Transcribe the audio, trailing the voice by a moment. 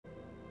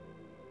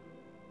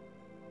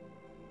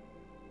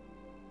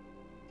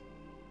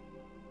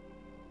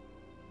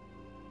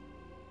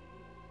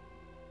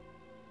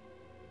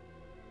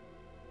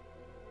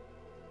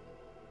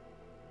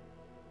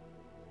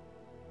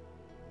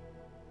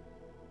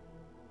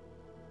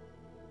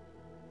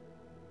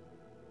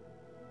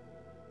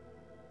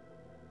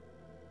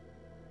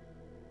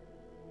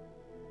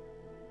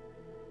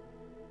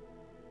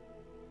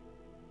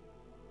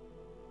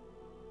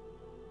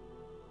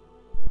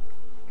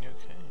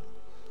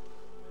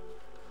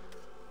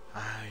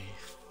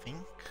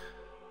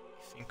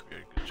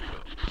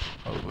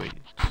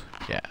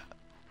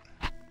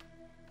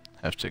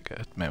Have to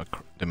get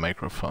the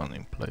microphone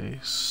in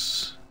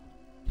place.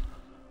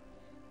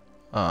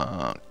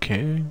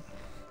 Okay.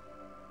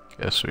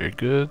 Guess we're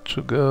good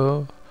to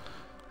go.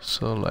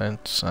 So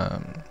let's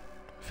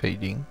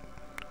fading.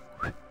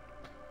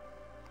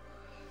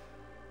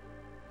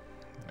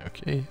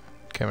 Okay,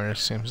 camera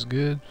seems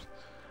good.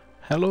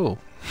 Hello.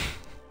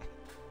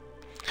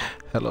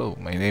 Hello,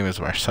 my name is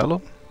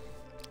Marcelo,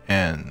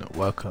 and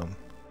welcome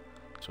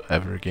to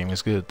Every Game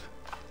is Good,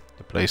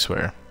 the place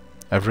where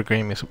every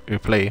game we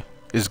play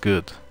is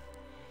good.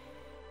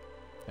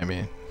 I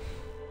mean,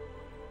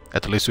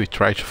 at least we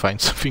try to find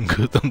something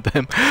good on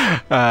them.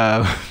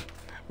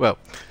 Well,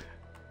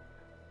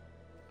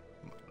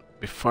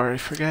 before I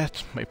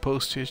forget, my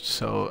postage,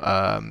 so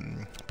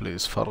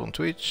please follow on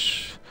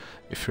Twitch.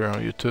 If you're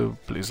on YouTube,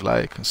 please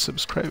like and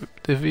subscribe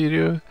the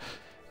video.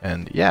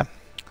 And yeah,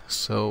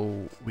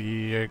 so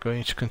we are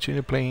going to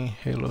continue playing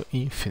Halo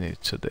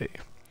Infinite today.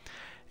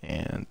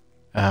 And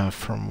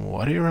from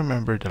what I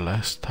remember the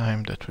last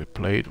time that we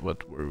played,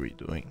 what were we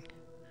doing?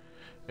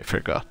 I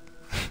forgot.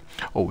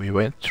 Oh, we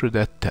went through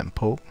that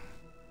temple,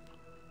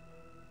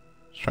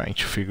 trying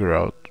to figure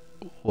out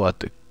what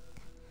the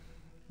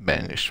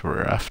banished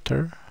were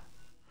after.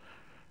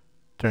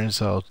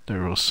 Turns out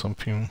there was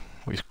something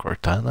with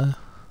Cortana.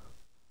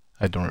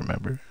 I don't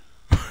remember.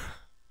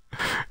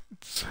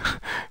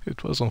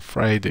 It was on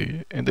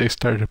Friday, and I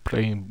started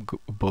playing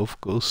both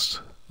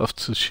Ghost of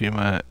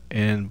Tsushima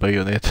and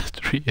Bayonetta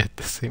 3 at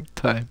the same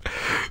time,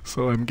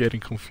 so I'm getting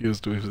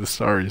confused with the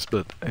stories.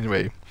 But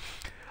anyway,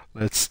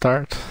 let's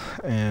start,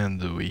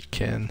 and we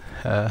can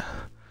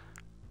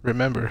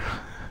remember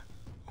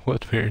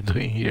what we're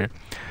doing here.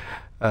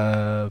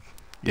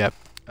 Yep.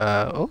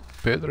 Oh,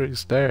 Pedro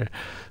is there.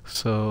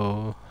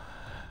 So,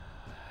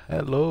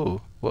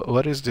 hello.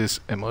 What is this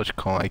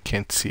emoticon? I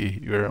can't see.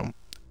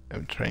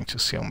 I'm trying to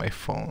see on my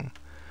phone.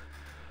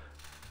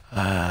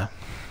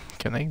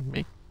 Can I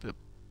make the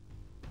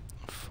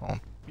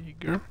font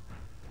bigger?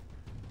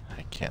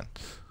 I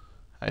can't.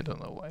 I don't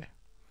know why.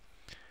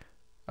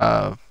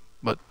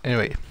 But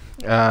anyway,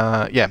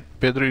 yeah,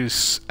 Pedro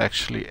is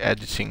actually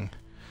editing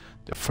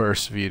the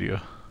first video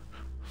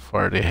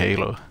for the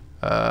Halo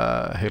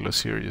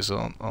series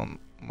on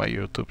my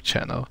YouTube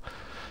channel,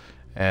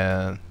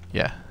 and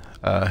yeah,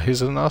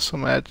 he's an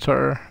awesome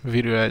editor,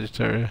 video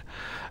editor.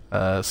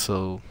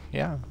 So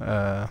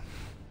yeah,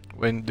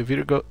 when the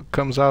video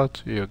comes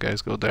out, you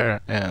guys go there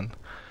and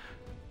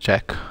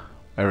check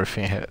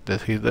everything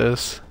that he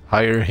does.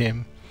 Hire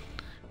him,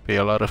 pay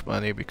a lot of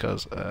money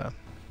because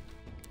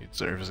he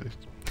deserves it.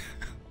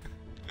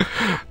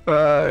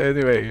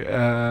 Anyway,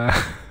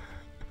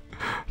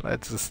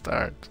 let's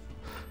start.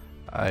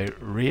 I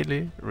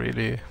really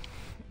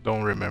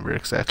don't remember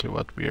exactly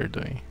what we are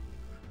doing.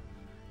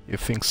 You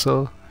think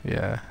so?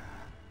 Yeah.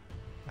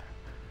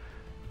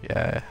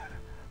 Yeah,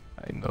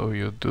 I know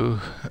you do.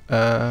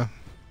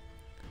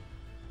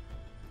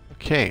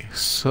 Okay,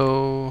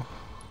 so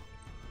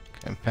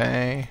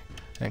campaign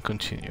and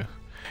continue.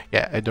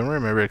 Yeah, I don't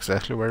remember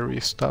exactly where we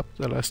stopped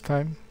the last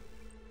time.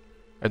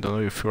 I don't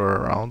know if you're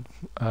around,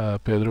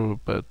 Pedro,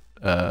 but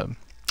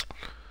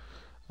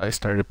I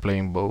started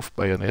playing both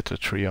Bayonetta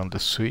 3 on the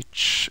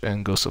Switch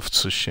and Ghost of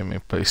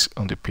Tsushima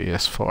on the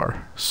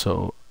PS4.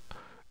 So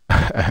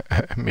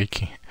I'm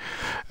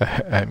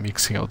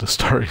mixing all the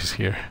stories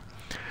here.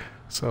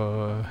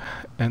 So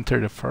enter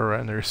the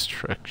Forerunner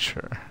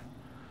structure.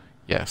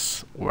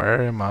 Yes,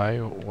 where am I?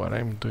 What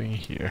I'm doing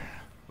here?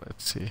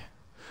 Let's see.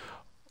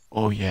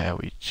 Oh yeah,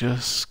 we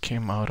just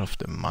came out of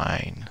the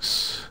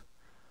mines,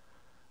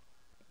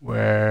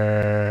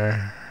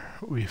 where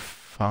we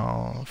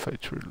found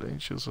fight through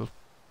Legends of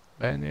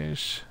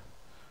Banish,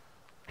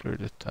 clear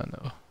the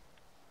tunnel.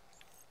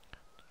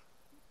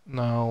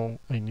 Now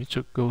I need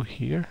to go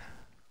here.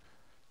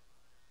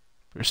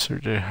 Pursue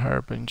the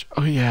Harbinger.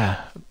 Oh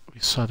yeah, we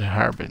saw the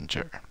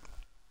Harbinger.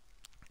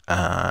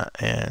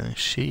 And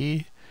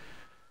she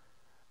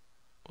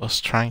was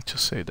trying to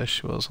say that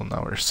she was on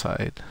our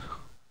side,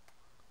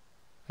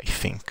 I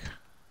think.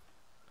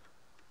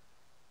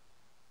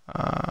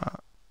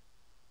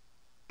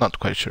 Not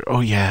quite sure. Oh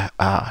yeah,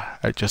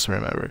 I just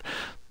remembered.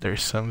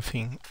 There's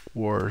something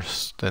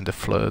worse than the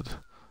Flood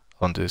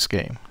on this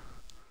game.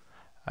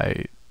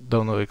 I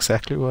don't know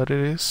exactly what it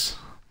is,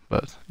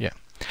 but yeah.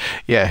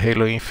 Yeah,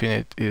 Halo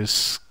Infinite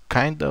is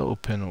kinda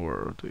open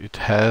world. It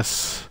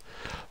has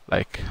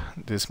like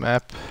this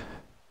map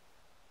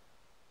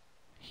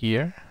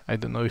here. I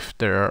don't know if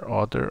there are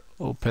other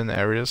open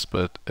areas,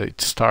 but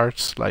it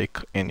starts like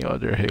any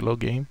other Halo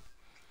game,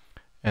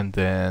 and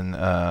then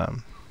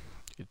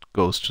it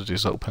goes to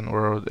this open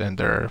world, and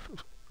there are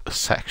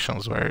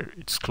sections where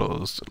it's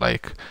closed.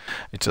 Like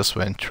it just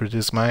went through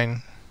this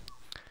mine,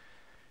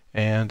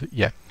 and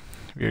yeah,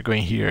 we're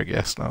going here I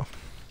guess now.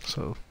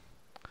 So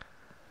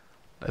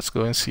let's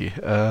go and see.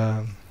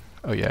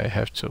 Oh yeah, I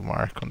have to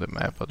mark on the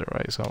map,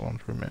 otherwise I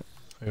won't remember.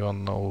 I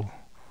won't know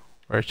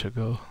where to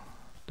go.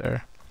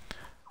 There.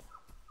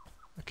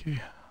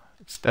 Okay,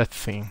 it's that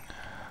thing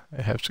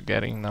I have to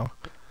get in now.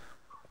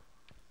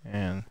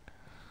 And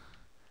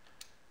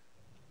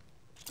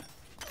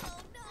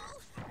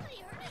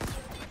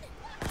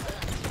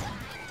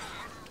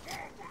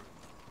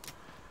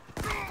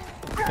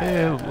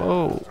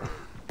Hello.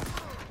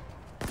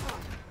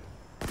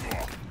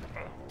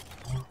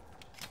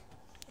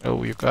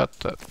 Oh, you got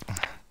that.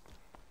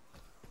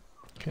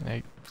 Can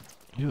I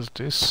use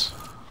this?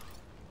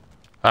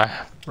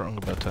 Ah, wrong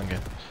button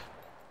again.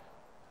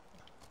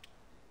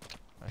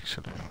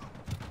 Actually.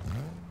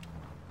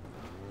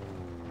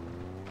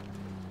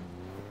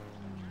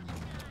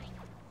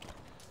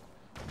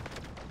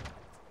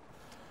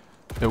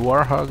 The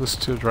Warhog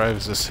still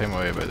drives the same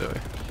way, by the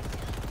way.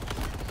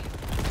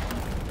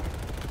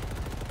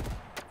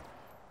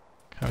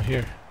 Come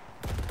here.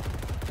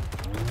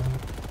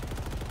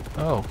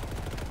 Oh.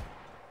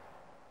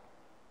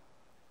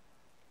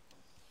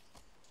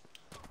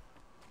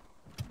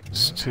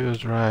 Still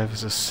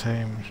drives the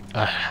same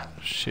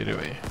shitty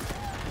way.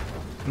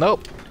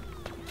 Nope.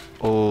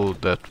 Oh,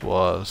 that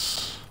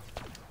was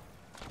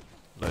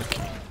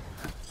lucky.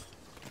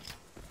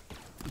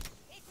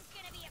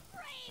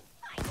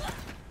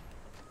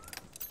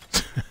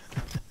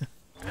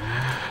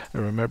 I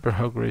remember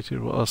how great it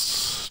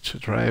was to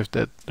drive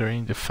that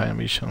during the fan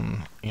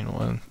mission in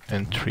 1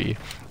 and 3.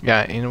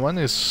 Yeah, in 1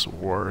 is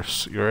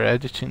worse. You're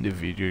editing the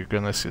video, you're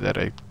gonna see that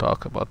I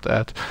talk about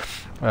that.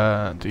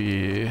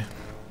 The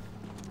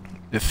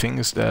thing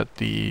is that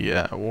the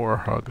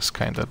Warhog is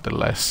kind of the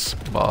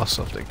last boss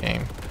of the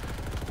game.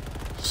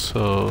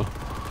 So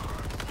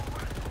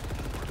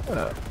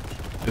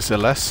it's the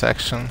last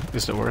section,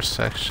 is the worst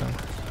section.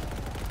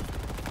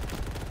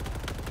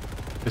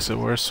 It's the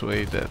worst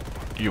way that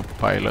you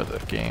pilot a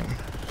game.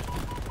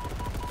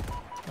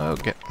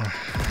 Okay.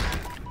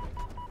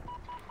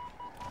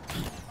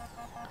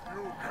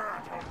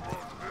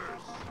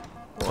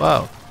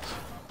 Wow.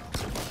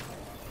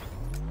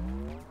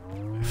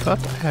 I thought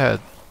I had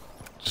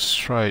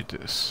destroyed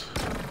this.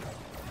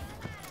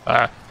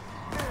 Ah.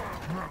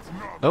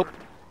 Nope.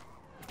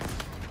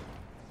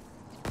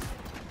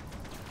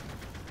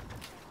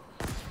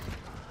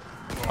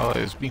 Oh,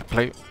 it's being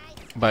played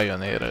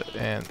Bayonetta,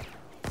 and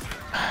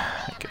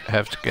I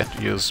have to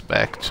get used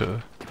back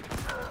to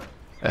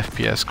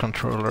FPS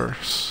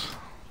controllers.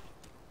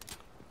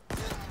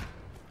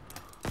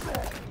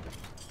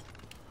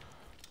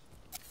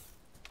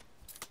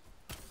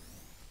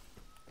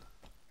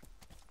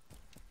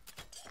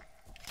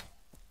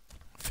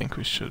 I think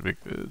we should be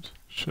good.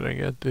 Should I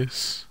get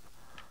this?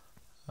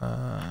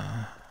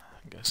 I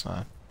guess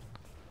not.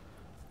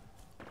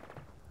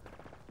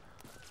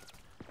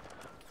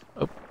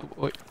 Oh,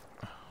 wait.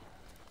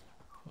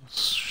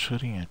 Who's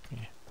shooting at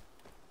me?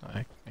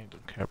 I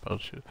don't care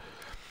about you.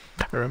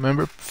 I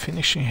remember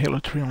finishing Halo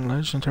 3 on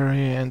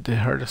Legendary, and the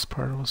hardest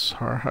part was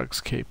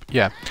Warhog's Cape.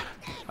 Yeah.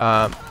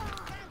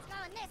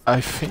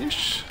 I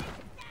finished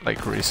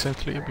like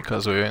recently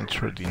because we went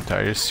through the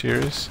entire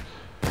series.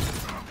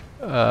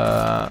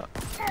 But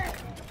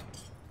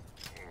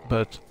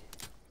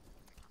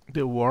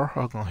the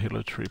Warhog on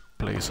Halo 3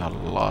 plays a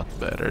lot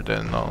better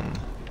than on...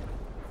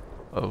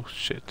 Oh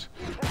shit.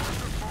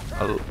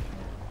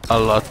 A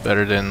lot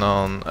better than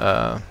on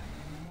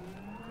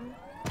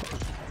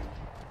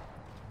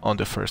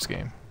the first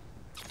game.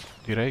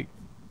 Did I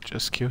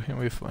just kill him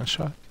with one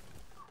shot?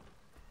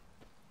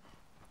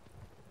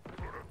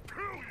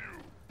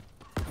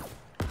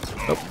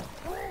 Nope.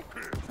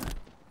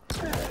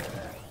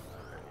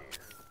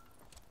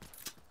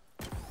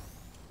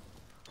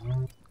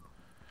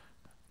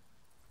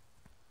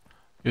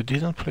 You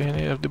didn't play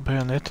any of the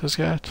Bayonettas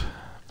yet?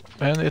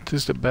 Bayonetta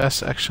is the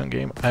best action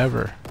game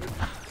ever.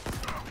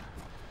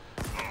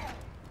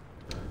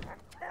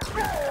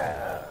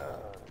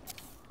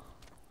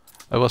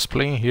 I was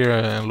playing here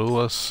and Lou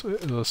was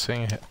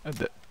saying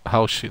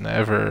how she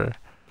never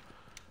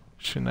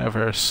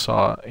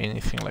saw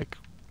anything like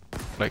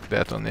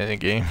that on any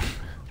game.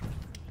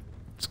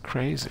 It's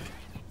crazy.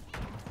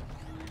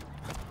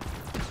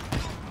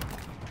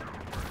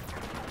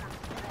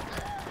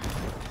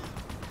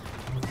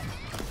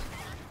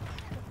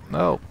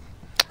 No.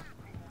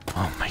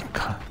 Oh my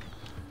god.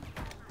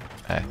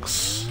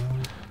 X.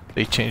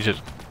 They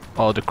changed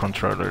all the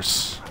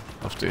controllers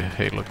of the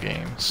Halo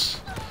games.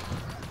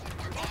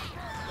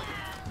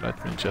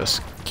 Let me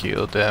just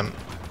kill them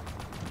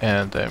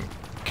and I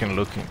can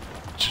look in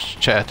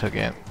chat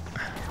again.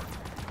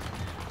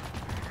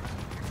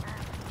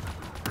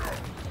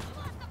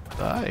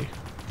 Die.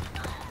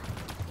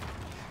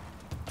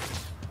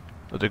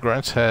 But the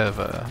grunts have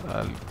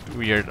a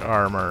weird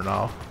armor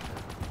now.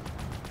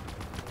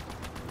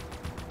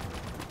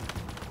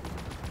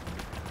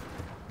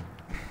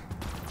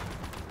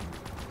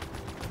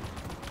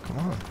 Come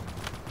on.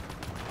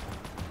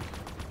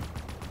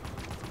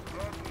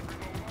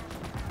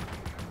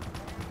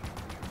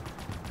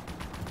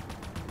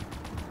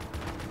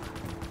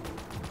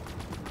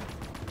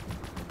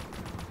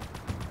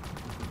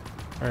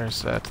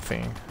 Where's that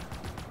thing?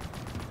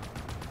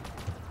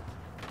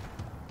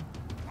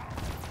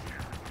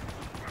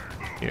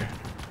 Here.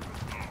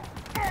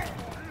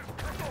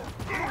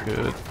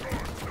 Good.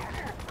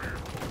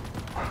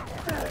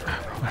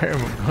 Where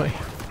am I going?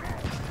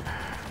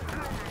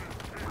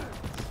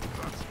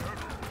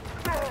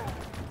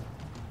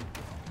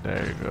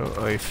 There you go.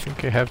 I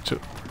think I have to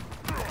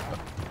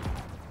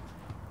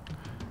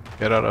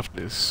Get out of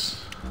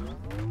this.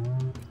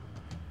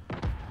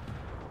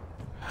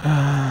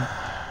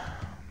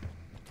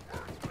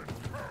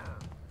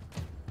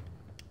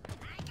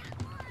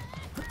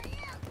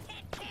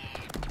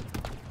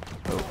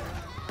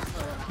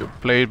 You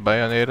played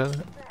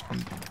Bayonetta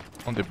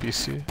on the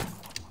PC?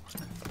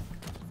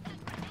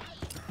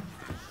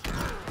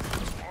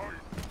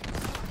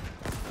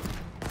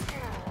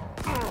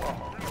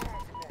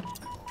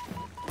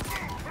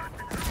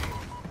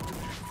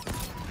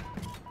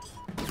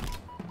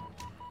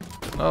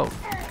 No.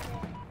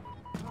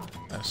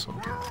 Asshole.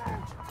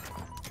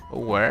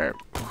 Where?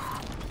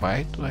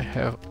 Why do I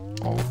have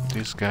all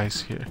these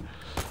guys here?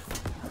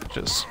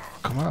 Just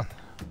come on.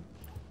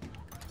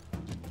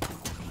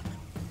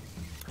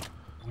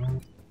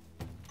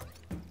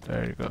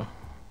 There you go.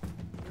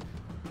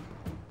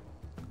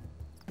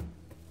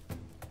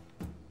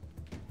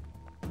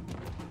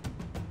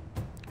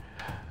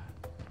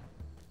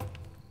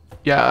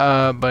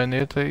 Yeah,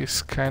 Bayonetta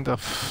is kind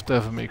of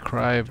Devil May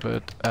Cry,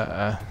 but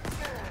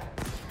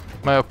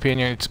my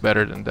opinion, it's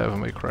better than Devil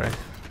May Cry.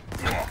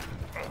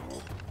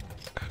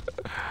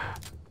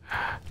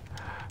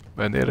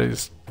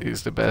 Bayonetta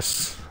is the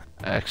best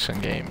action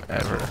game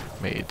ever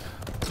made.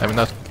 I'm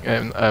not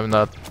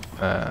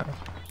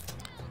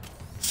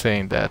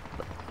saying that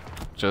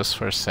just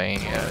for saying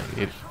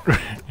it.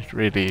 It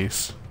really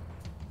is.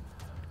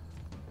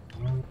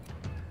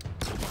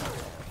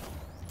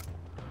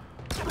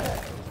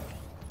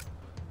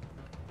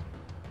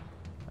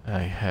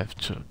 I have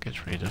to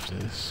get rid of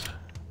this.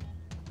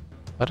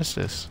 What is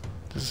this?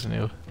 This is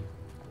new.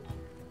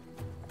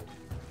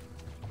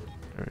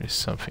 There is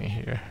something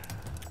here.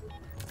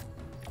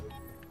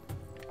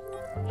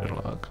 The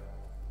log.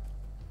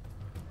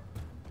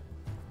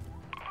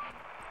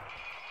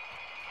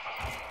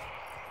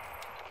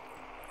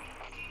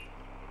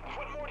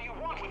 What more do you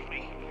want with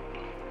me?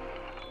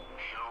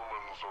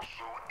 Humans are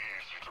so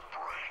easy to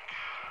break.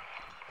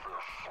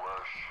 Their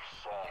flesh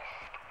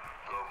soft,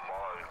 their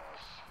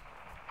minds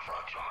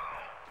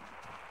fragile.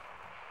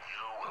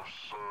 You have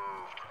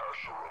served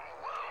Asheron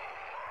well.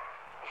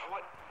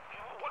 What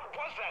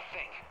was that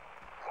thing?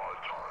 My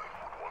kind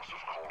would once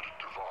have called it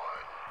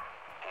divine.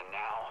 And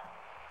now?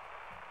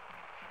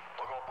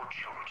 An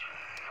opportunity.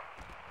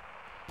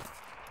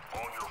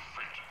 On your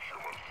feet,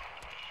 human.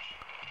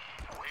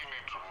 We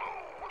need to know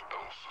what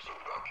else is in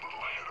that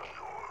little head of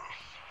yours.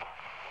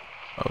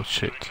 Oh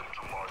shit. Take him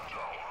to my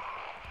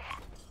tower.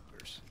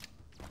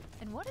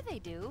 And what do they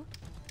do?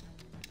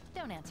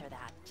 Don't answer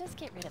that. Just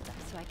get rid of them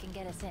so I can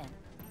get us in.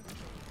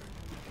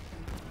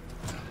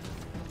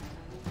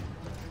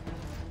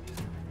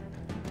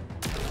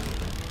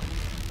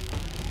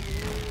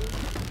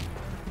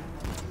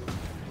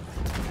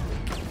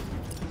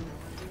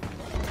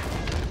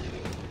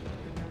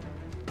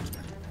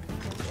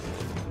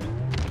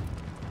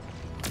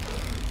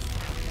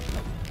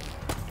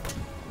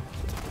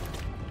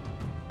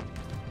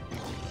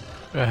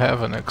 I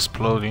have an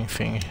exploding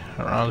thing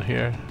around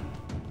here.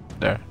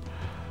 There.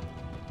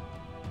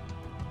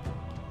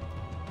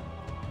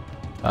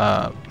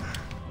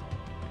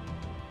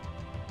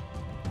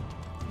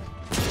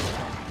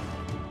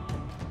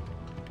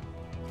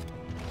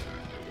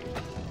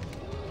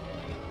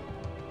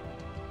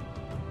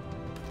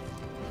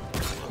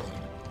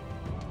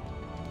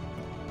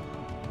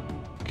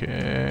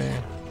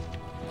 Okay.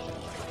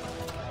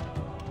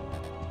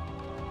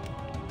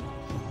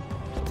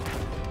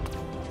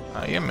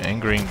 I am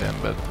angering them,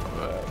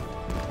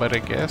 but I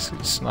guess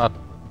it's not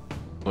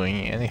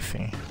doing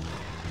anything.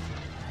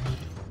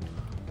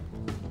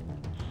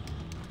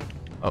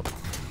 Oh.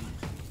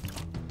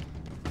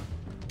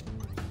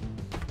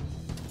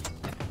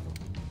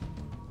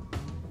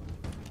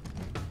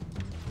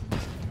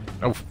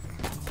 Oh,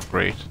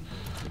 great.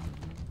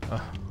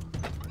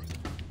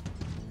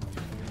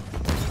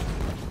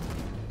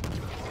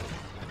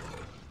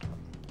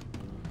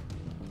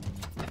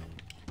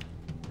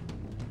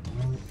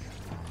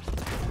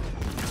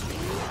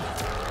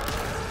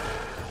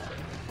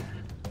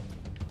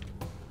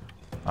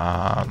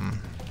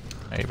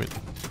 Maybe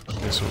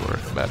this will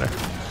work better.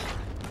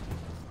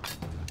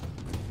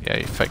 Yeah,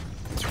 if I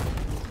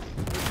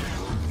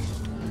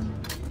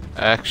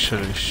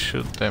actually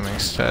shoot them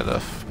instead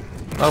of...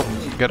 No,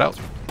 get out.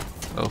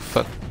 Oh,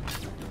 fuck.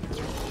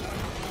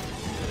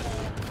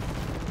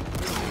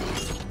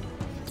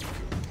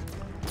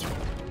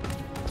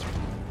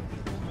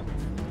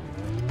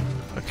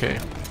 Okay.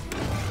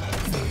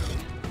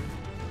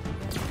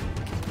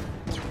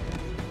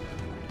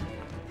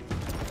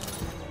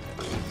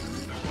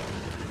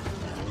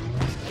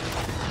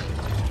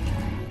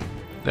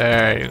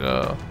 There you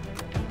go.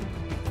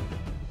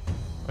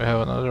 We have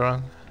another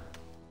one.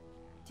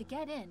 To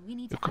get in, we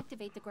need to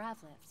activate the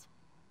grav lift.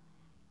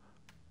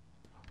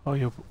 Oh,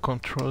 you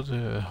control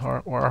the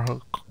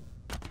warhog.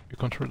 You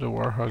control the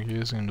warhog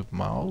using the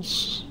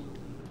mouse.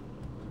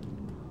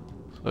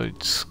 So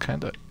it's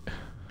kinda.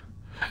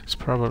 It's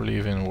probably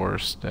even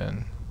worse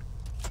than.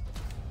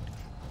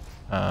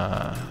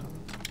 Than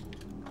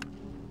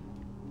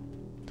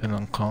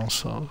on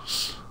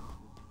consoles.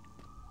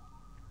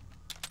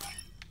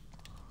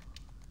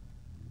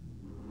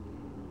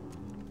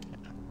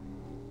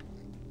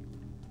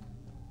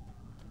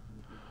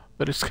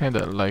 But it's kind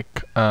of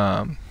like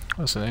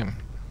what's the name?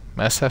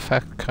 Mass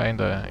Effect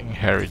kind of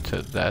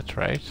inherited that,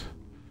 right?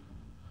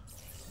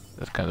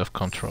 That kind of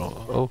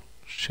control. Oh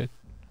shit.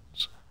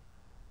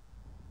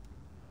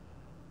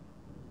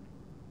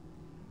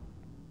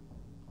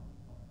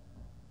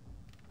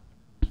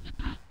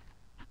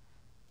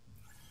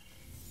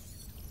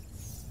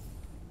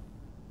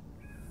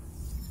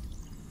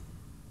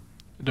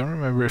 I don't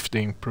remember if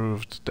they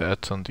improved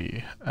that on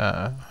the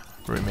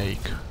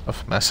remake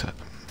of Mass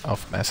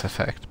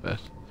Effect, but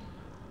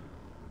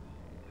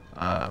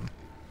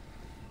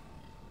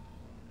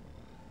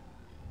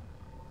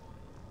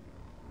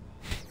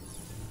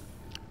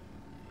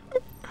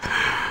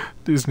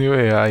this new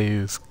AI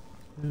is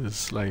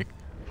like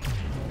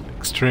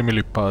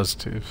extremely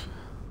positive.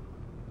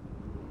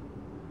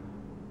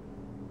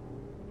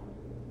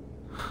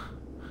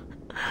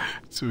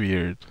 It's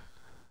weird.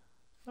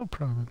 No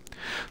problem.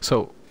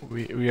 So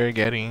we are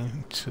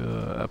getting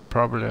to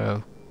probably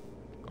a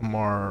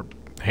more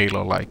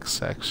Halo-like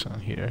section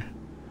here.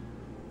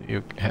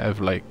 You have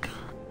like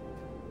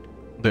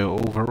the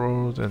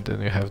overworld and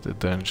then you have the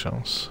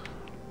dungeons.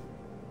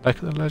 Like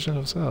the Legend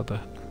of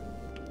Zelda.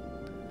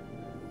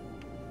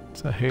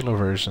 It's a Halo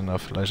version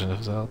of Legend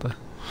of Zelda.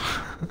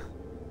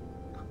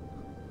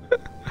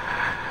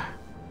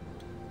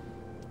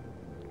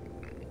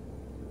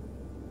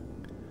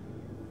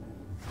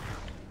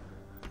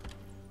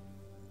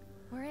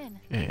 We're in.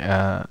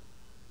 Okay,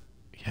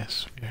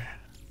 yes,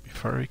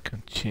 before we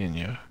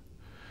continue,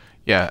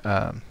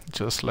 yeah,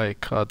 just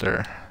like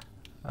other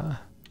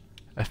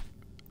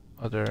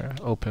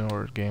open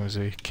world games,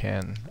 we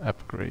can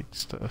upgrade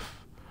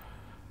stuff.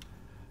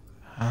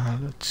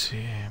 Let's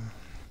see.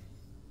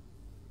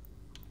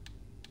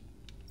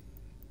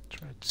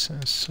 Threat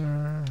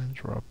sensor,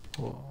 drop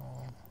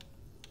wall.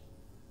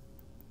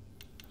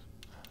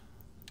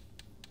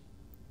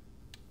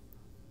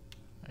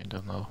 I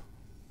don't know.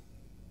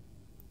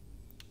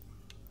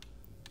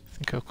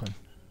 I think I can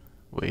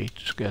wait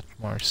to get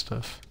more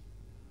stuff.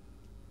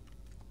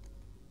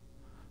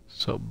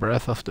 So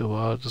Breath of the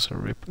Wild is a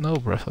rip. No,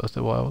 Breath of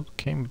the Wild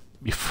came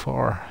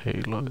before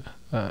Halo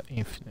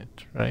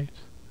Infinite, right?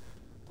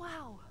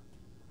 Wow.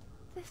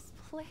 This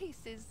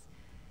place is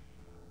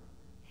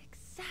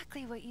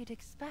exactly what you'd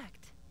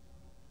expect.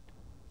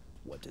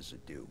 What does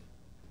it do?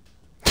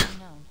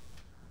 Unknown.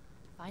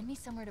 Find me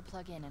somewhere to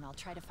plug in and I'll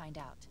try to find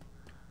out.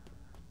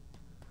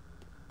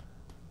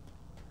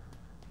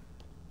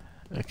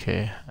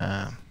 Okay,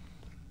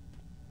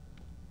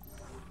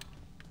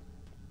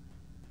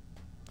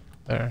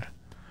 there.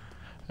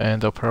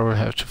 And I'll probably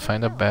have to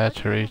find a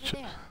battery to...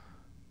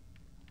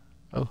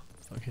 Oh,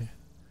 okay.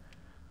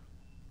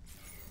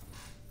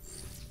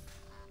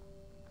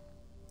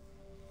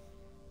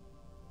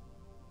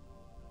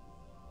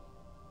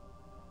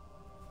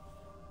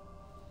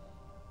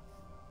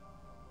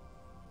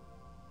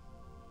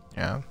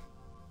 Yeah.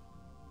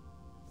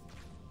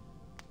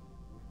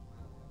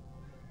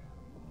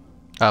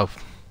 Oh.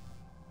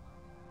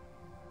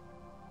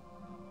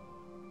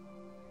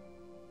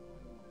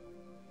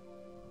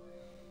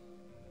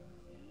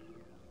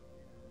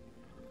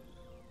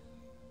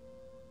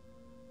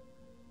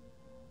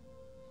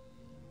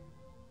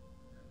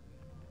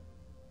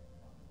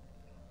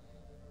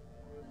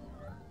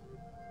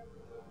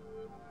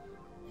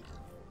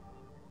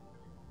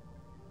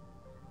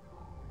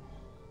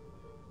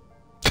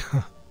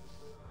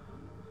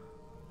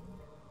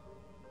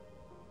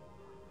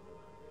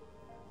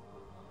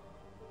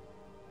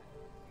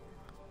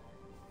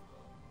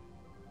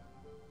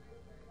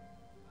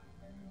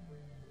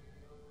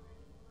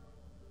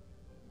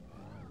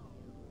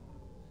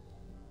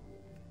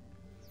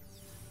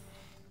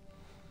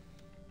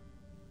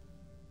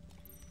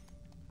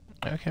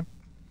 Okay.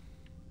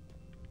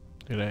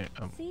 Did I?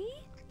 See?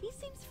 He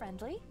seems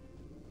friendly.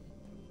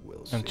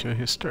 We'll see. Until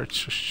he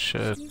starts to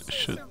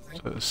shoot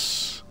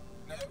us.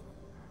 No?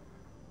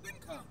 Then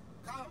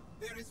come,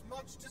 there is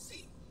much to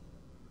see.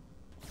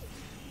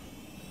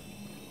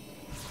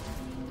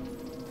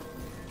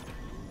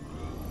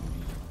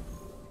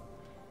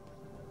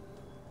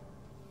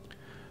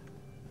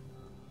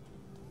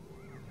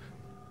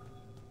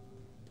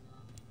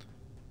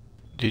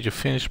 Did you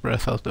finish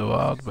Breath of the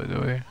Wild, by the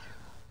way?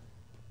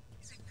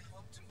 Is it now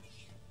up to me?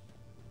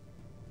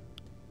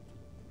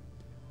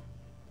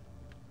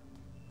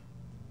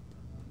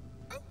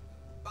 Oh,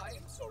 I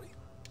am sorry.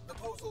 The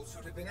portal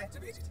should have been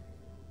activated.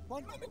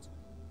 One moment.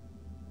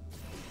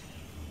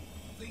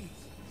 Please,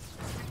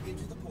 step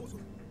into the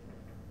portal.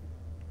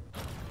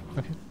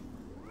 Okay.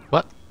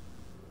 What?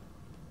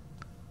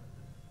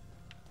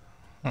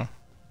 Huh.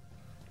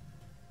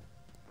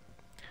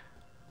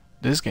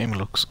 This game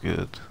looks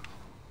good.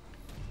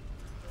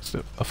 It's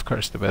of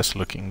course the best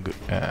looking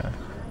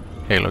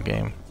Halo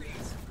game.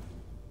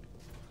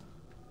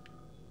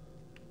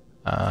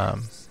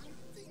 Something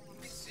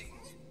missing.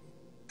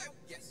 Oh,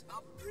 yes,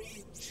 a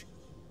bridge.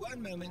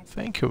 One moment.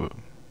 Thank you,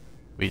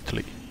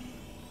 Wheatley.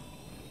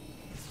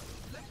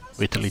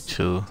 Wheatley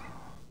 2.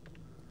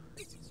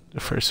 The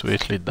first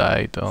Wheatley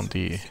died on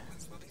the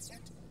Will be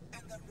set,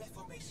 and the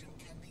reformation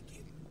can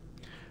begin.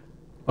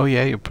 Oh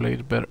yeah, you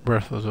played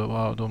Breath of the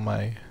Wild on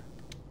my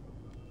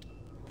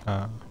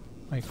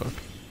my god.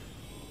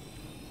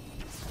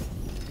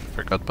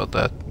 Forgot about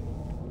that.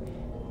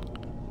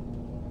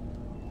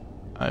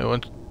 I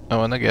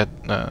wanna get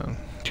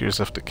Tears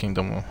of the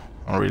Kingdom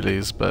on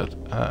release, but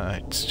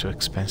it's too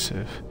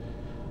expensive.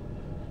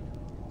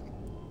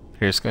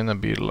 Here's gonna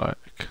be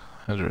like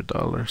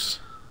 $100.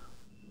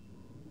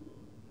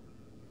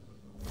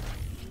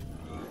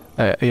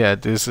 Yeah,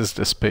 this is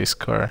the space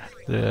car.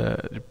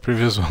 The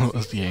previous one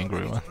was the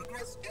angry one.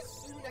 Progress as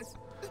soon as.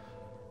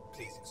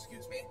 Please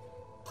excuse me.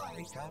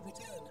 I shall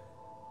return.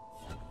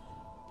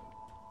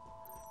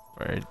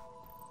 Right.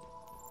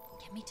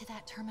 Get me to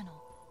that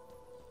terminal.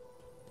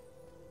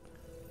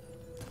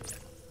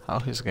 How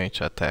he's going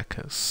to attack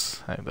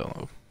us, I don't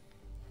know.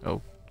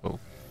 Oh.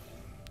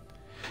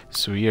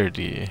 It's weird,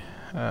 the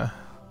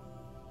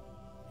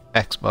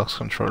Xbox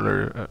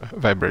controller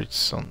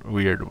vibrates on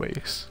weird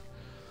ways.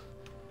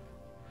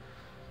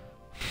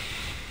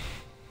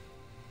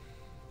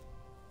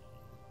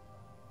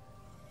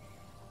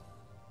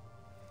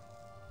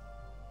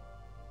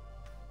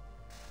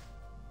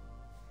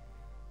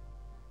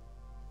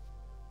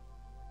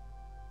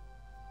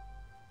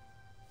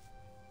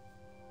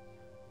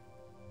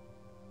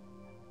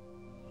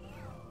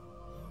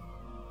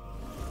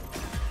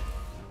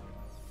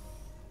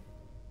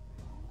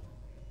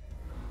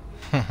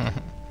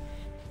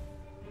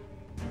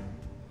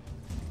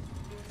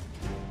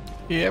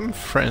 Yeah, I'm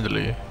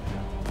friendly.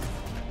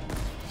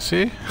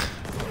 See?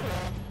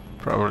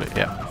 Probably,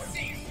 yeah.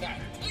 Cease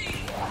that,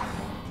 please.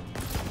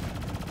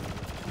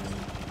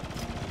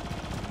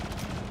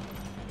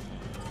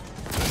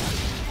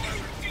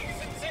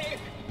 Indecency.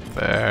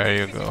 There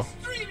you go.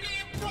 Extremely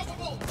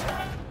improbable.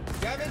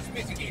 Damage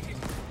mitigated.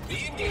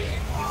 Be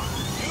engaging.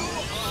 You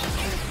are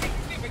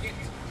insignificant.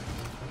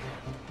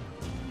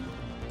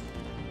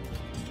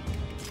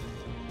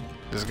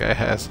 This guy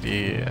has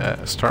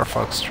the Star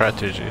Fox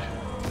strategy.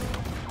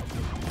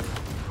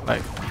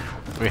 Like,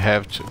 we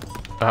have to...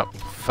 Oh,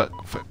 fuck.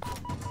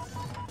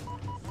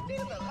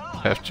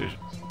 Have to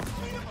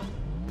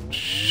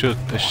shoot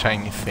the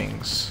shiny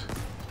things.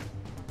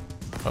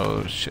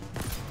 Oh shit.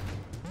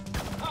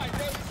 I've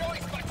no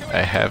choice but to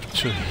I have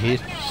to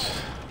hit.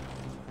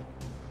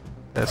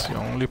 That's the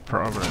only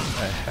problem.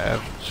 I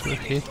have to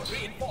hit.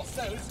 reinforce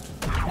those.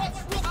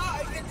 What's wrong?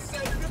 I can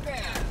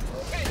self-repair.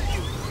 Can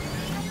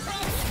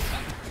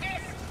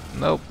you?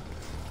 Nope.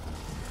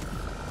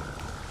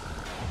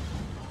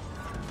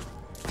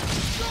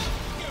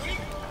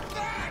 Doing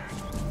that!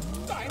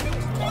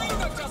 Diamond phone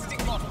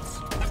adjusting models.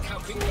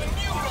 Accounting for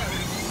new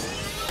ones.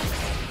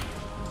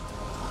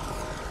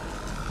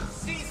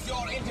 Cease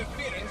your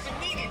interference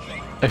immediately.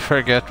 I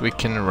forget we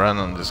can run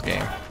on this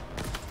game.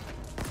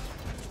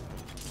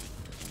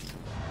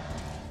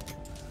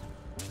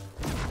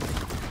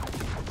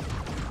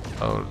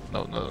 Oh,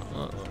 no.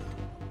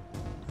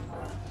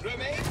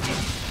 Remain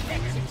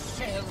in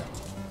shell.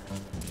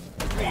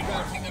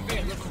 Rerouting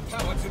available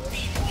power to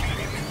beam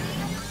cannon.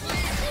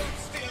 Please hold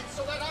still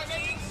so that I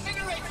may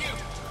incinerate you.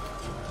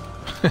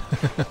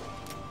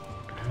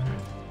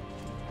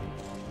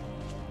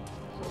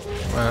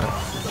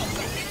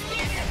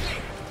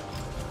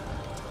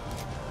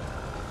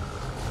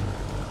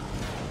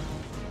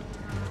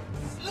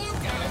 Slow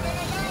down and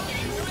allow me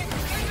to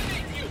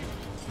incinerate you.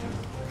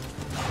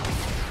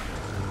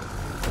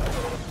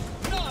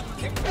 None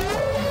can.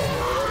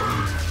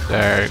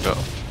 There you go.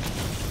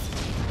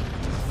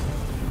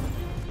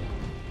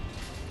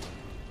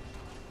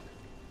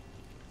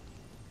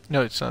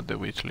 No, it's not the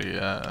Wheatley.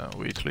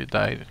 Wheatley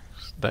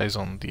dies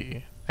on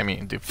the. I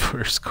mean, the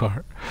first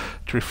car,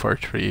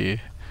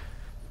 343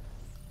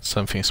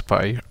 something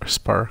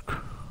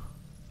Spark.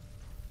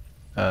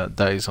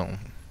 Dies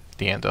on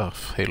the end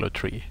of Halo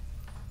 3.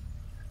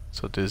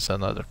 So this is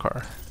another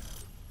car,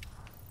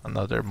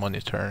 another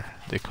monitor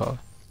they call it.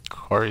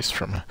 Car is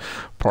from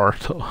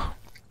Portal.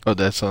 Oh,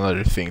 that's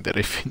another thing that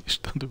I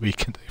finished on the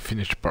weekend. I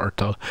finished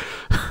Portal.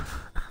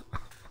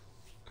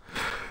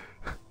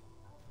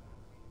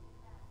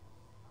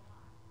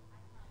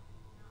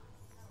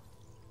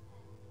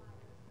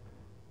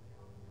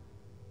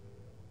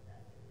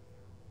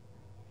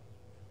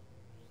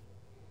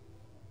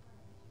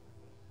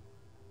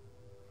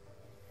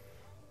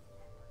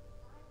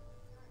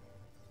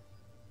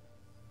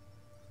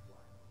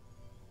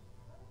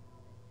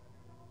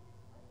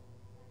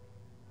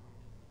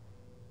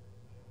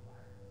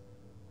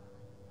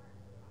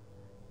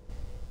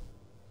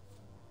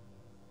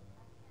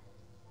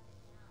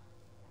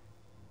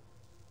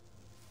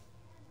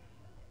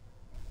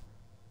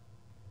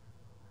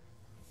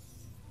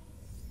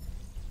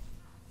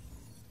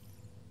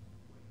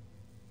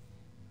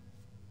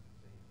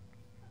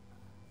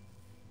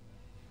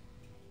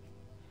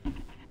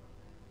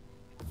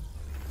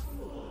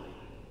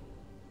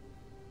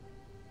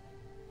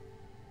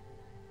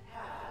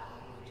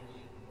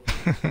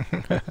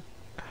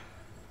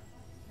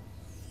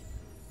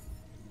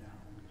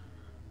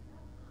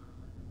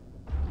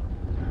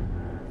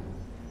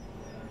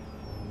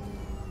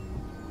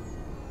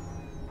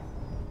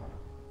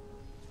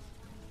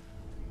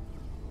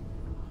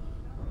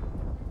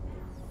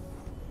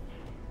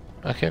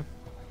 Okay.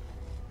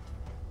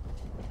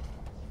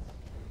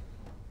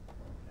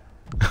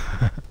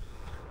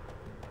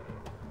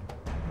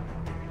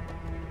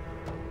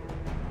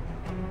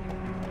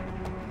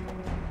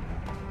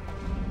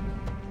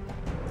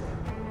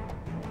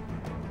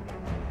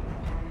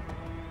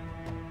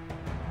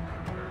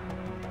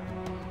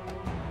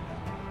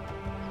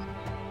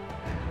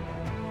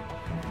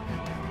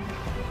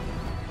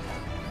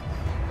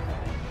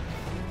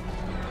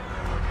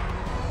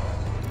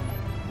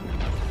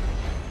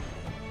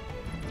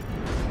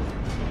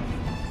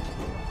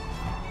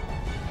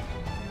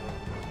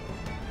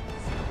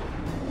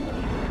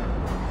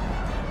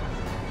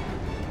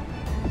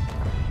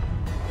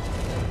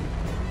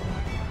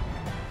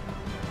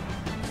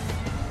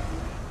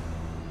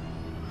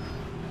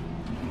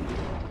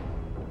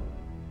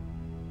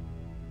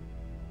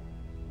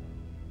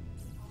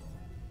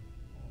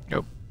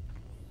 Yep.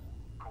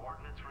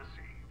 Coordinates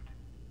received.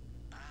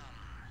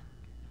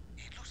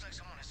 It looks like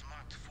someone has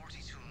marked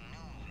 42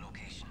 new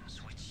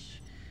locations, which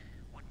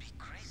would be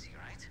crazy,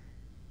 right?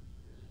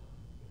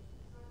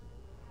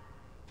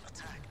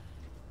 Attack.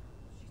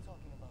 She's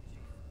talking about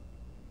Chief.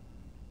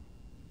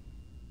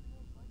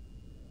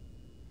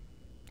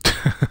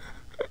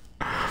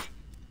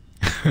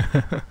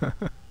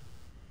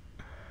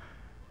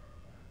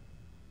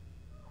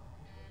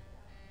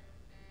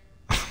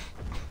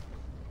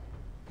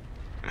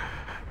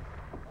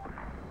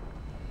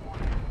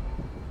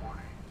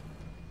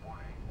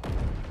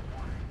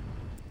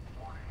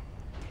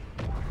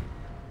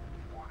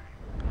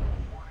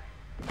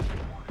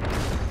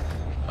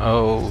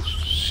 Oh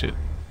shit.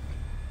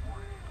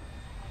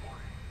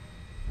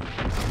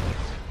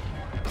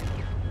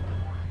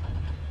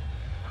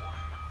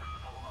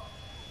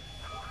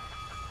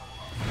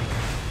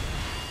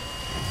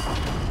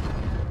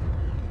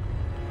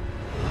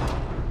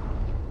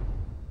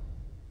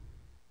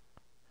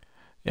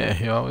 Yeah,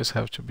 you always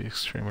have to be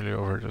extremely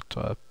over the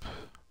top.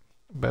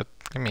 But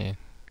I mean,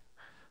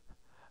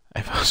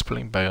 I was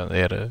playing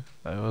Bayonetta.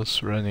 I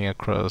was running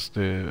across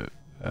the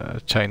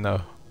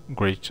China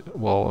Great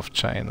Wall of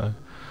China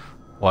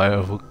while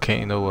a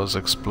volcano was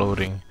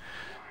exploding,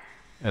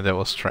 and I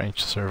was trying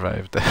to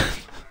survive that.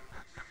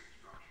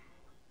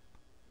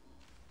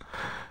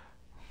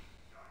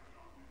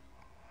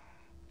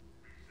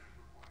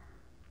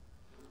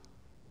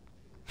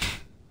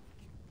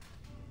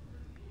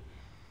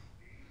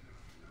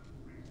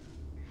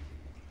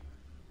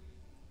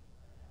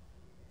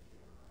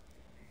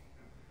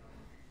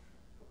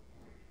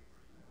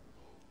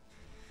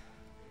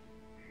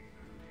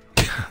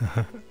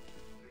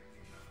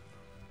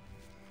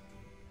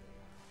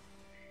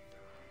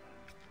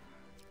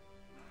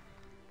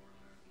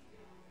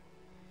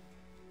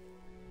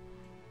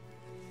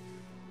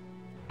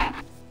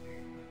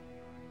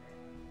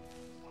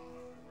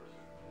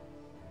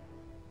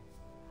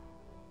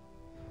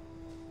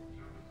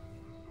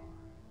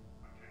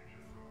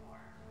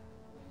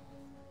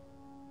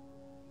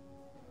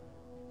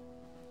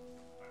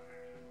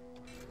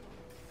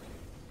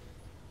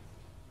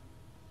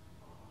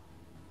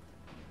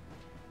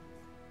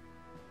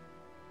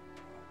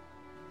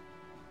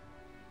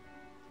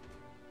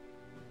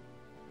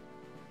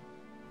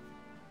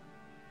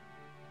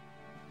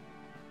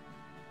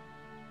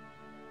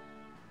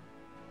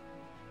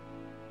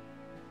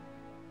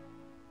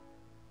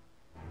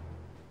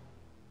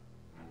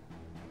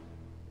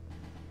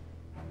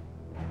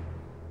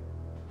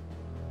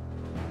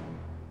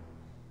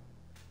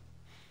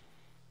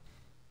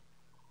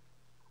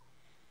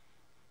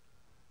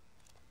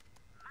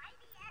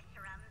 Mighty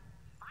Escharum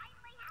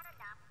finally had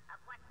enough of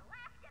what's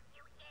left of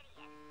you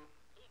idiots.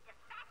 He's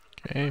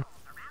dispatching Okay,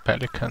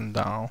 Pelican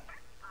down.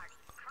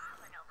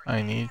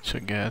 I need to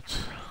get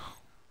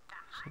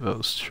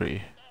those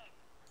three.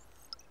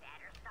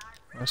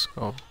 Let's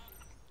go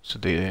to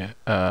the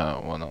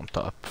one on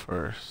top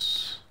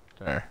first.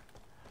 There.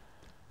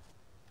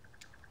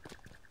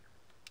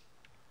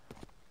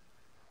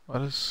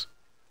 What is...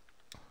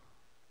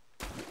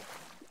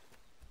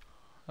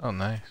 Oh,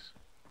 nice.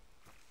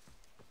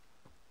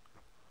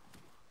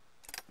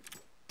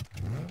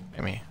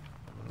 I mean,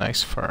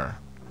 nice for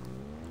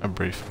a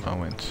brief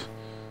moment.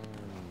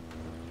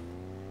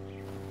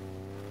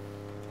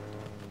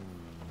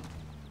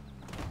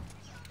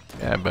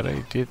 Yeah, but I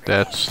did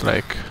that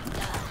like...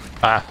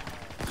 Ah!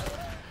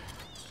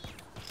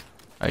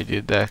 I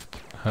did that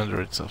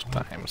hundreds of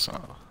times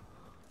now.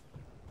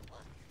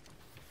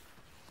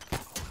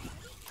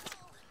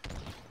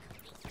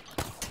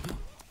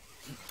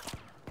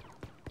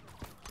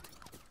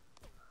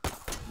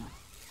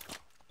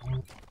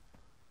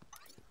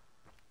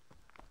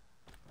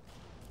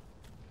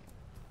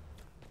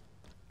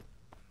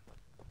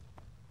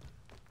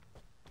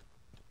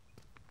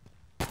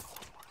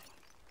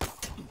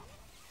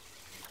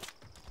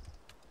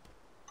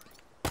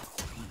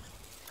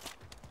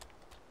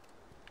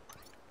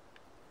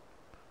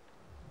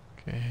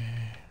 Okay.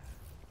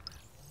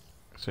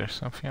 Is there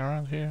something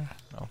around here?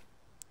 No.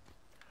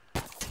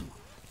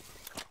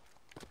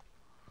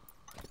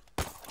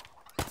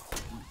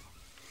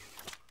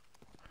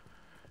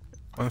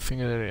 One thing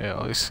that I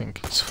always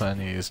think is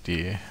funny is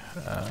the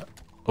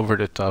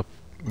over-the-top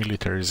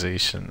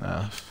militarization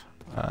of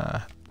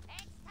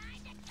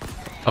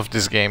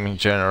this game in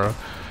general.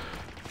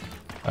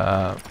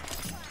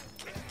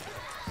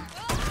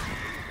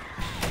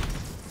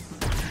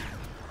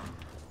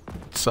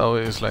 It's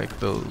always like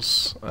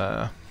those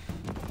oh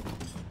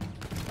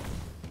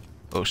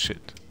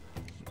shit,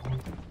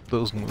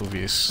 those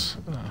movies.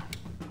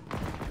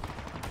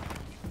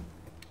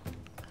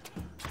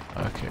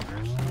 Okay.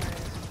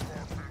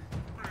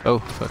 Oh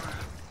fuck.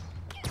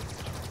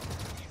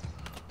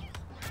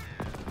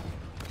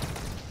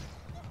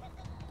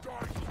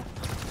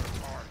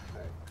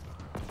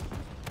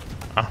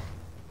 Ah.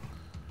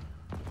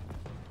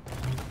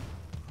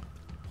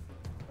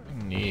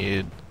 I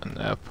need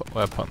an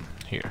weapon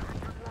here.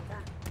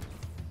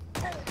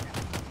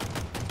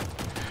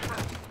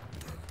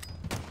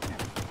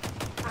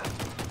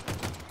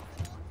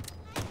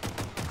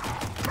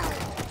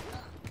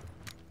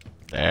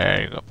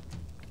 There you go.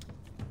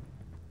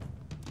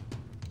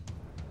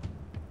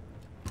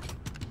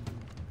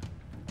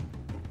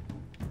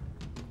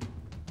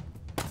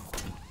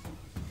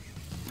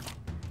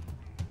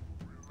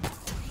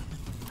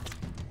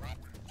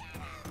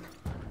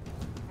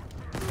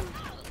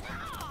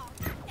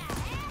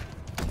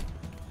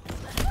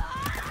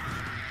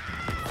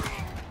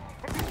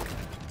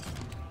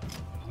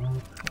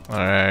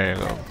 There you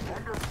go.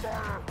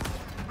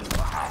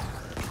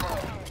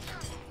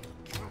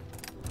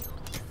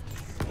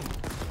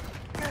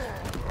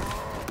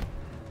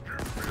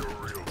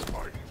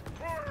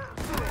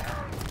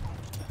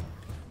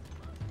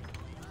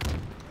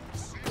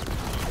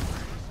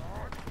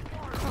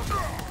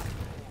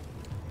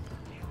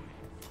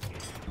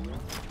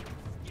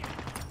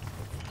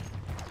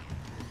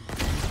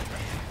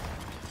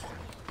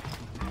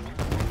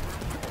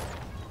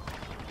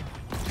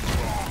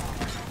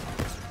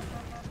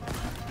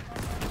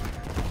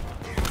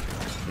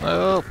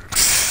 Oh.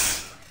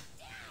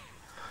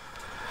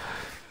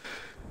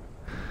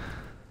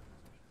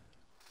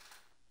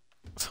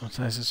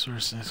 Sometimes it's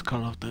worse than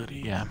Call of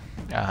Duty, yeah.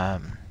 I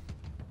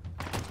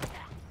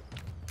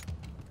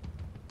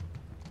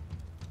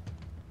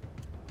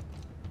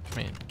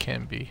mean, it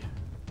can be.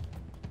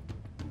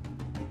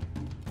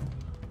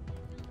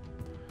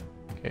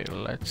 Okay,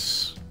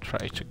 let's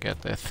try to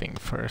get that thing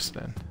first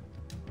then.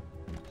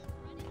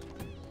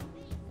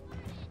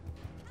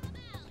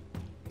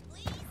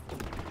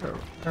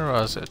 Where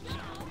was it?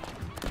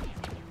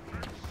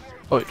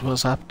 Oh, it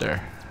was up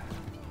there.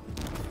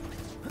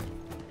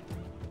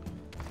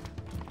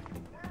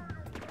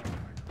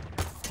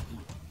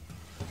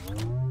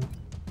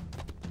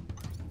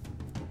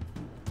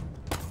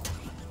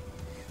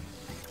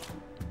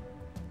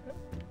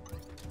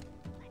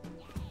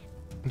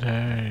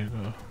 There you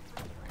go.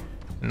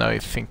 Now I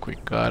think we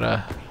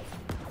gotta...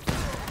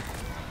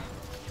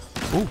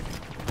 Ooh!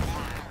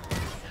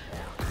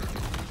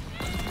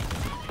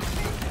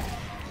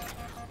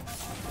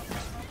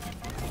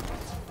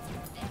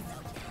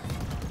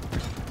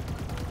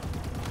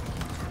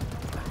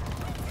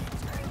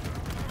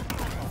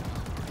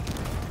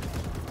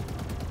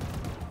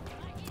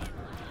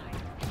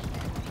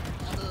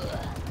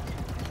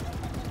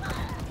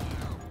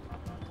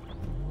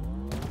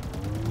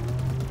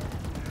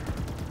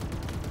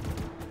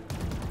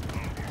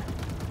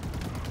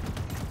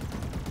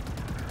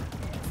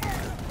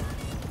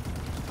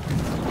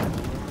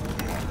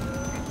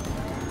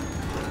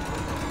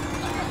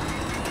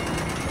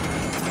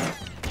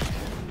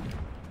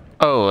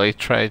 Oh, I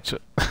tried to...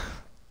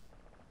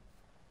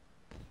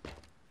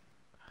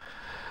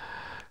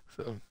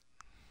 So...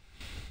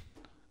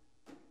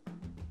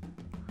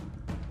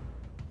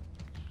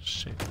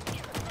 Shit.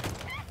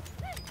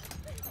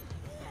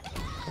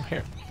 Come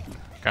here.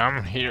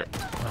 Come here.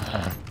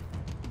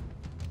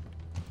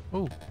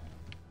 Oh.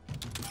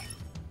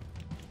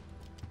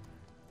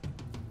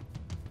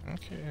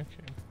 Okay, okay.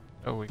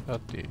 Oh, we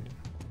got the...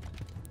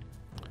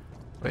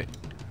 Wait.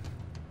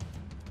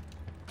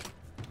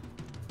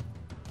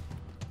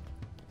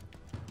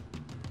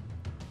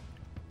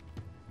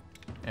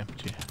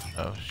 Empty.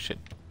 Oh shit.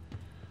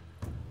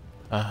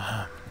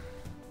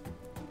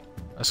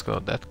 Let's go.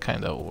 That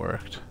kinda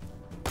worked.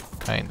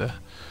 Kinda.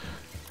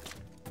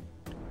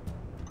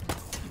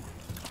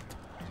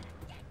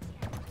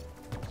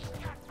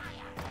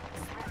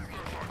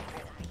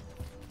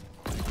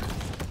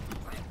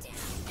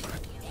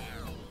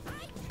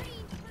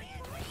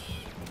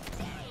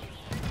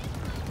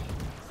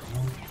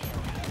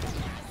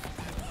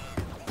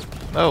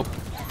 Oh.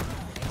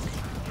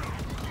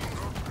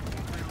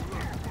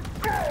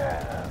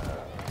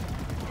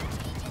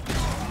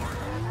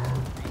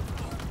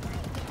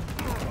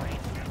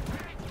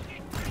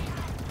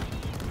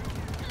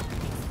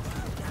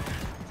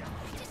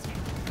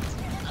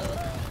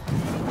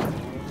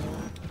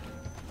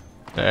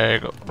 There you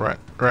go. Right.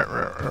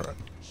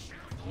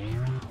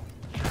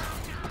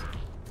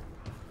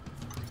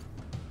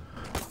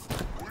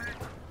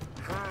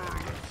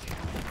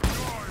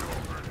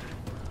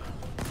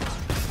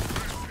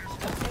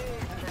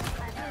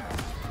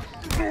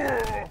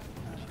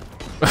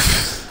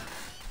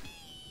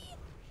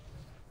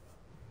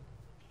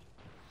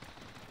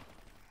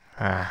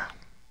 Ah.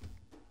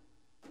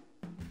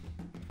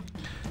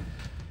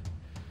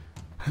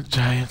 A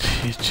giant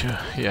hit you,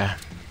 yeah.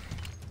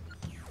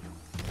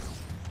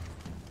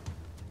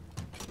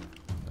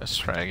 Let's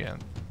try again.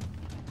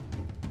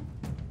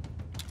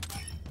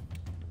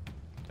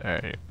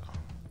 There you go.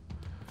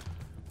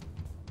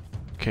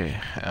 Okay,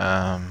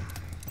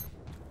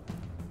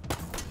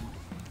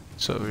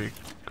 so we're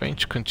going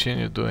to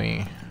continue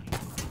doing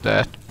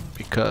that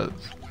because,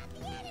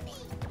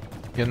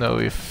 you know,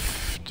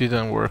 if it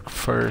didn't work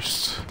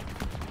first,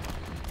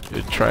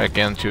 you try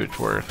again till it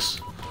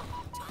works.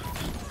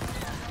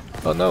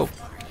 Oh no!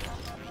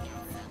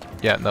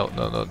 Yeah, no,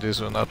 this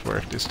will not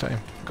work this time.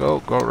 Go,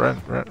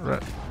 run.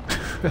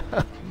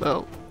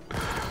 No!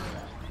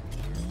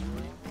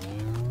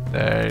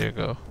 There you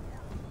go.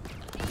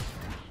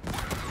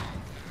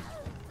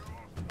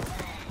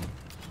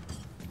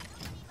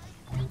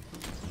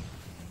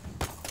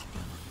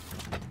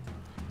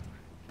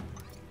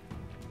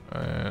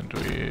 And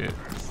we...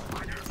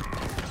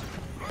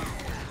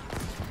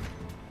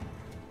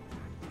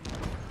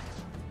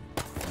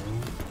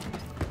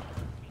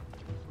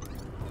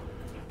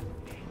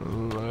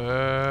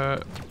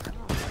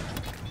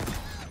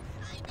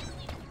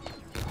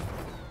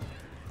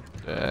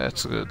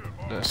 That's good,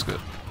 that's good.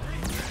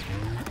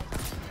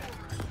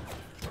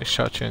 I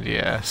shot you in the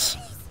ass.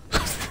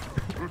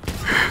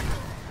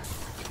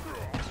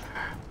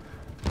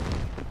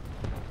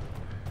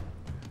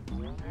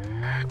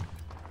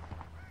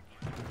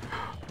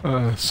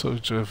 So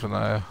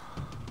juvenile.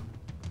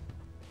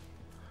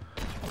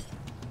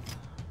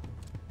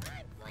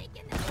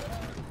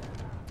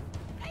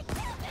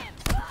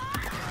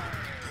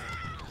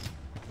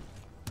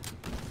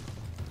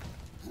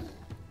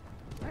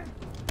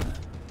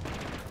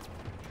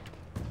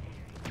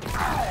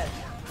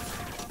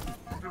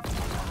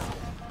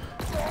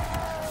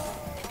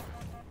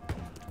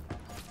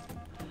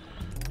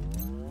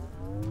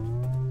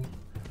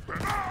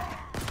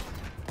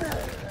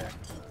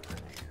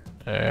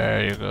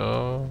 There you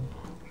go.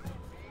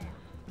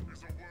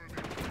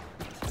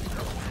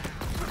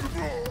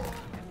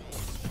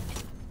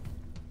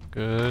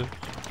 Good.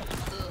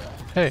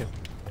 Hey.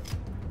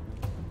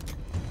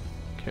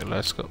 Okay,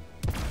 let's go.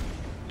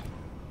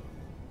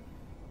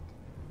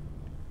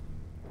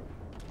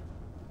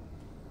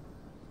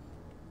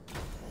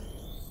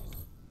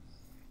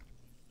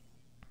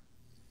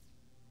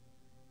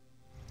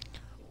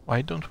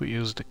 Why don't we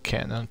use the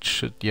cannon to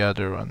shoot the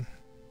other one?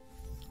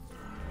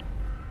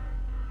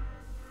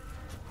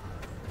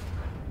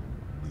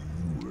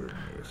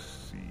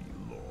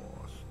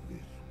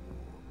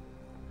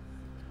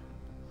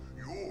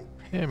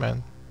 Hey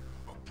man.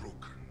 Are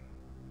broken,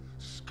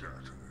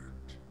 scattered,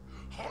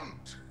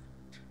 haunted,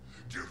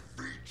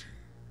 defeated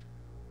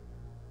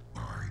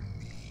by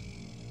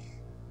me.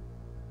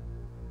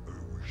 I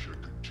wish I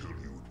could tell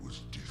you it was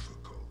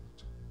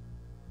difficult,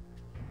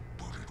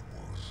 but it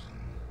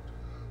wasn't.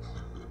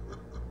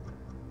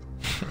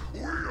 We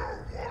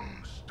are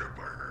one step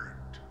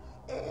ahead,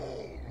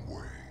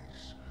 always.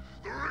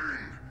 The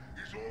ring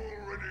is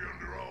already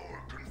under our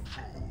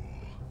control.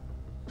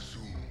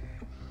 Soon,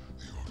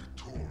 the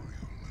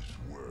auditorium is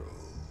well.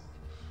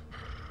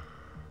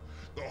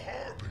 The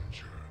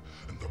Harbinger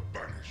and the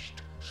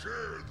Banished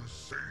share the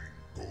same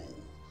goal.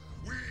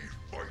 We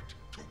fight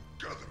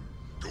together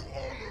to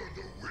honor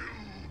the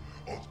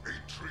will of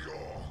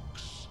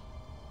Atriox.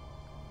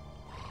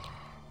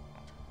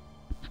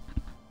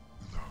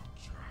 Without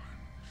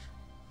challenge,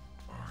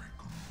 I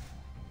grew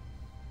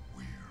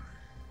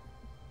weary,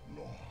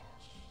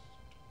 lost,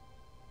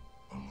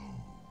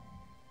 alone.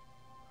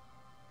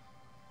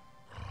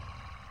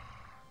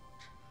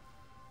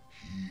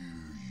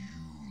 Here you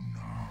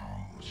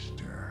now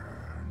stand.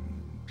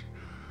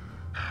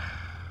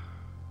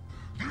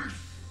 This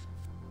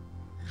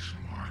is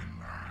my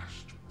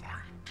last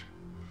fight.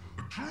 A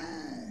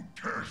true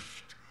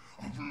test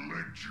of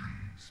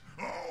legends.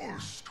 Our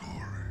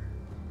story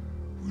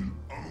will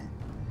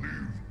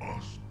outlive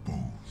us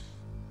both.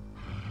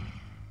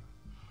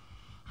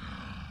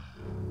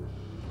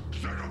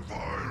 Set a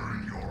fire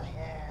in your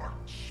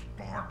heart,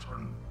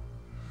 Spartan.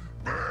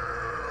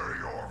 Bare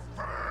your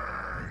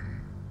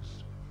fangs.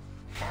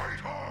 Fight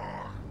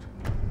hard.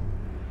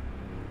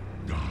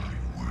 Die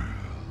well.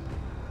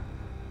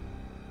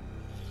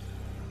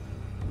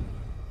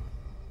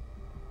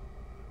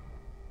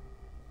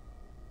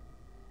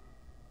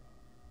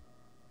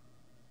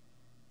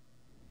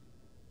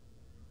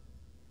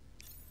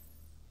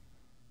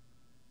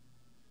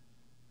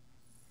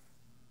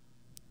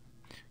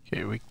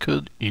 Okay, we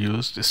could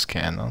use this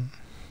cannon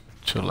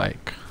to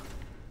like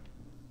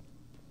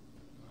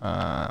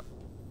well,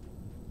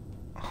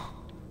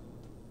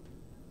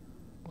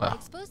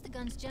 Expose the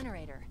gun's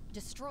generator,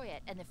 destroy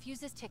it, and the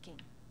fuse is ticking.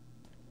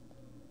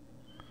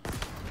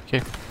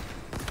 okay.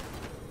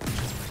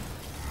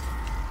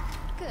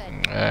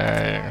 Good. There. Get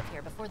out of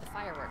here before the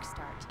fireworks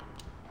start.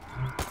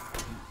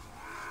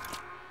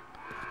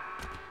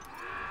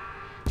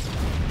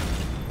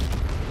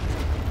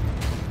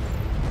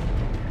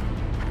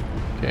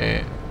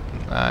 Okay,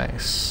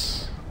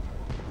 nice.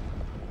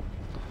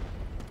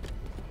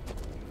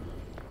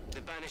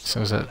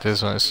 Seems that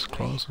this one is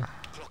closer.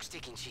 Clock's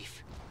ticking,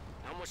 Chief.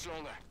 How much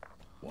longer?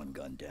 One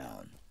gun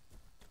down.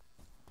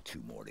 2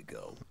 more to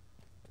go.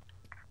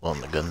 On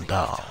the gun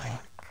down.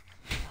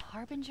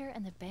 Harbinger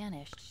and the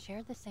Banished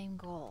share the same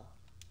goal.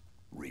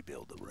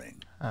 Rebuild the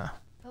ring. Ah.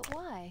 But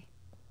why?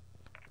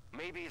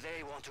 Maybe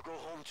they want to go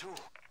home too.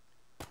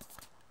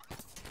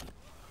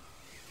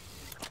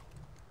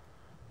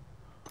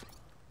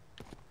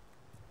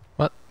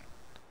 What?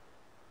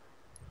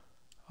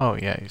 Oh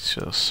yeah, it's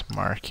just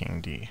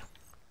marking the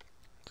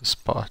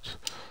spot.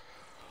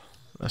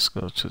 Let's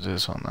go to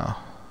this one now.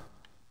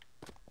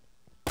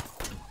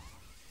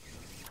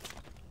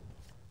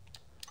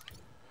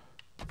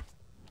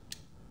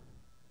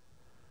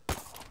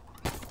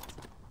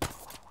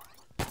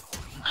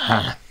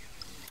 Ha.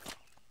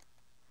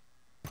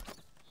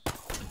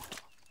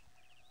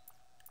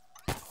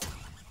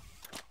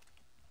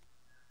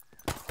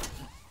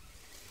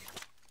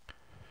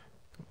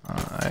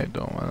 I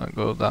don't want to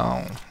go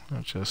down.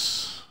 I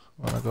just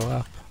want to go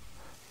up.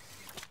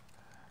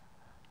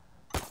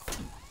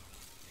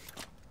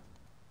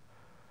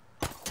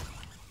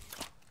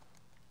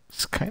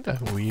 It's kind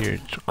of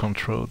weird to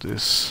control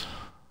this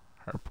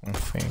harpoon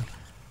thing.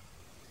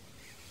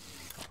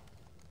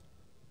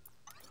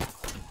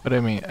 But I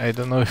mean, I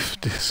don't know if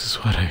this is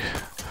what I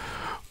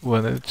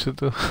wanted to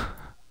do.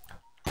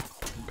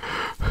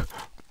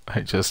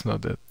 I just know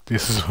that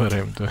this is what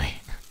I'm doing.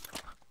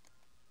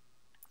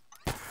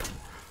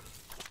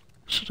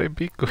 Should I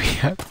be going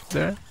up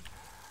there?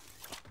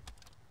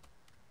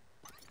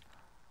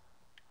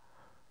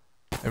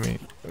 I mean,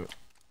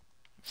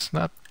 it's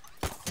not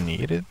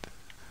needed.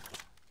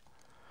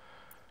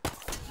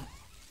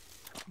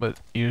 But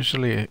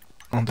usually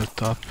on the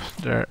top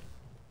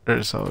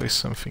there's always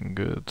something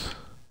good.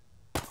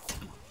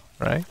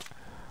 Right?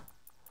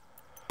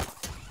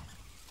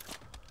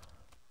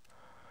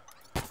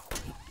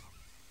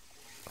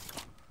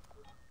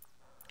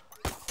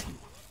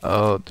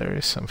 Oh, there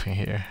is something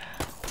here.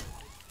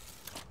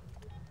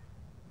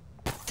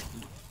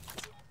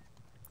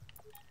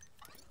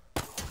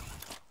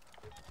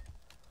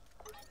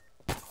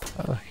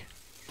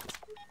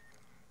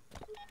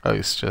 Oh,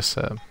 it's just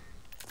oh.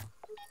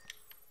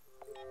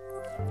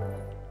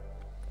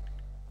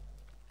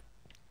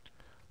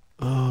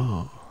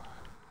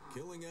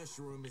 Killing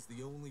Escharum is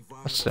the only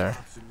What's viable there?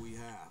 option we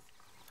have.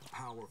 A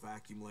power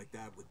vacuum like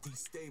that would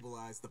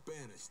destabilize the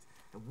Banished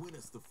and win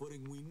us the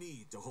footing we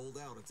need to hold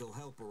out until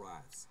help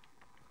arrives.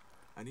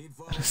 I need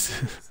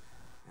volunteers,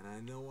 and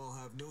I know I'll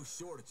have no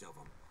shortage of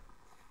them.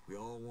 We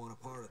all want a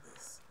part of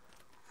this.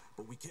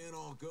 But we can't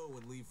all go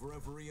and leave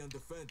Reverie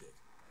undefended.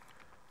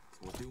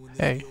 So we're doing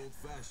this the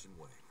old-fashioned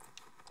way.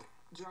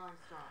 Drawing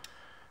straws.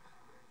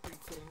 Are you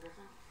kidding,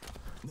 Griffin?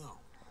 No,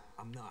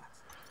 I'm not.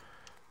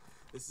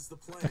 This is the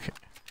plan. Okay.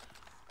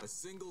 A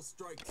single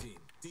strike team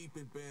deep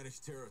in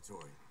Banished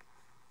territory.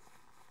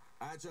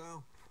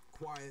 Agile,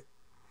 quiet,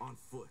 on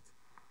foot.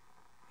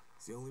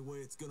 It's the only way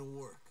it's gonna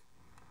work.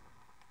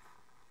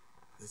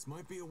 This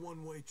might be a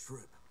one-way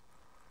trip.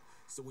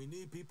 So we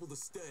need people to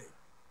stay.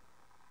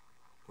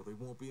 Or there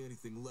won't be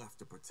anything left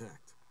to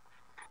protect.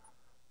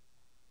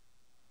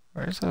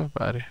 Where's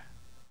everybody?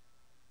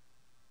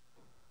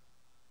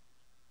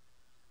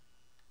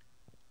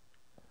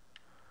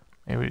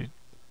 Maybe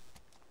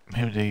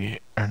they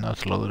are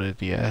not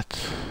loaded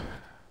yet.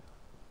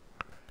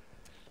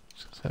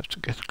 Just have to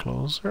get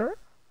closer.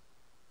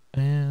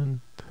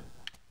 And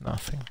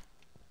nothing.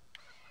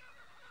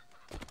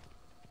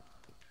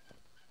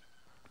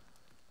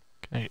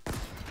 Can I?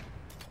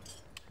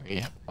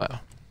 Yeah, wow.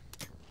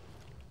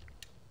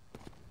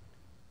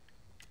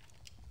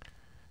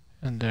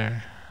 And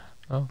there,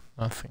 oh,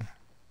 nothing.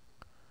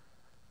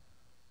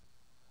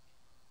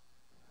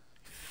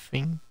 I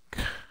think.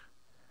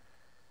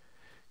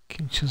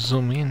 Can you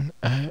zoom in?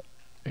 I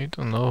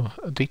don't know.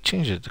 They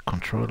changed the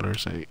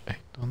controllers. I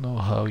don't know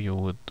how you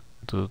would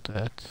do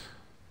that.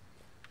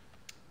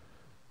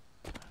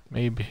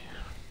 Maybe.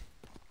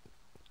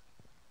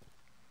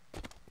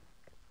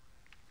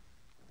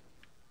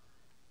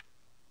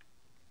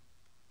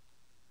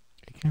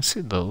 I can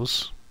see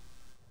those,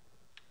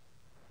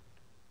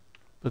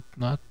 but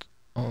not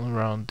all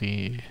around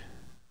the.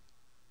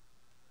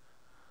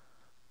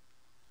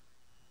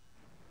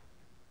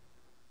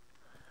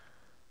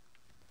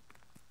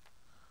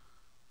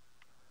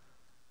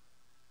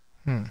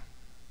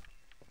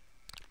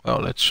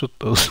 Well, let's shoot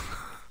those.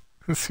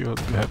 See what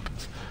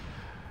happens.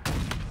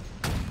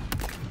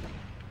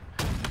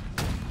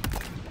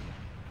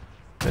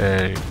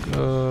 There you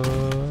go.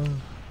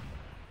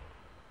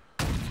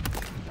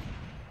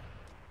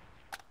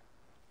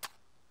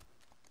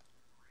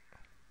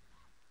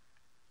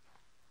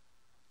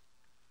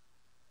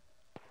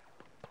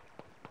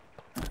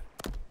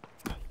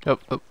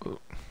 Up.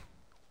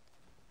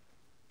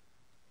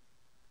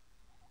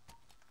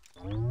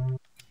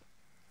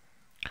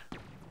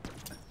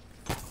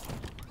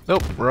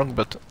 Nope, wrong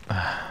button.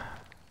 I'm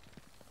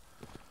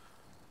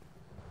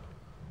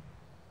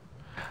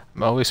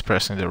always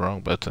pressing the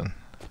wrong button.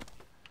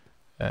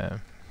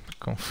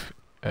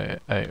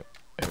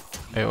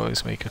 I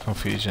always make a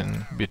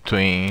confusion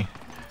between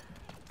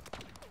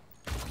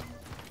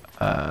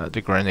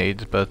the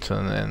grenade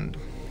button and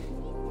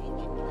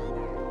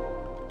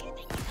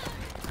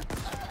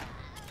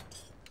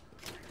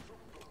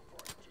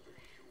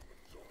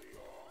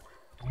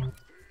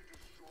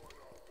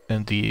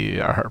the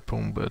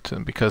harpoon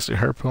button, because the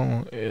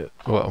harpoon,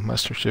 well,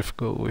 Master Chief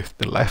go with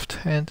the left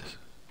hand,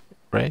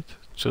 right,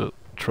 to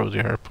throw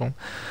the harpoon,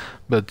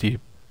 but the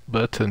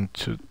button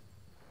to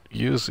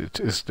use it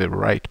is the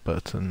right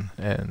button,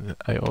 and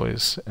I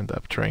always end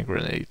up throwing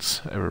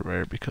grenades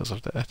everywhere because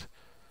of that.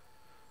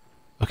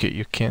 Okay,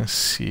 you can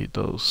see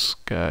those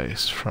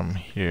guys from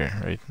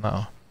here right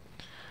now,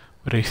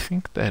 but I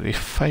think that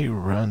if I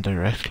run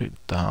directly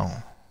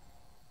down,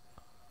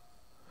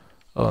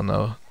 oh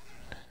no,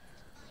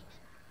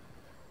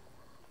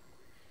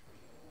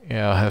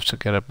 yeah, I'll have to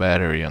get a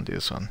battery on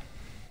this one.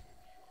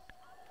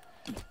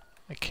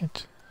 I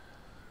can't,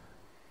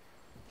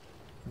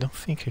 I don't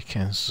think I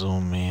can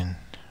zoom in.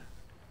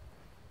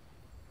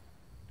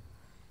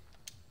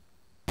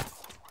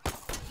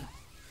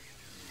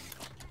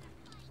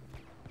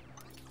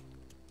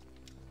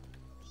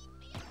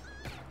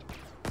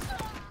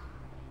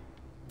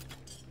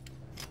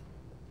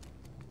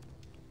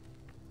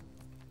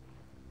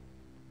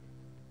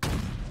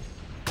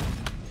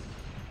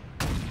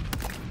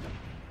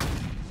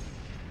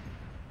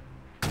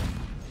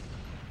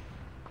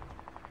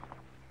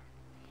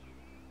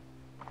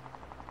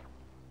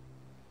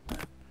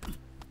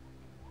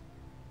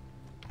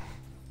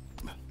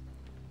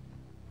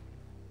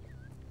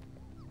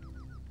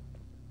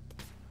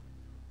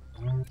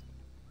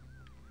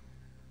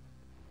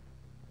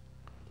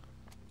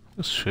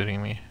 Who's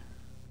shooting me?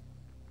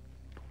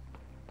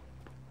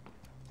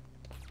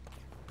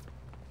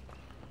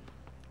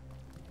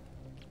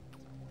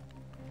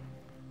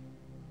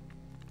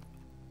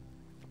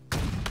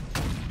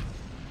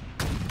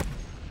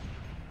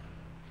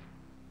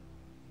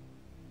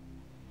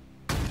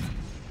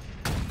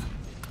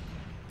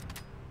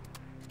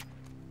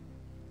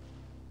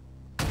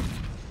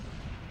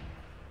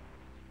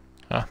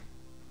 Huh.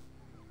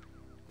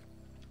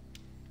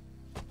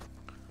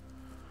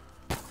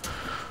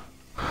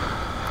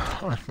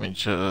 Let me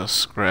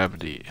just grab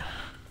the...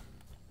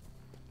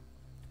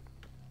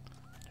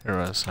 There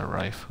was a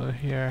rifle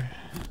here,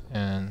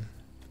 and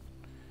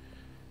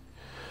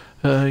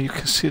you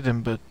can see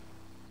them, but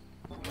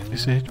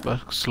is the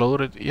hitbox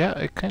loaded? Yeah,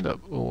 it kind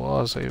of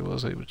was. I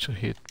was able to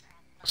hit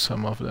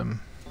some of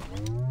them.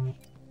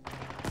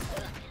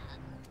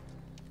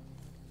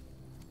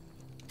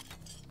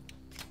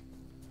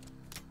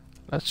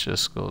 Let's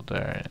just go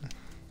there and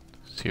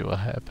see what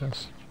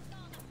happens.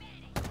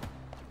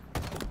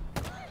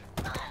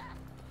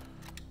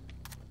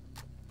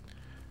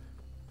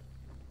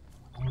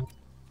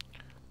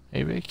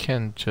 Maybe I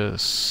can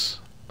just...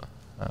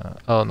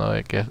 oh no,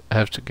 I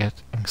have to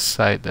get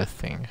inside that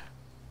thing.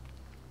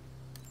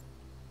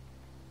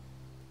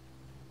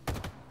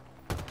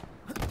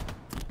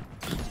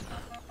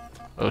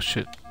 Oh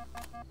shit.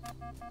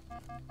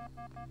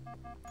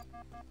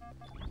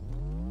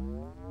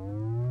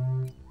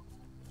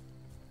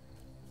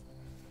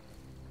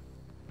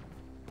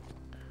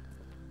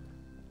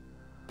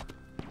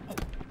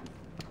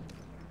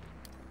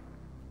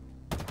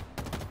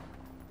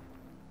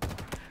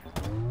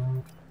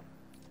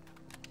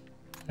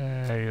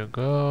 There you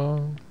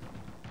go.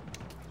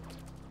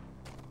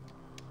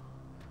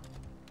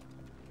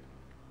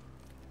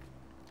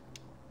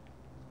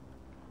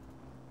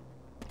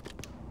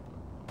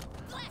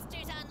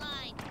 Blasters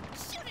online!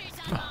 Shooters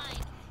online!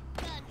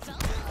 Guns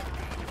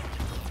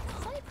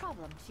online! Slight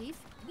problem, Chief.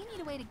 We need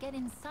a way to get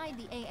inside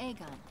the AA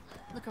gun.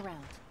 Look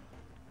around.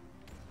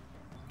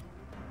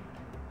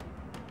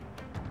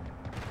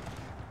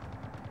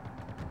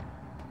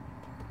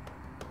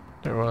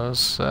 There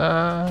was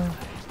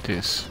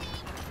this.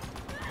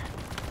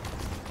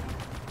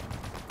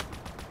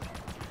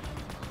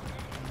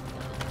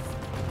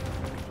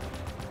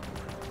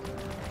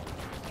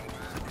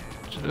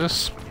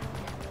 Just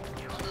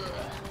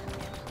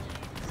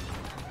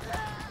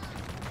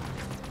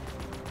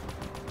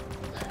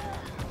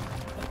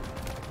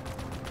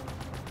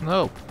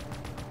no.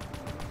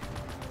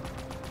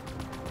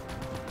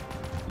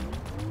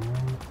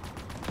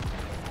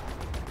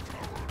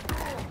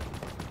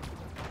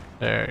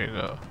 There you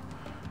go.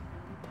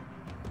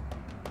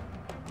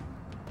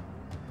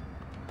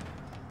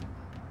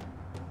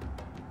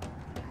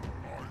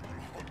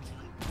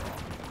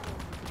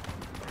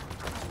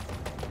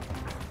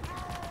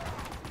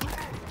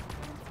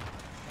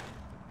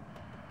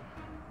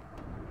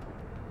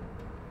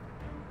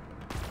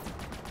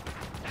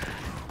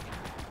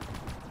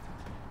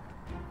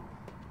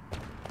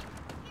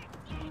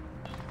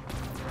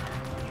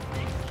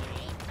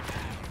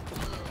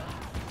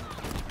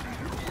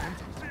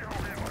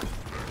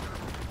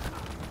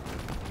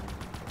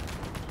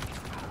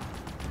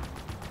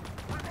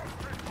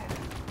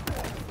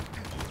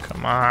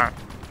 Come on.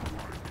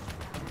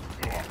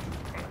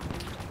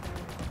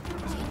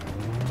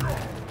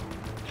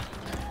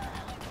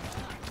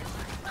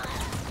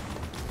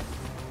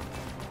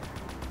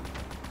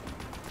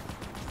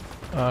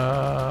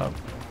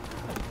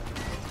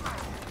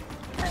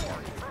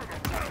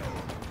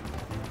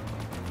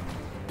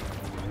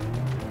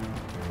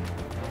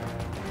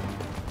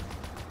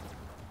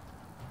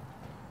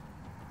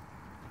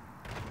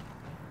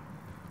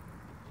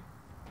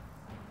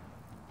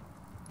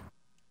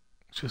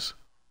 Just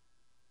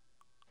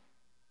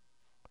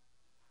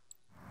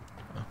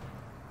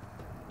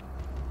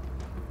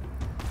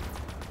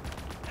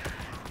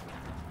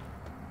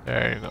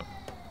there you go.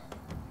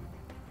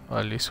 Well,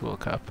 at least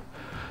woke up.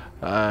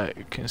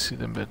 You can see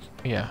them, but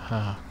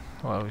yeah.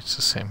 Well, it's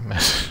the same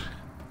mess.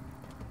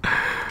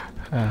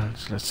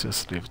 Let's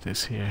just leave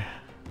this here.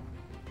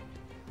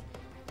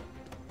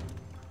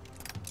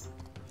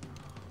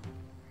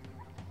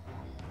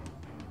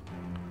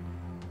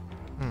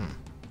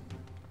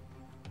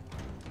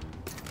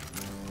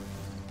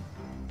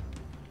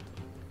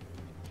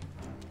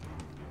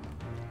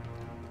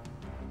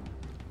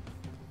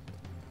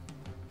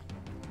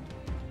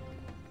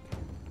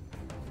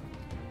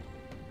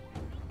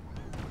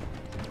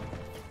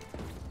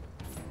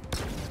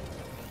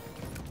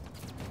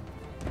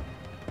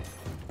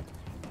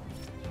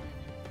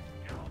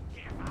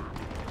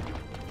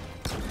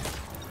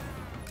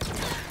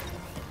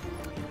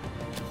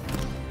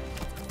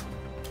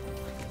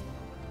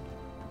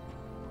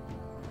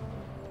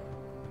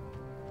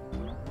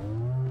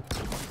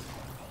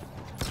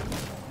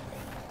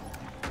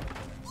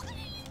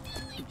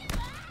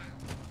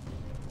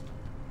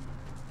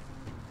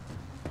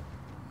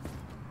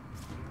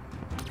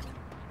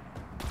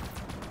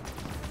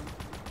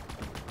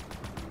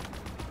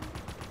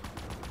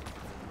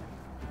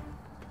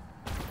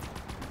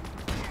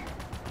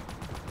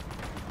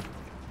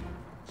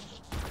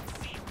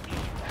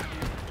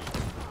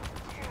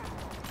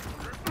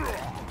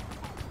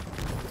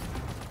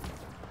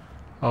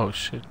 Oh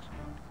shit.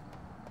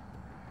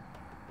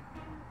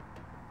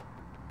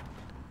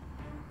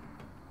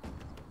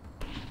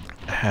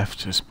 I have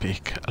to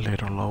speak a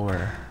little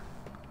lower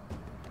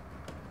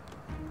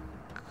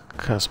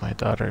because my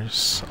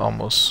daughter's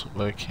almost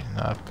waking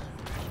up.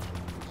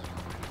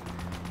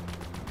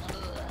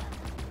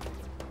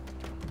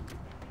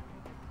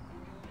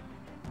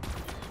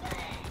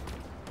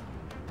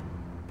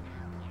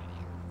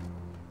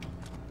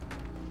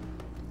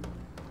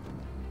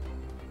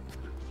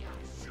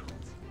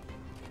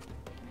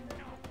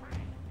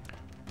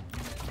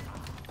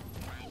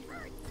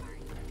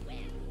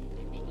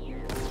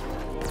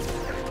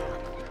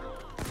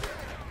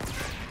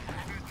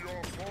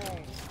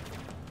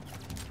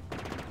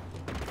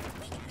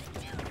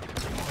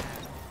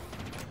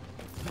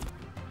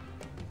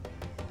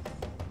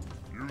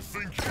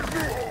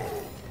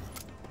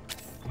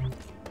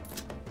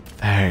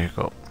 There you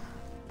go.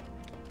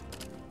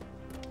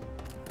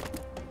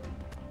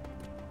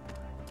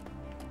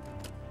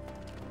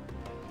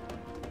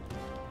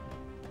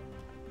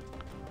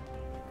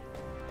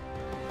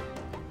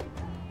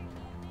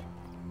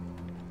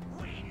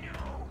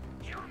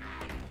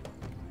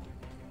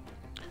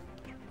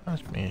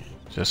 Let me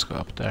just go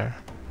up there.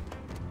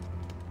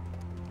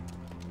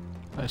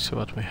 Let's see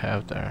what we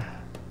have there.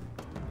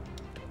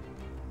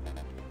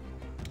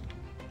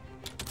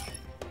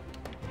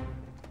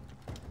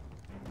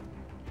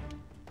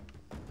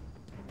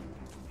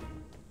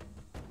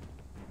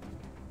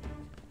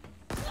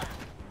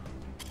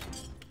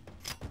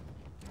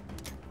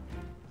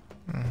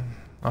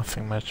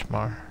 Nothing much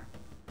more.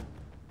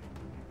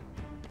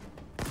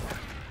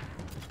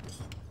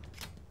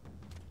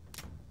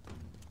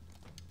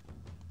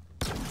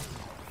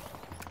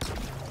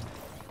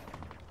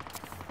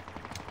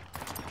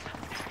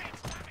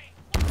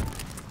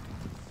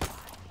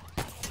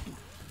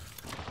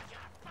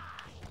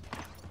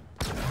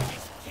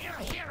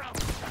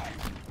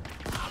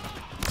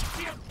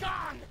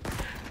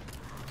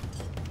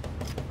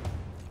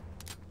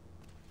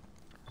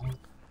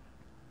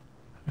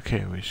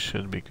 Okay, we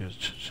should be good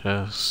to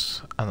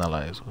just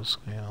analyze what's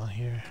going on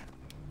here.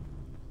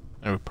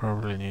 And we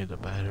probably need a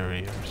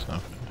battery or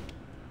something.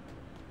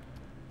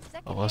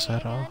 Second Was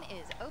that all? gun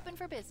is open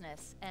for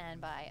business,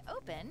 and by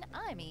open,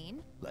 I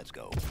mean Let's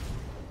go.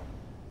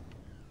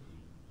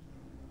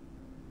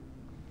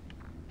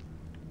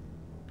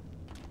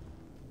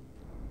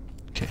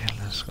 Okay,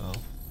 let's go.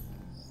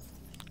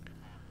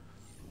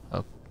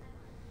 Up.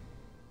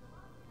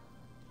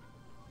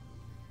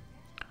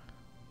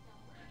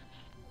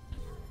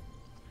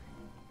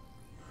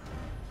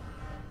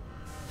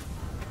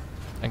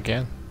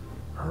 Again.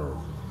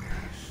 How many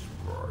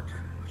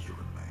Spartans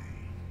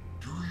remain?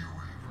 Do you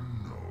even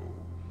know?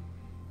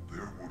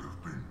 There would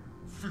have been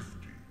 50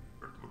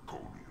 at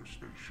Laconia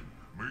Station,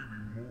 maybe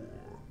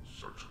more.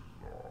 Such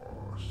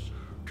loss.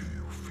 Do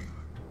you feel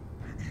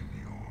it in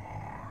your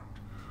heart?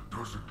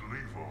 Does it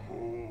leave a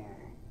hole?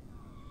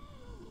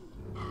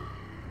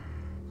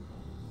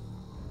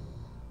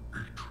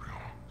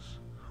 Atriox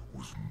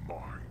was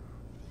my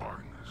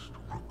finest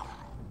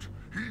recruit.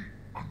 He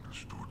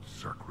understood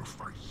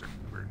sacrificing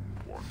men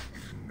one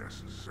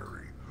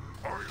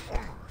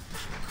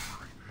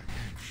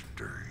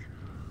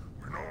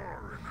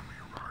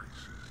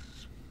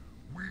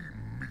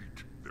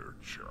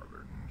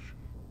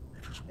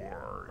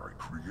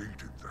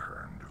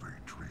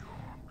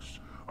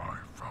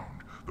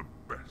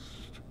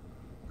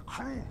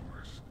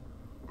cruelest,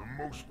 the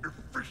most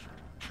efficient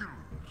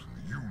killers in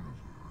the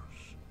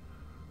universe,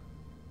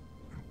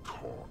 and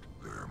taught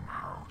them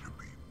how to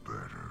be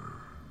better.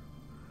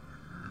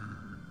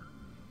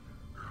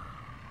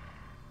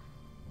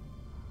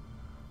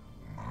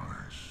 My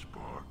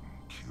Spartan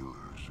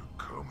killers are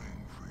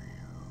coming for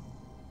you.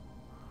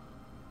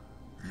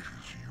 It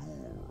is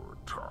your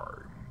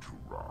time to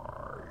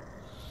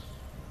rise.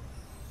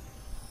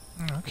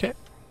 Okay.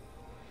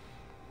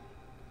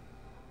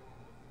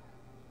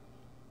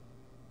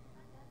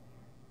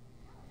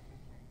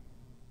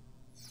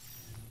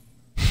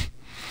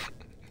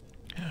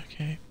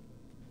 Okay.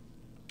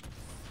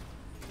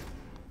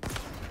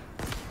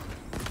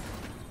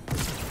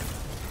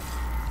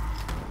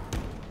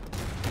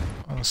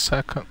 1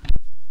 second.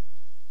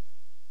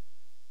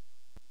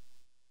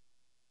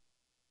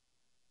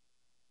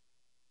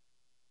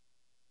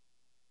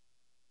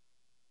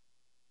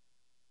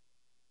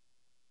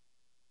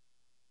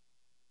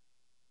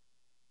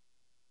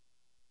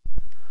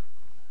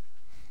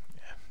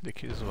 Yeah, the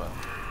key as well.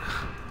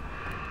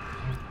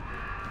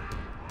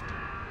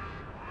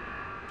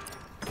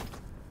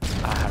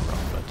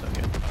 Wrong button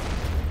again.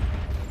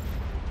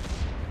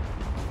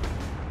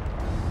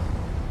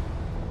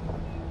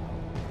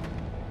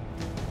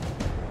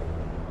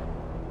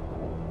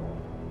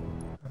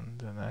 And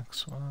the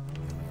next one.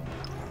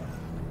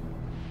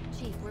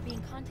 Chief, we're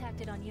being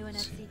contacted on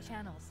UNSC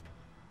channels.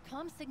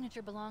 Comm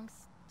signature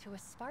belongs to a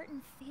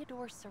Spartan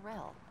Theodore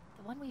Sorel,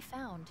 the one we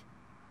found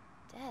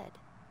dead.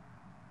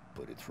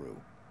 Put it through.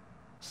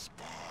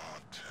 Spartan.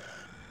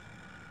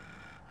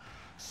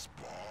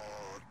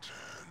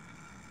 Spartan.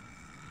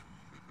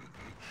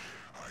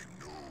 I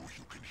know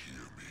you can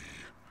hear me.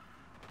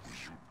 Will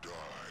you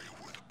die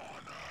with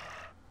honor?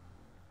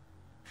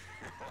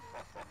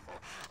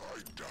 I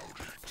doubt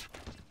it.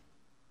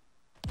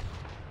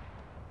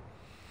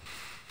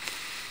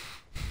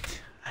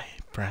 I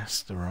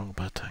pressed the wrong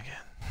button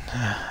again.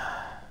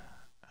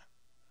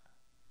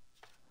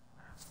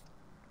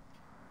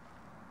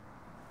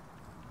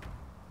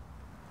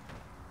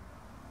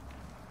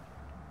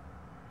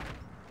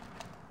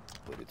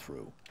 Put it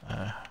through.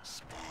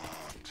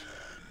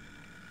 Spartan.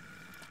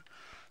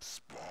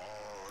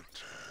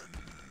 Spartan.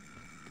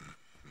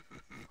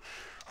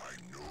 I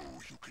know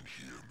you can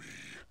hear me.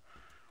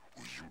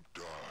 Will you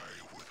die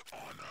with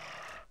honor?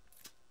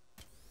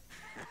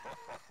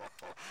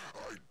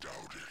 I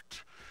doubt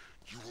it.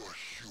 You are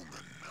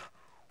human.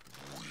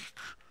 Weak.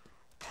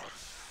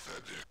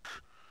 Pathetic.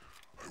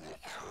 I will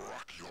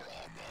crack your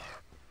armor.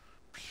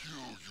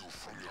 Peel you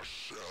from your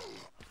shell.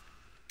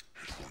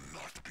 It will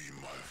not be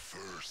my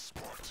first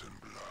Spartan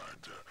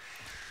blood,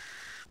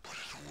 but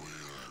it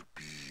will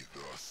be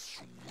the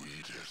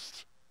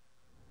sweetest.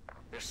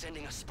 They're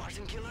sending a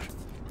Spartan killer?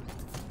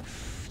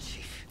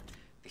 Chief,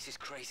 this is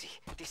crazy.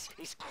 This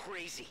is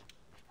crazy.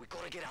 We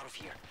gotta get out of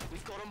here.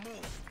 We've gotta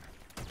move.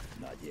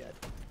 Not yet.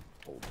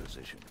 Hold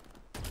position.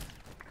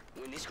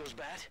 When this goes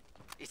bad,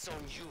 it's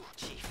on you,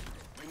 Chief.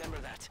 Remember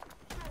that.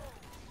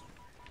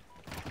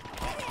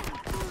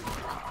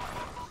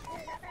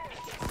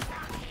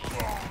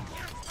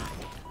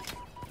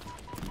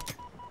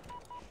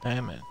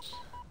 Damn it.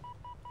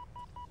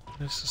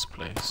 What is this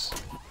place?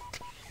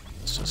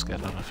 Let's just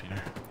get out of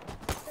here.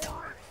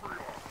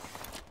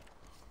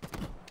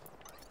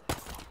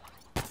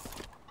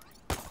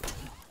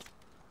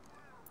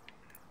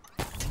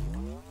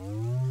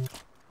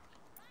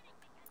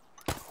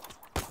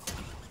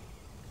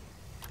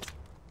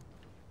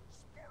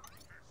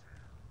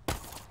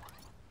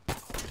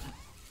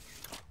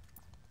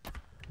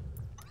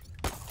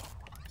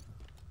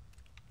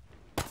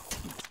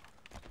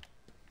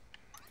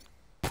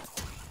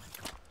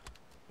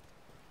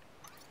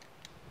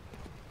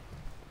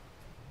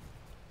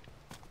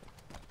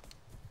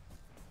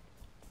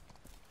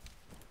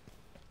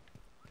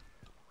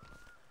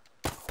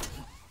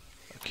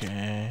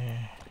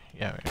 Okay,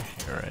 yeah, we're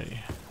here already.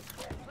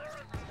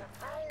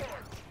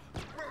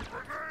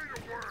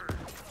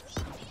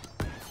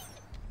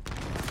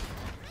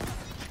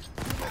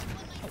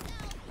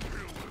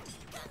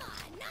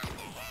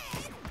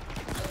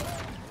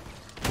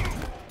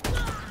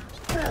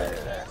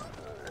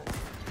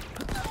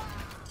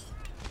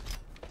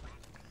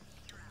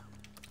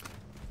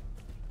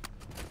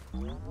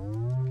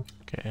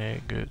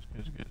 Okay, good,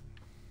 good, good.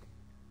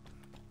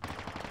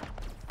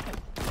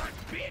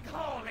 Big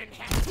hole in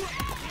him.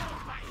 Kill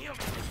my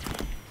human.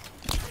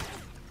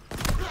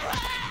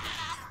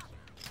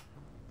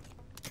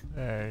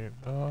 There you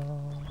go.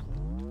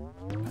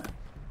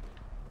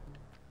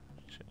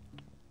 Shit.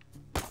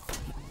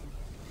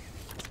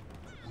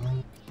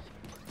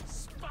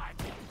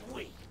 Spartan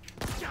weak.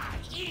 Die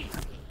easy.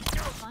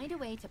 Find a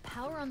way to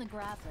power on the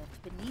grav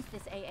lift beneath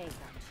this AA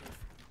gun, Chief.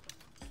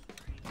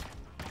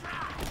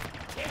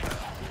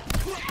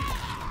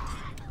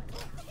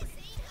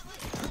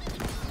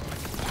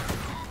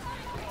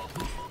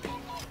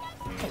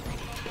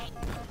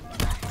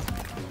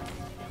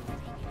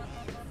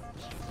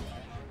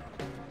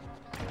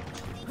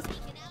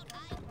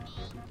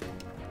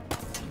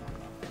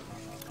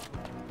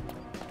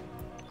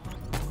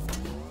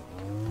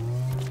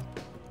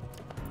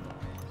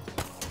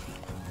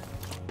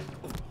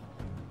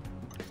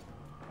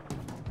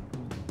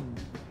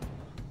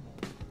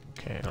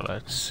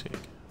 Let's see.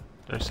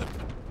 There's a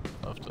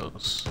one of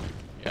those.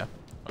 Yeah,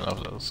 one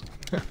of those.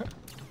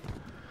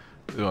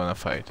 We wanna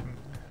fight him.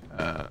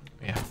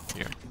 Yeah,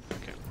 here.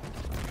 Okay.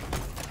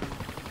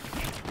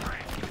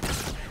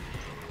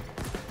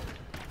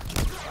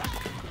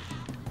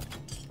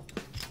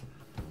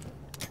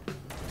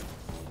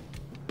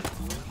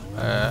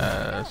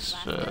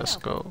 Let's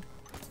go.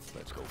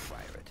 Let's go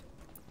fire it.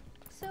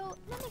 So,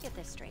 let me get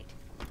this straight.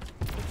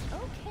 It's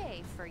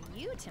okay for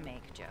you to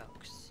make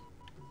jokes.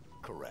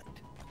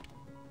 Correct.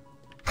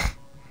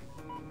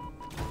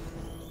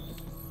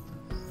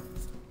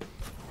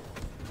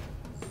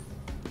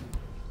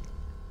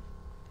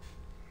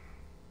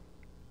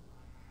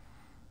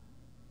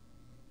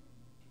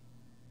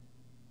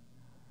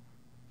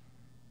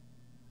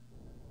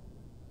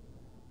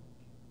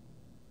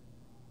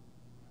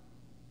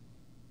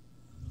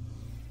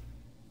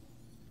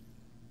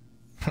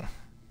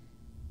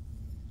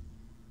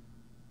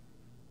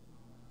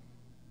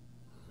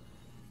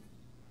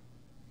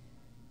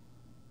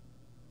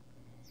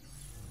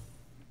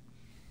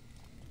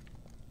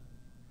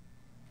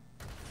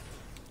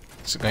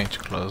 It's going to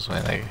close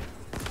when I...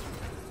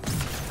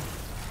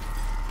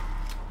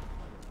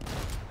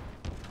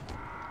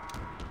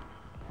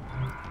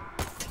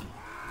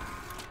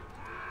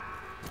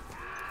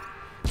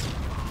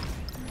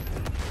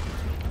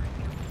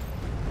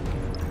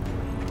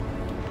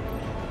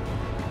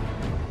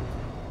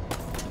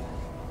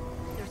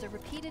 There's a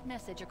repeated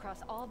message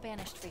across all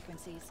banished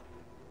frequencies.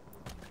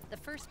 The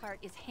first part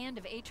is Hand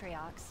of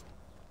Atriox.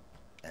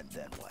 And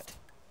then what?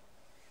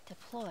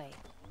 Deploy.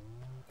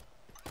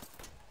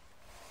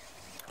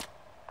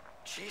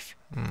 Chief,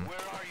 where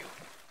are you?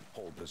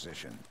 Hold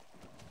position.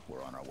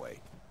 We're on our way.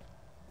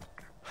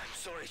 I'm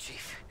sorry,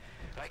 Chief.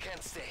 I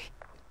can't stay.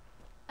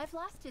 I've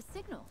lost his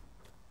signal.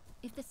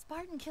 If the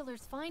Spartan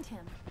killers find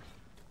him...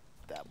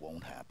 That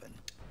won't happen.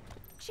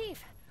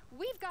 Chief,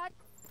 we've got,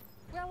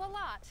 well, a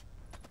lot.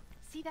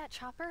 See that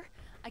chopper?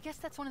 I guess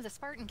that's one of the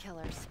Spartan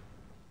killers.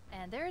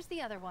 And there's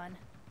the other one.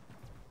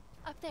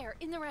 Up there,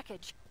 in the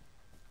wreckage.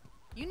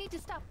 You need to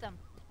stop them.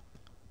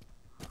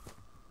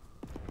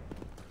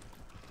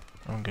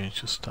 I'm going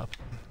to stop.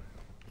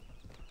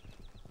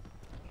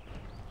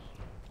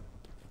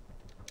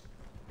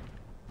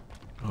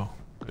 Oh,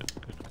 good,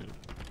 good, good.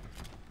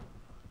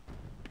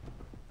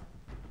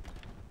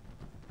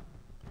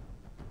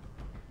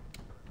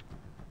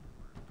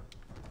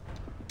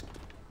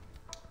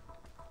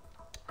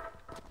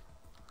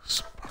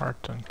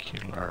 Spartan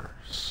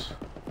killers.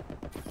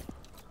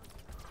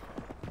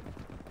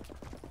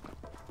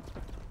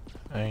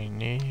 I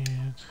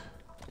need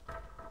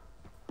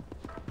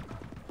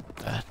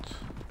that.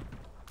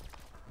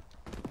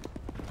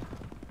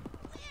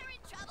 We're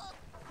in trouble!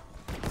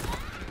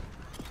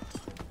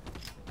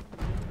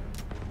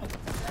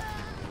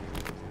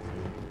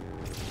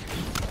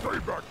 Stay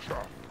back,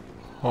 chap.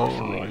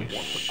 Holy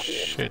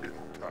shit.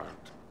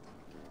 Intact.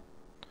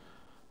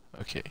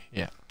 Okay,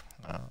 yeah.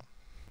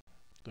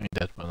 Doing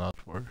that will not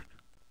work.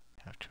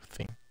 Have to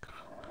think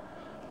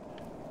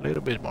a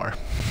little bit more.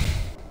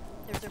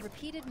 There's a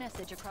repeated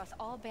message across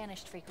all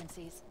banished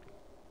frequencies.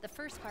 The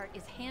first part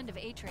is Hand of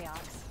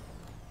Atriox.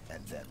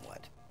 And then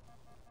what?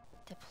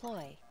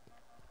 Deploy.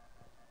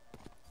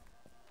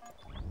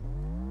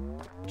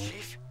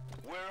 Chief,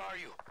 where are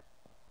you?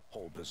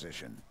 Hold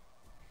position.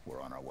 We're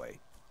on our way.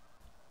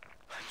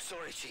 I'm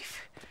sorry,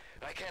 Chief.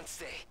 I can't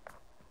stay.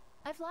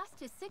 I've lost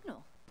his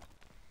signal.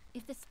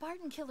 If the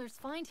Spartan killers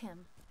find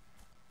him...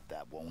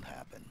 That won't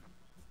happen.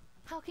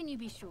 How can you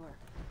be sure?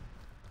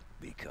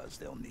 Because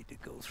they'll need to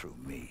go through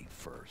me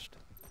first.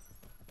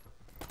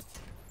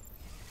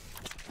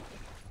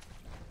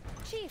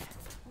 Chief,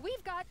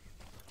 we've got,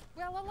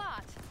 well, a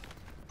lot.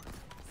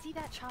 See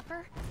that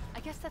chopper?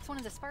 I guess that's one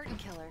of the Spartan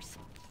killers.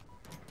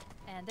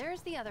 And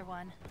there's the other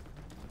one.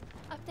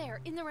 Up there,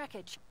 in the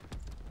wreckage.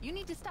 You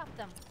need to stop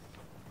them.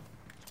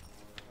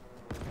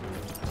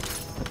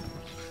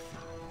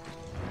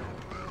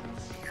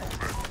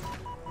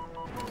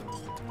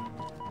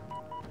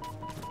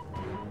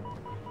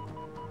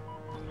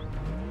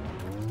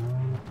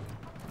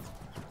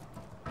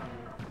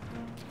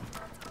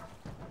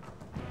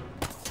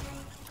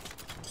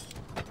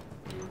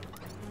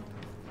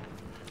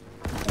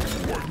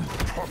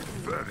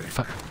 Pathetic.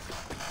 Fuck.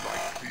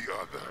 Like the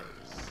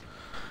others.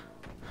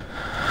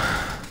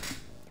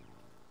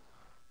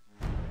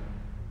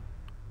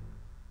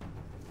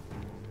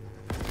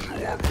 You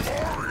are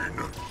mine.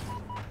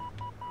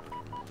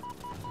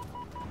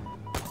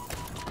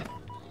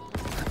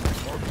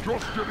 I'm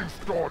just getting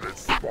started,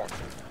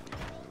 Spartan.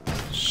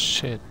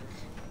 Shit.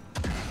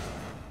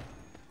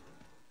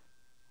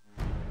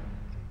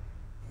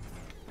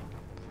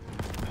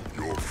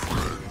 Your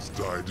friends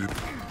died in...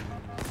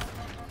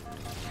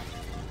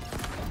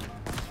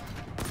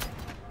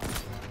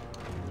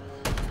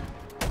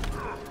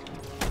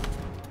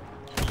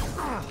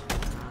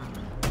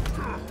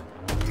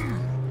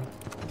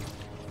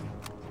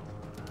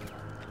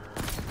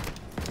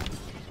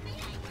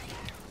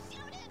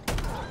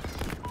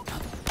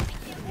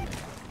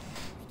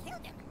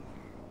 Killed him!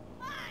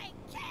 I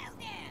killed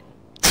him!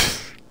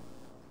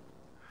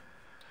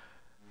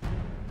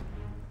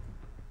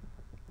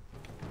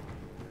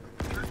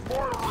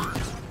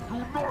 Do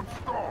not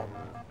stop!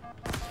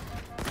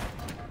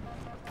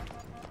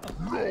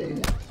 No,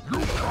 you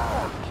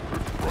can't!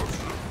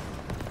 Impressive!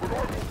 But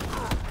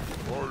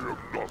I am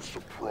not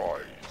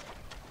surprised.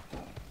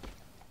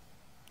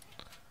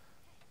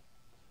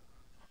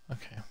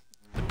 Okay.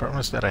 The problem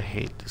is that I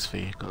hate this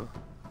vehicle.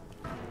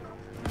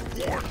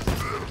 What's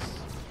this?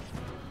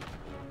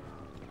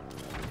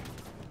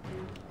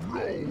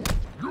 No,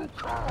 you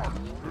can't!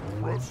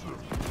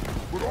 Impressive!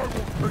 But I will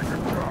take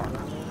it back!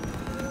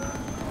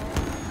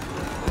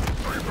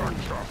 Take that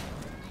chap!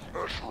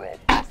 Eshram!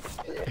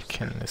 I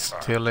can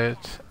steal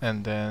it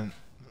and then...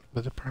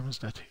 But the problem is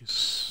that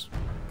he's...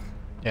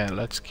 Yeah,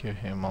 let's kill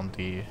him on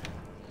the...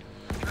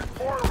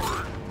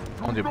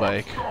 on the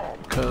bike.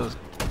 Because...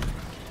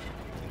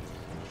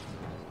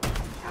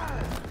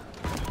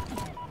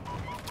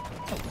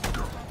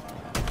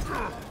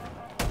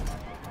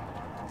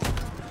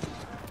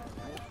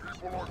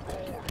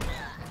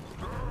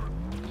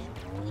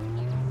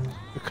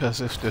 Because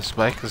if this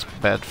bike is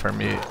bad for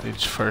me,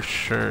 it for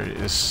sure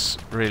is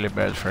really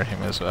bad for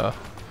him as well.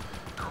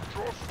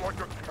 Just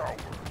like a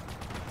coward.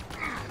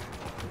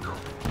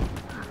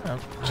 I'm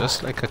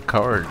just like a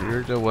coward.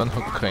 You're the one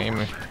who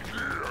came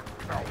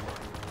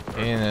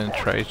in and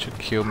tried to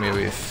kill me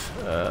with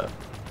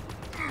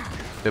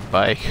the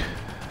bike.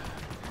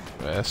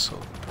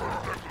 Asshole.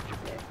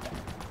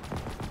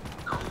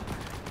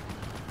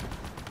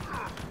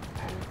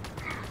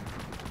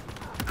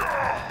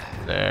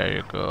 There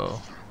you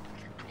go.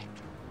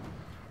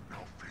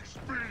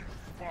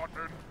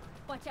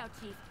 Watch out,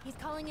 Chief. He's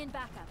calling in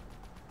backup.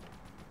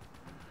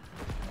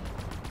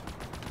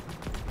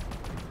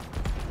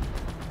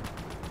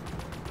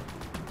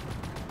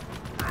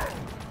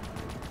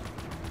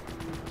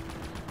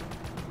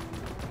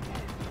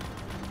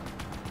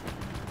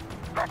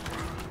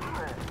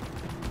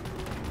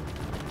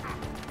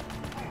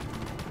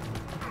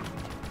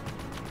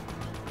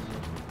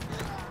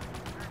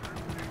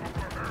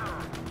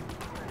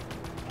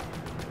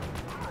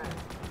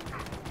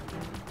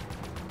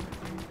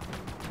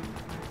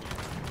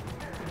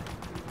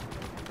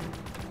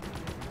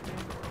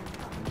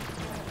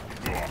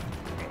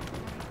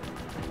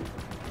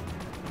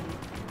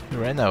 He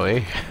ran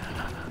away.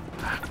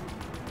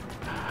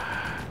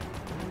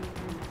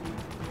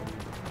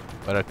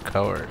 What a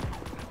coward.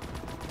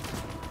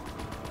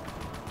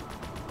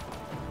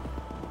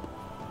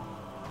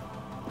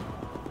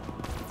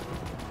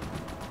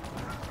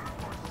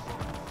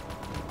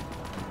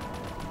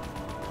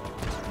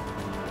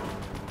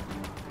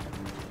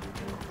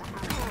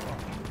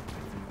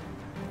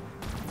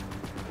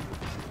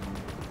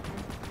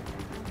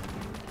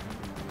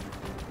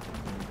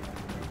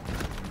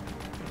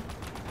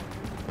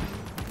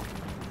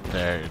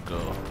 There you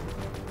go.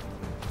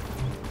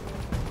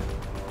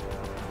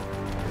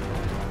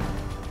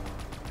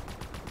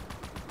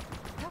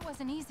 That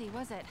wasn't easy,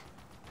 was it?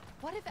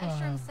 What if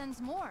Eshram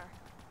sends more?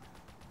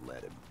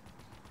 Let him.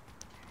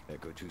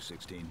 Echo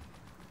 216.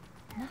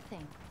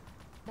 Nothing.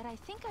 But I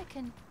think I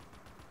can...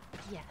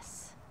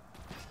 Yes.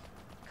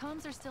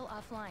 Comms are still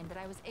offline, but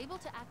I was able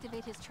to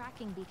activate his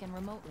tracking beacon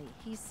remotely.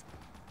 He's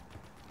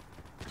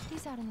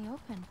out in the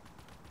open.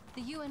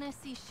 The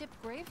UNSC ship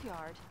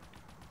graveyard.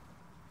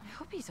 I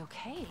hope he's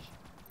okay.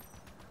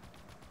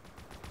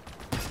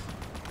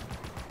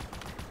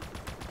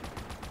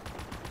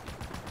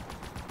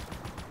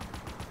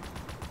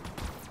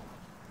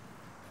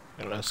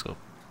 Okay, let's go.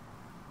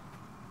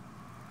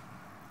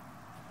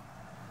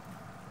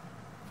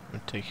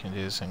 I'm taking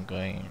this and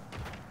going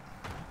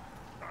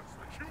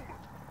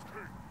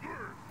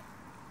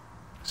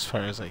as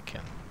far as I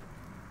can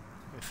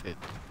with it.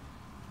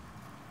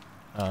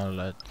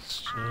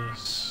 Let's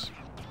just...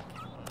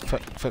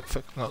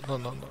 Fuck, no.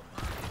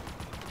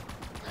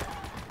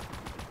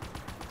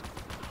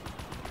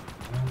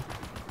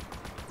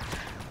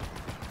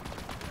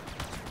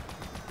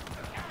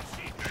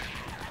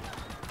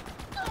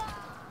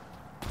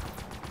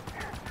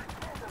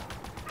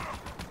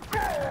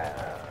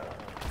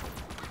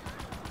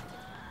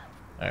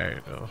 There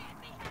you go.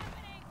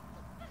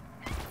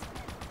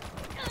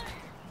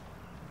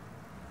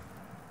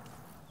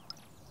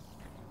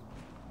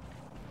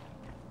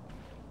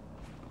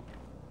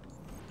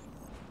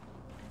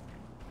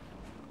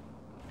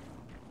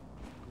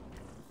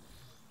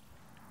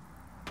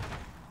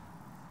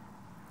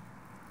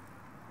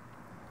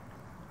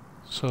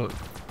 So,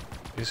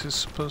 is it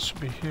supposed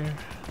to be here?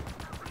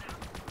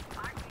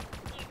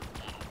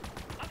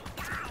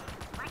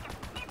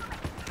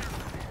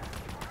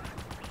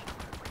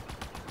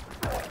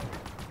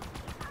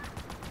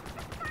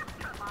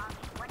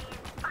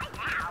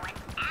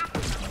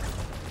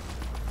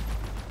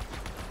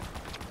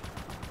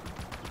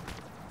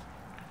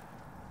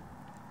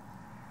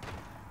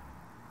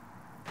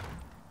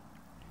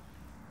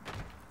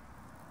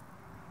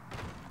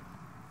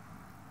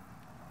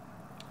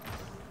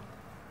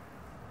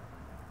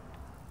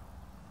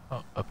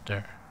 Oh, up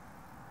there.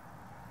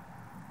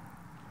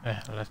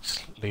 Yeah,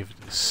 let's leave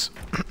this.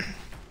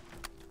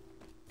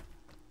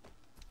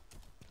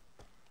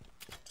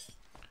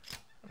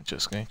 I'm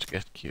just going to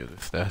get killed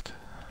with that.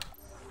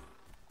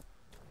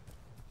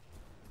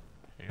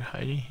 Are you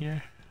hiding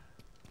here?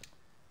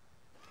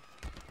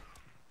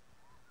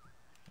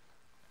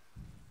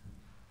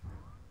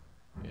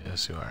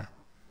 Yes, you are.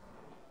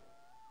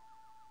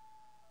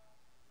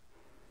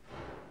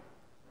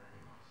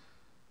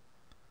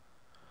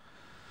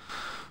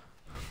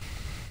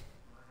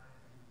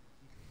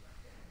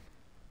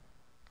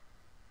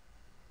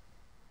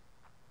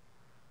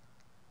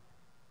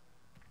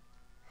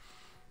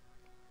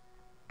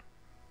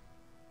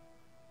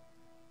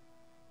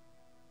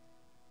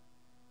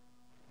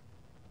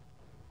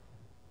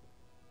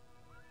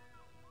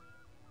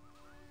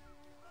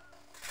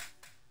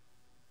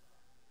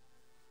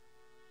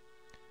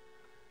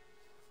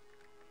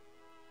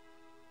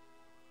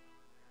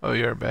 Oh,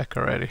 you're back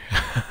already.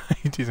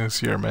 I didn't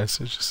see your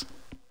messages.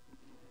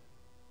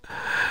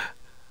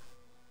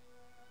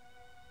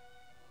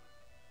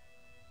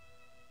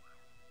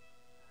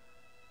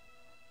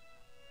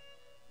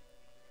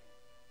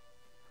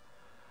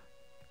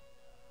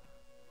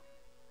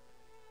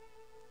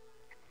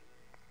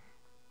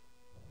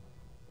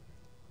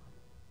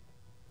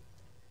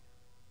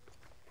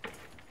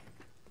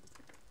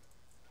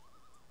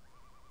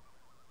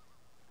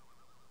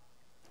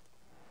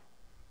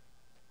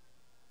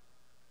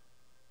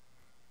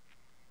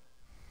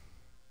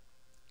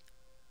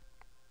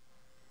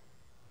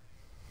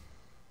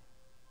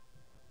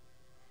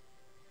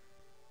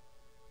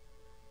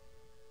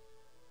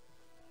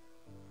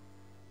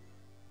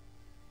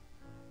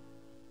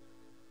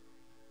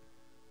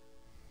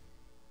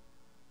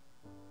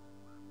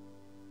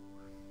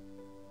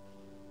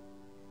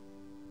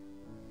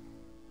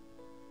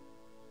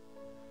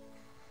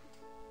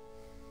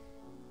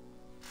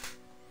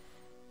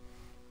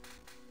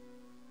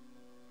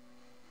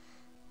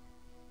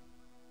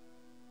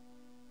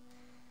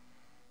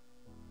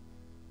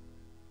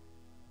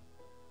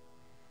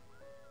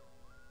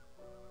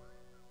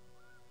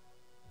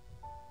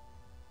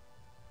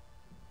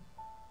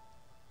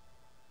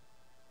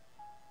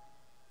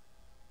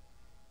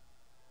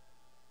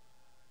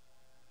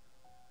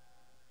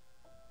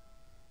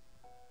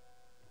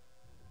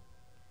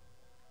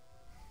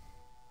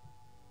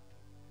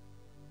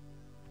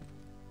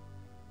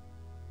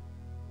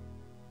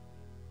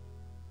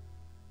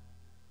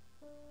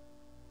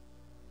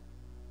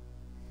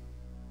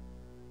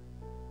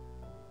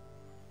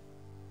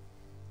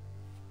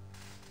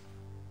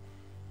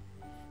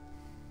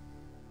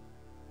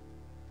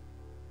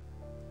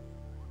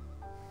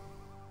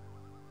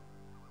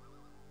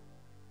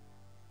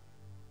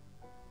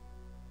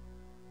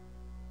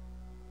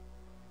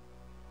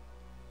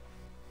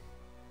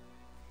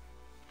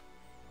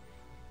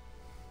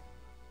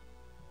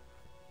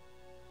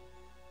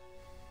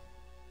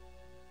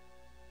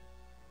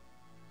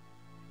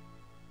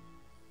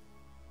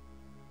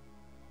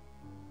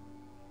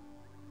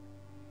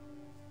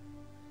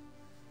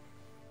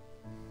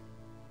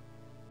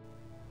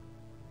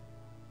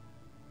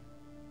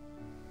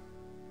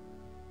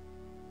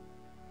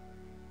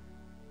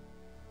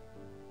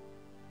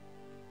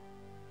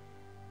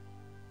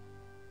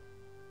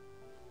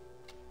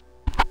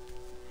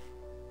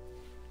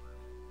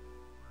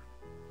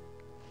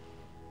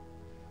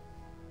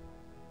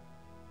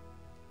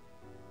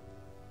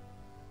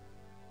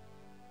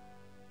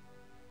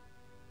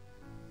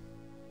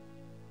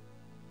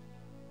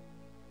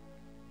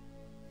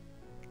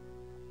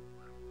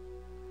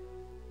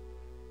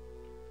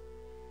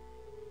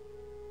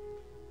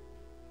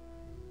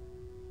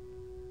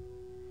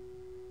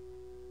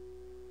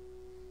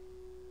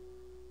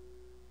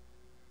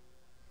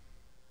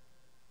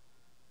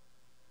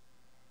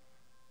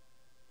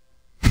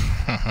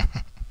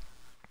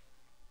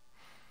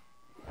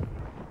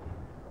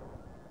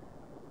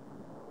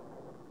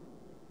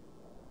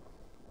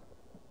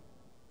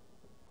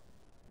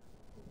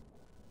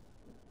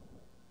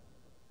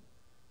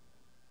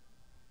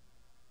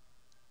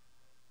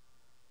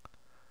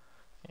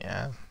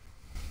 Yeah.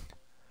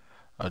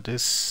 Oh,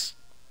 this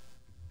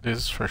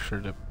is for sure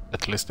the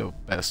at least the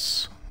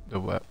best,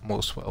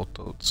 most well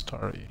told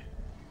story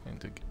in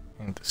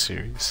the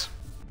series.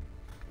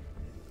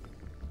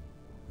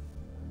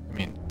 I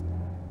mean,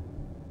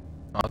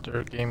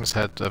 other games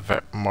had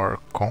more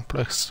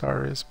complex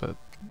stories, but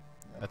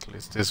at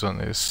least this one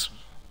is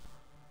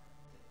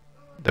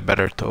the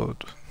better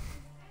told.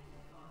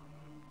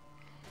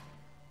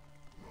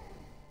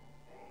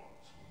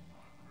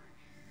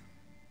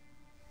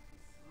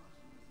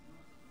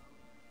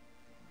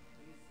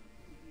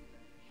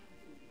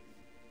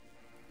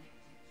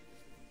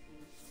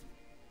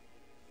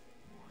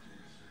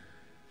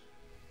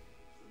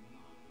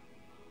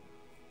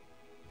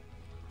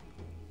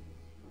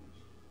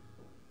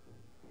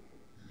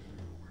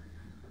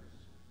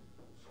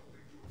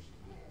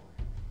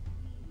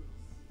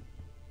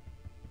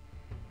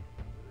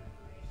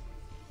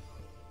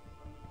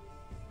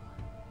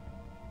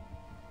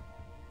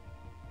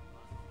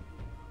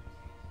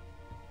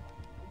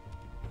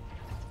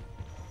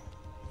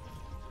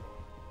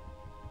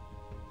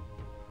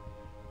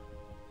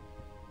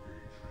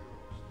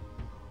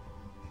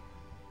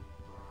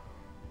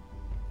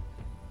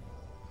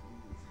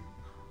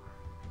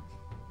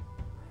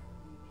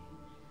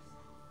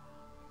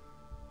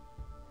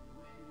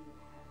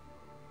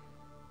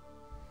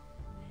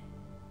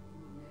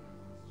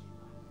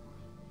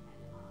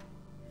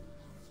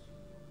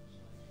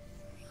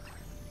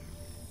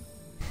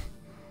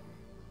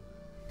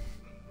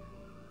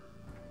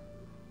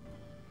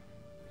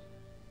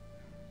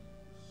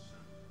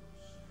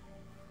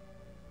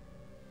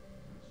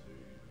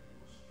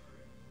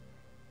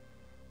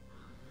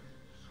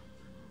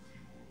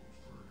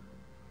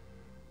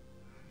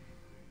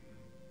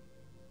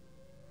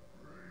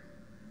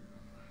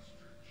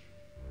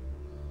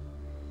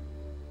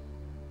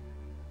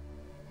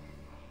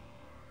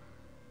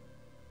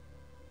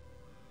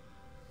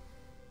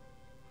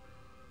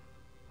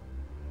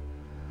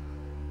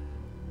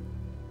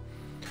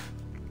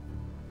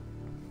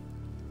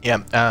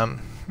 Yeah,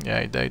 yeah,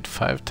 I died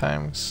 5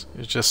 times.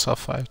 You just saw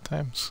 5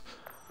 times.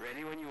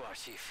 Ready when you are,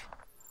 Chief.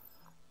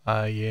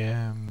 I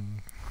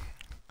am...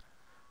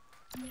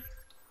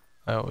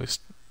 I always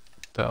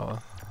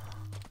tell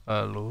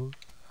Alice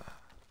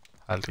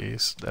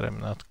that I'm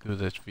not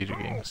good at video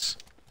games.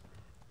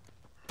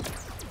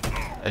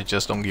 I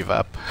just don't give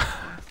up.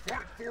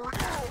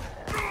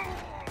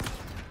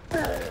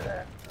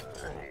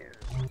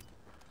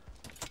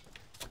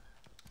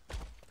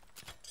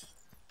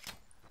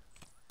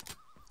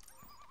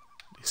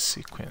 This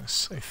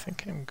sequence, I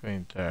think I'm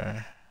going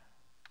there.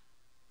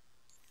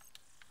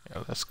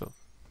 Yeah, let's go.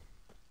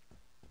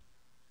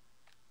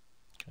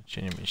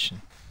 Continue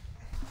mission.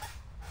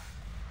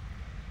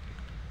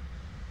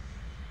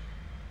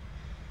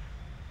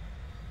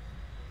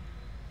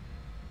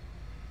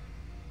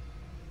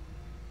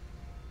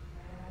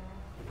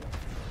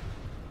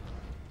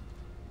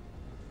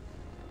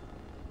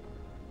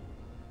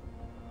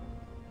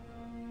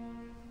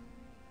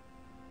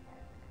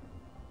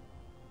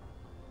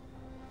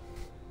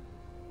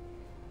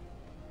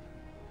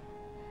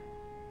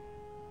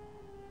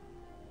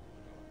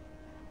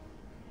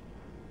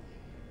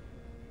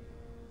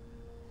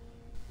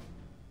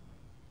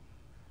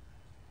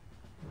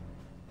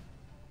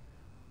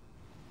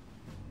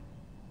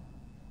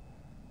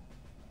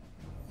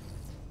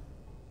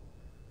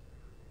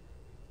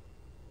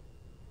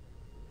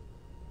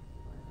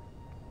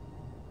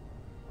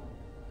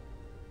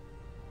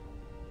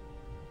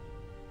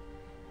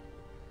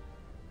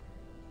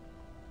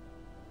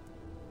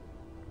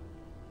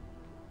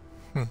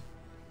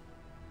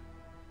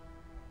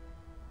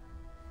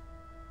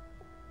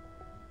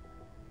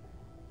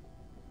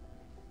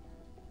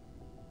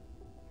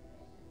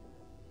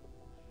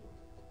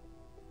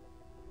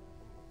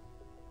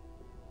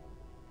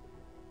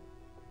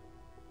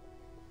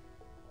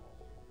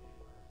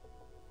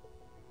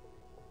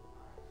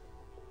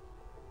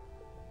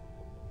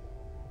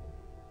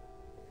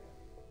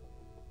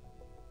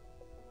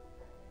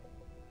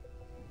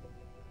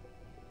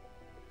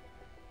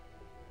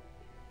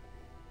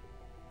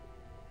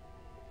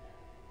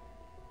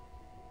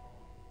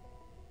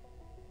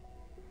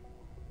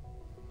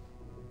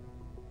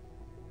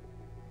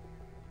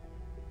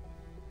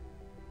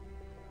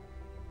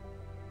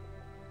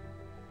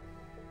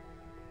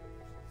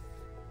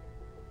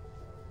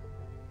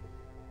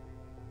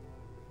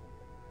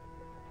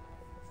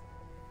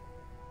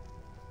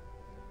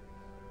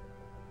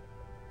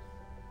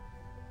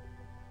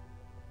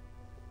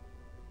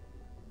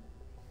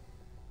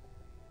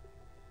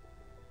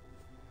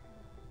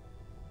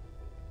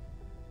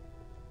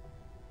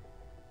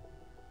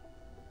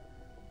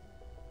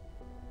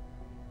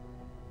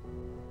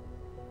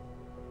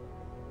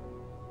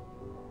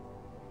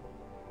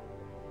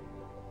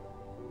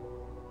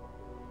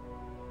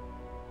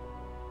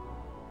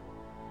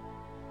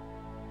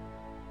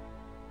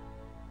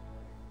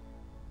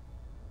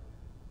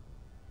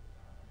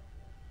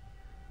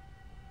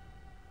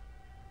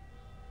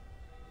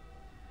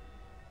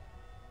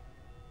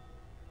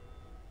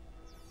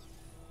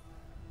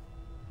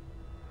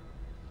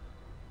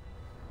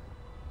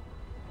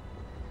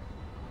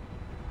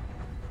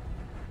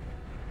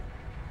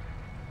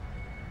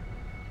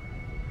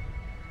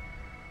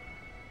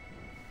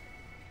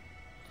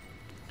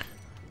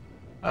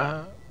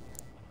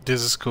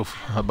 This is cool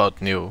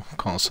about new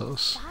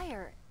consoles.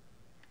 Fire.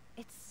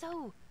 It's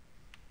so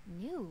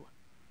new,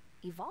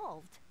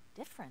 evolved,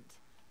 different.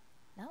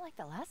 Not like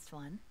the last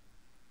one.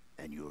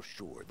 And you're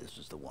sure this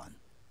is the one?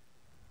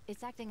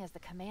 It's acting as the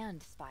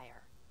command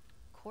spire,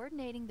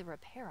 coordinating the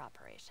repair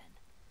operation.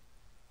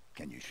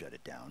 Can you shut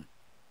it down?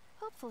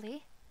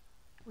 Hopefully.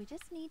 We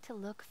just need to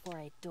look for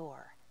a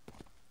door.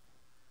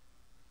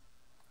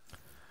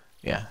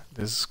 Yeah,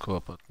 this is cool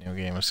about new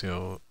games.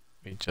 So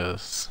we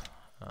just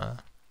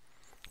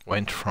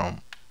went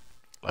from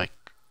like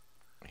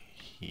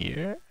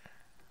here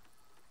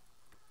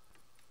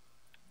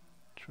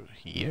to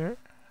here,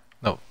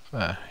 no,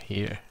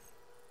 here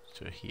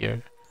to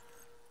here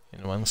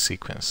in one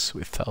sequence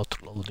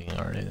without loading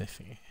or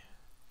anything.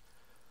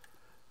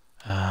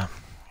 I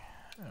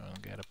will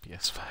get a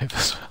PS5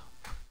 as well.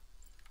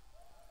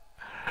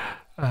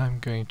 I'm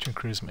going to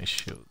increase my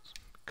shield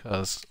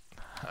because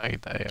I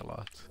die a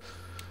lot.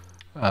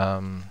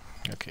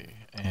 Okay,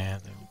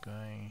 and I'm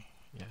going,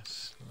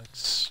 yes,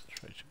 let's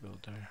try to go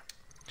there.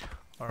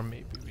 Or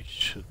maybe we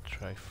should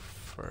try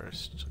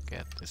first to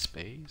get this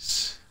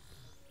base,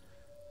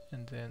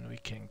 and then we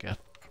can get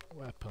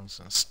weapons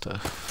and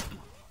stuff.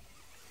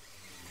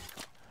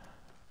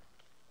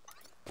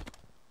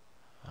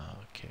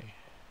 Okay.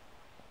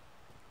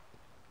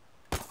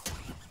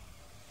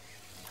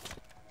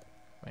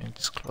 When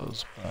it's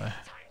close by.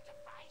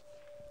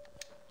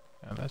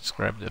 And let's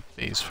grab the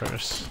base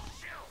first.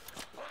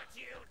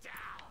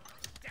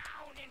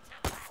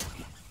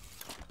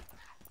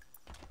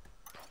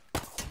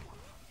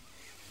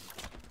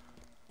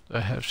 Do I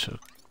have to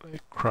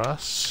like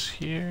cross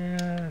here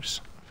or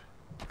something?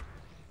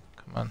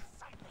 Come on,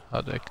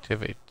 how to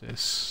activate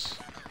this?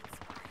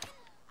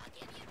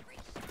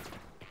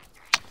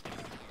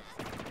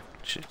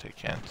 shit, I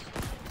can't.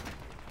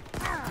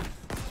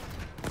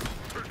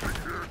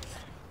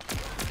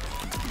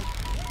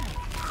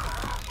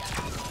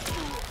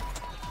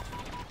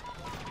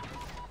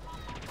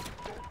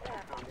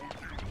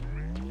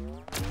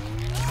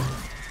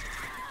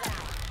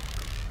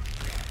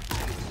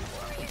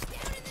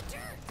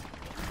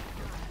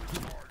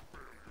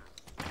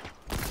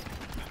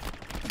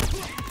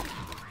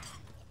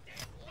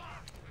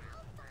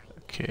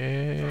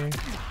 Okay.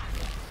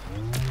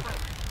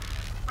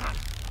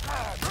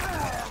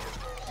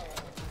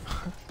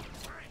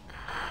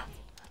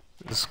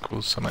 This is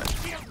cool. Some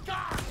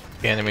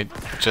the enemy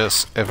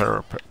just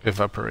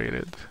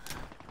evaporated.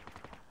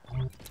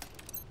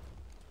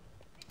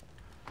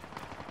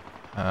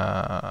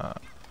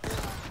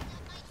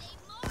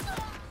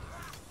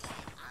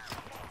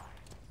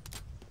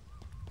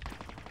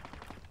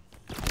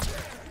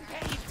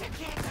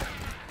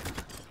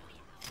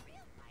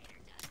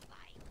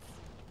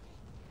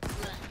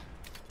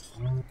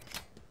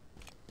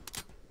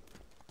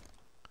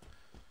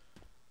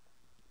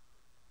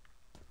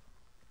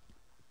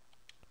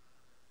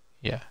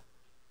 Yeah.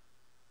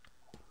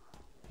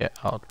 Yeah,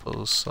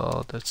 outposts,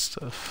 all that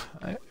stuff.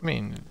 I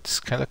mean,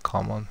 it's kind of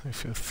common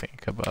if you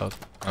think about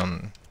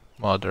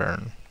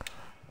modern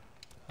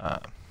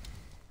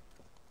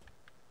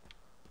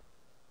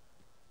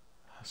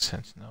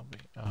Sentinel.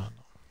 Oh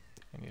no,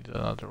 I need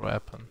another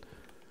weapon.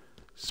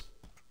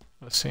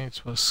 I think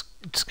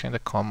it's kind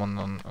of common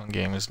on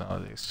games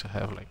nowadays to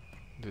have like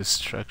this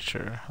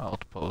structure,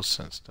 outposts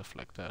and stuff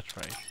like that,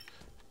 right?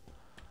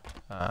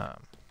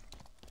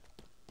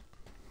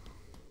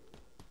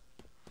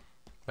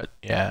 But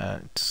yeah,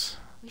 it's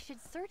We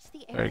should search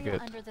the very area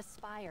good. under the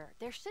spire.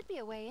 There should be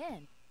a way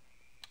in.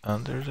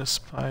 Under the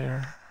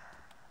spire.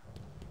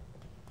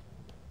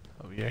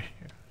 Oh, we are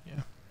here.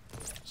 Yeah.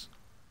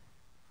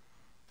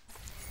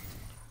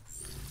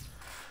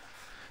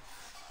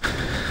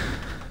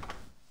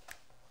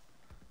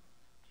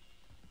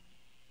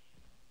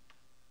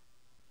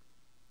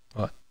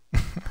 What?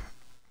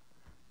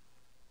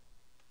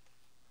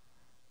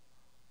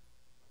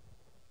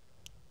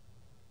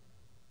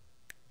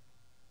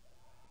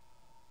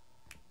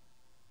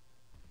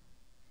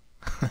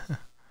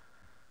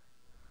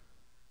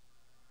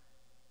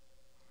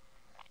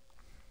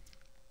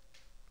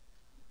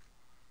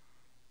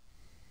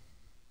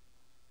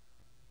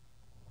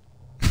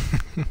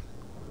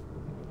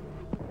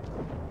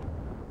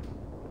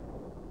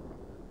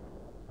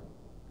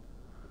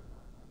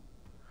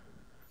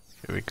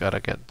 Okay, we gotta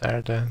get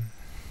there then.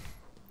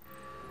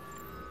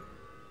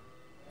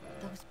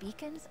 Those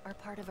beacons are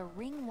part of a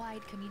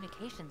ring-wide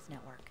communications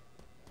network.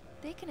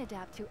 They can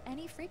adapt to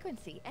any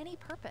frequency, any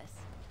purpose.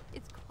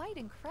 It's quite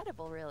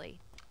incredible, really.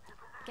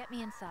 Get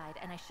me inside,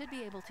 and I should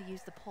be able to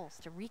use the pulse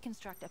to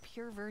reconstruct a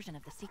pure version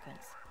of the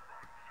sequence.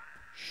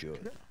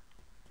 Should.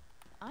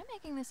 I'm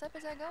making this up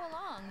as I go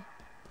along.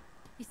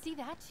 You see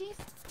that, Chief?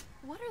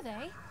 What are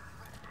they?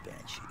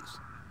 Banshees.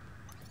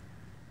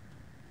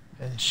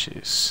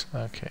 Banshees.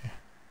 Okay.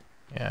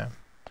 Yeah.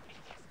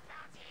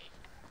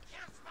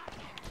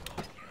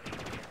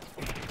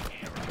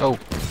 Oh,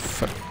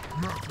 fuck.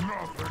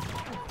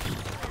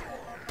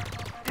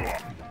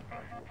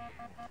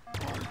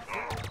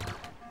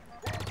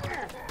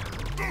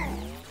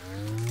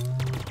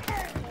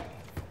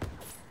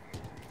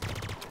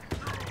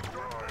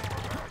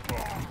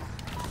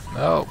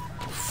 No,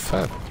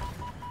 fuck.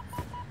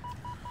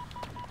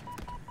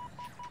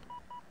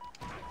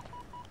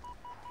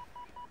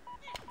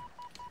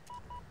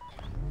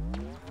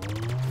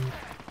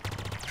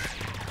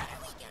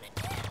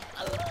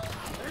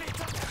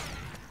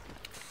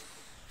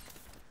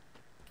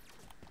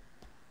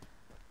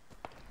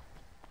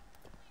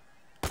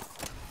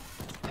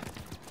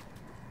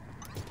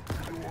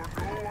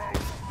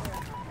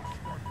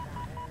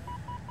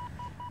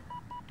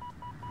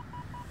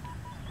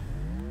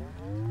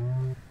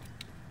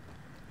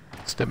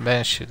 It's the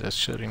Banshee that's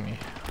shooting me.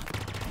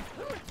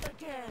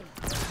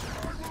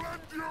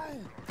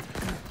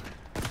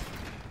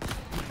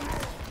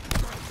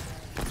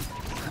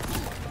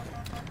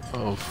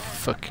 Oh,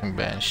 fucking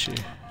Banshee.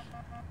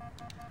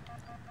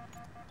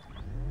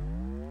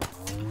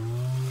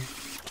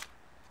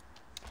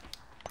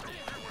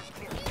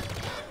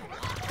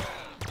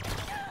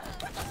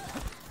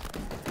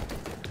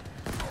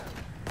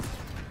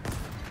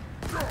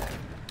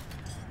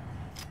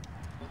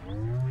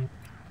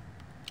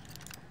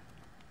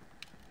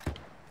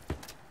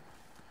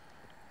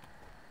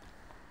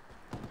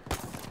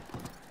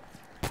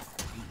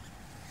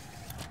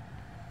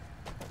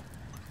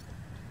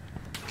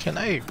 Can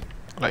I,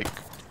 like,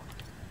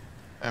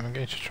 I'm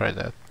going to try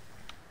that.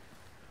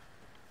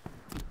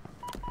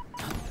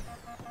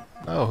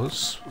 No,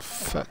 who's,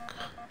 fuck.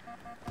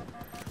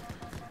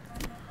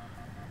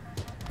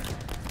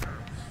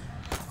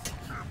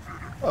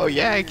 Oh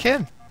yeah, I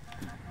can.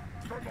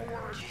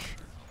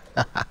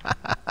 I'm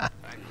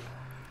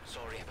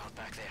sorry about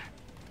back there.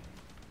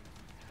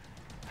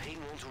 I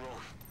didn't want to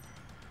run,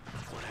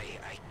 but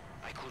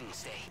I couldn't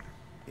stay.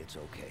 It's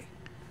okay.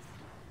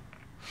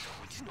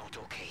 No, it's not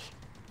okay.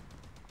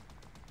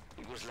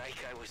 It was like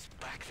I was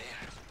back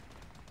there,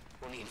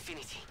 on the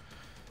Infinity.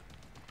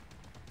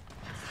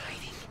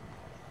 Hiding.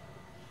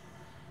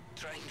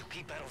 Trying to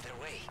keep out of their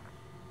way.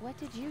 What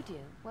did you do?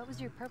 What was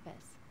your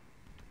purpose?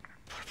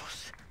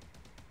 Purpose?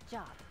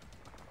 Job.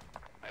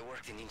 I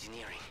worked in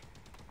engineering.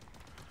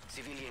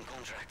 Civilian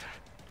contractor.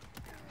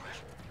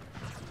 Well,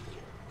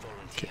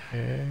 volunteer.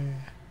 Okay.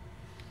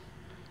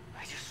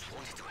 I just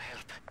wanted to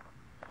help.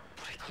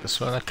 But I couldn't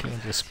Just wanna see clean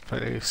that. this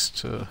place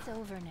too. It's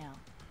over now.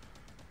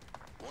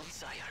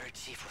 Once I heard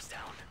Chief was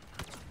down,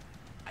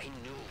 I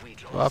knew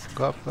we'd Go up, lost.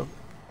 go up, go up.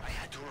 I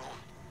had to run.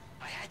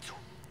 I had to.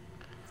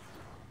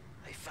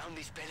 I found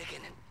this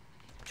pelican and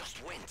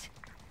just went.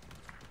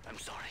 I'm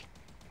sorry.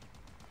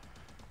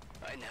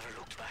 I never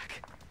looked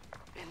back.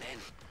 And then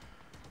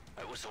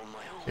I was on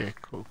my own. Okay,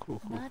 cool,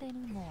 cool, cool. Not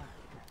anymore.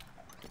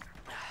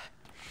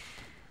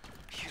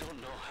 You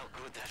don't know how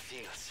good that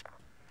feels.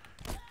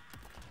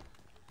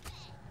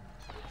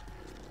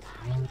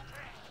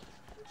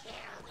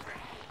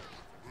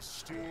 The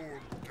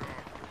storm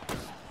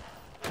gathers.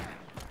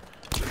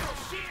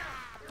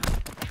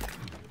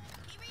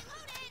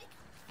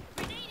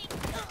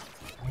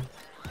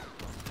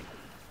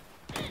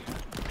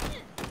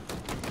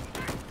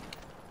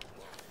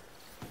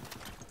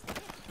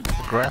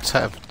 Grants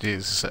have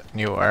this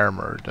new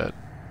armor that...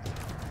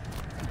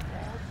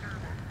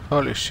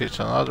 Holy shit,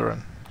 another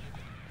one.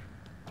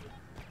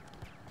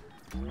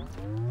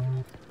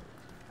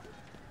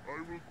 I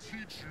will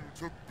teach you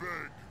to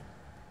beg.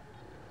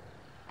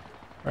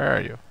 Where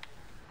are you?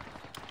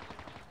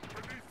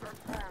 Beneath that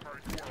armor,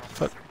 you are a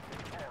Fuck. simple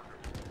target.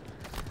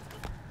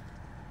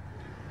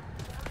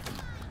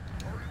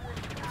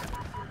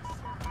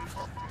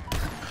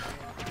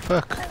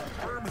 Fuck.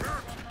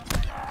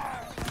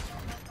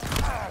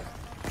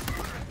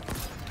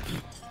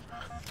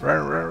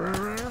 Run, run,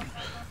 run, run.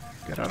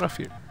 Get out of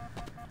here.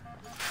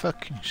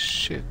 Fucking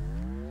shit.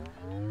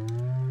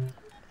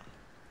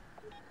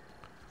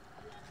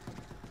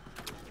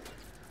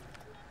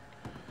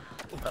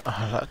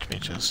 Let me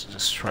just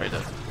destroy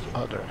that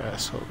other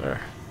asshole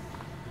there.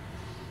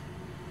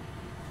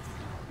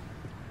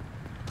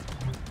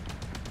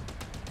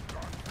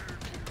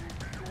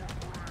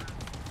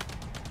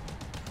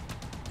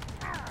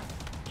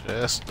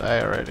 Just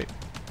die already.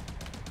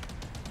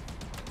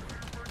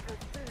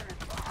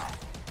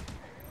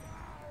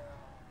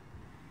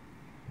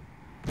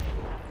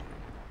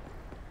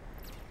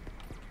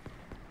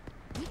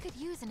 We could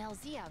use an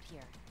LZ out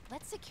here.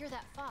 Let's secure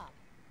that fob.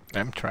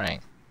 I'm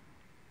trying.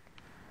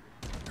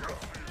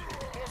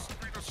 Must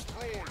be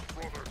destroyed,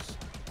 brothers.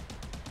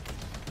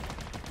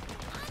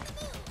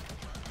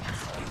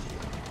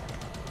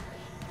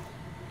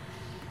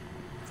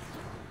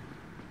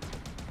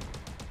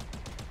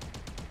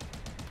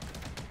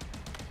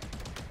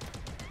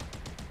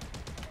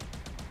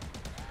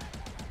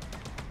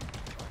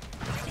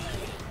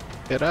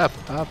 Get up,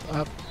 up,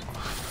 up.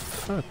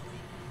 Fuck.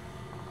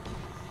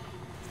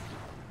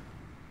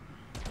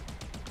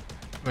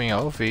 I mean,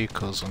 all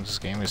vehicles on this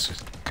game is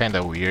kind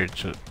of weird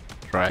to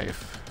drive.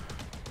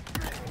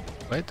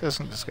 Why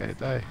doesn't this guy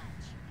die?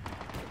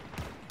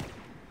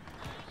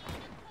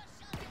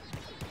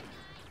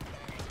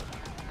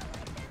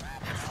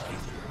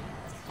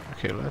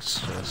 Okay, let's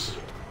just...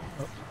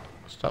 Oh,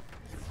 stop.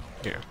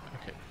 Here,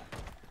 okay.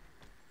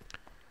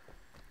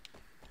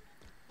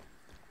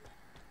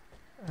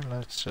 And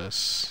let's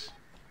just...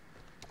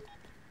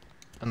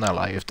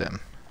 unalive them.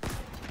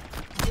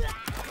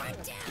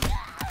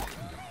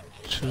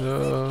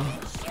 2,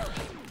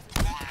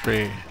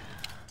 3.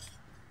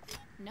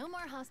 No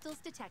more hostiles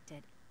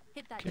detected.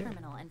 Hit that Okay.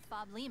 terminal and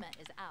Fob Lima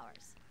is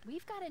ours.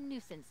 We've got a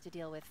nuisance to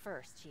deal with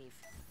first, Chief.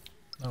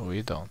 No,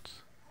 we don't.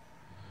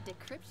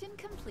 Decryption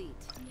complete.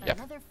 Yep.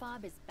 Another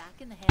fob is back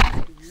in the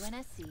hands of the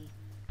UNSC.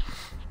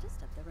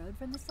 Just up the road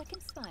from the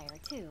second spire,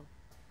 too.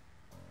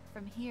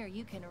 From here,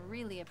 you can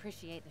really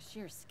appreciate the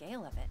sheer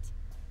scale of it.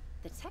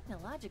 The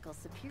technological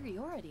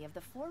superiority of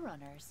the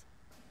Forerunners.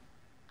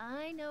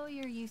 I know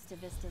you're used to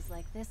vistas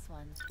like this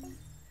one, but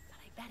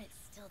I bet it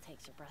still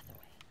takes your breath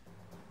away.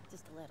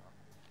 Just a little.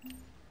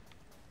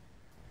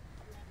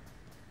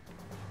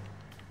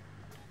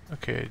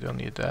 Okay, don't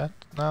need that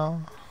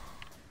now.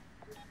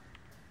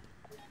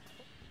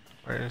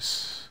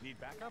 Where's... Need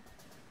backup?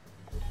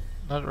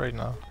 Not right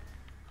now.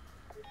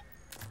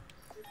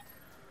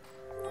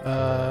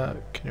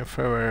 Can you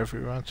fire wherever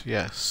you want?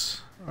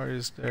 Yes. Or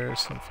is there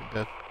something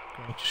that's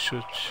going to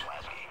shoot?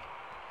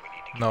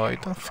 No, I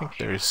don't think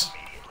there is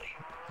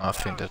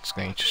nothing that's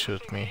going to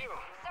shoot me.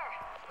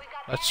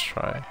 Let's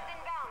try.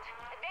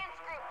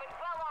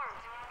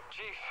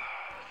 Chief,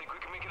 think we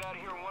can make it out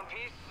of here in one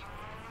piece?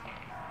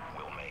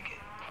 We'll make it.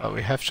 Oh,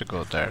 we have to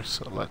go there,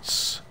 so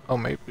let's... Oh,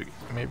 maybe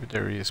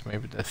there is.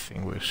 Maybe that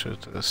thing will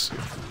shoot us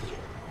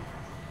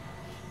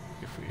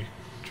if we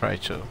try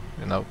to,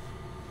 you know,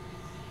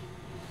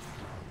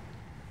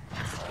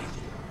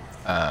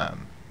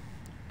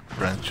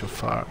 run too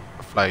far,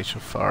 fly too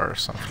far, or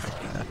something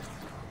like that.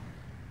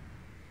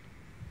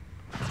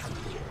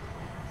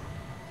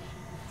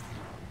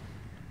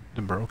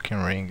 The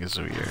broken ring is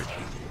weird.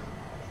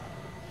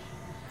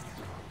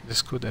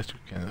 It's good that you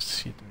can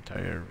see the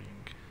entire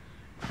ring.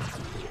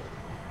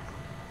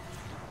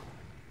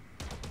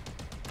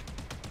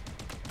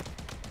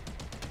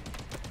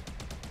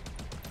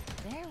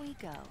 There we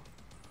go.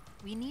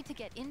 We need to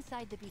get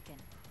inside the beacon.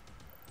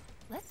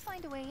 Let's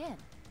find a way in.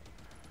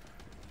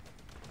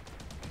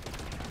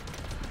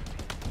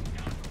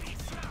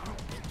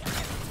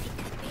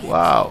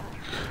 Wow!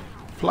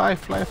 Fly,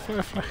 fly,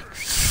 fly, fly!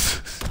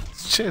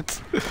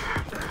 Shit!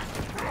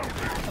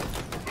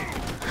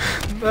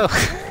 No!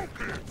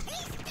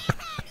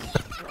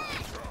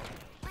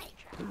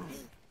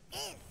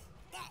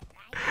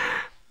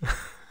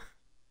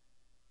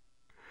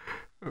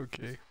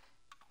 Okay.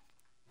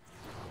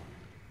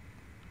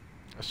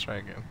 Let's try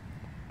again.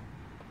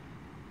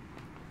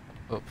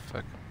 Oh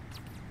fuck.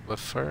 But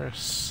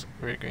first,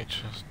 we're going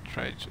to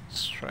try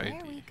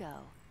There we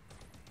go.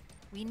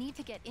 We need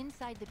to get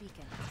inside the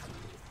beacon.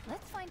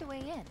 Let's find a way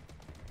in.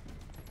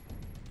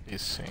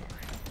 this thing.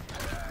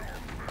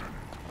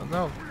 Oh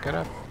no, get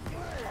up.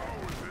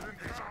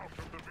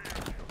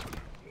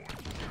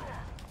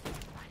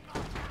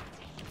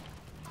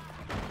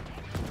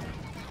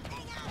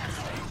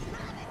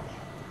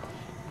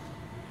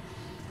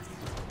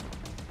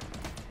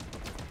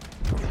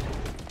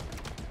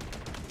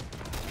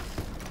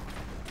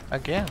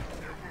 Again?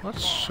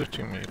 What's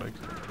shooting me like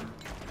that?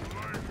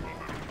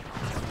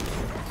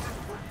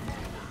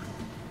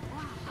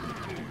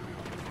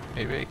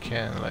 Maybe I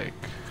can like...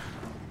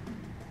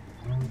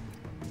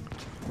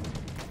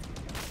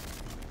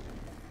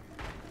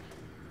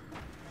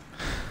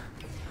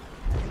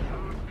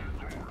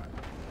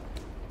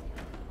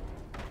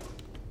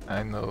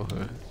 I know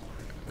who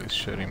is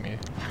shooting me.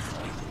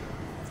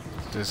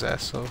 This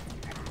asshole.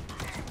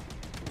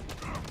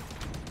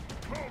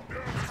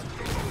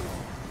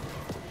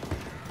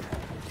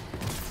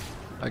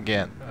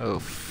 Again. Oh,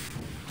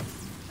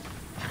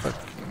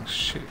 fucking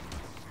shit.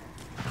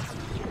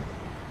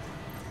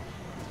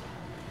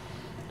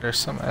 There's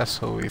some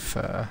asshole with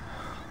an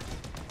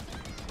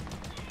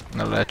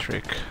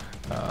electric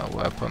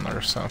weapon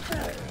or something.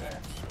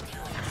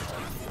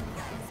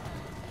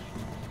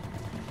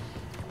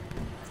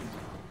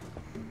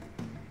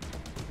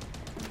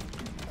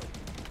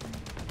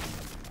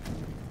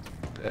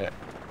 There.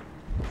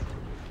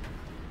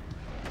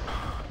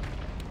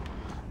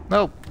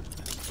 Nope.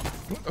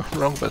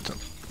 Wrong button.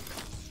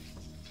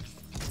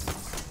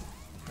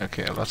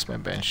 Okay, I lost my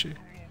Banshee.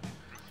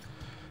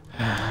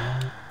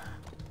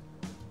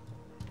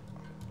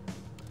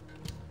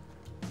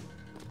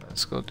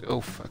 Let's go to...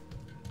 oh fuck.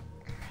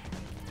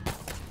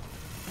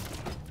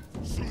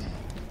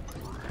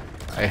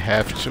 I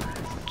have to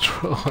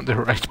throw on the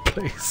right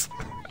place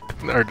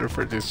in order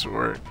for this to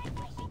work.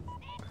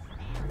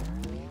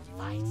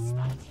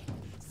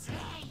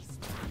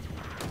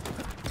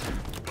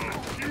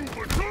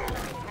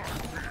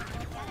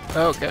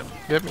 Oh,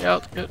 get me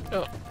out, get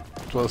out.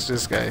 It was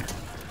this guy.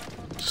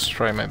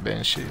 Destroy my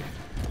Banshee.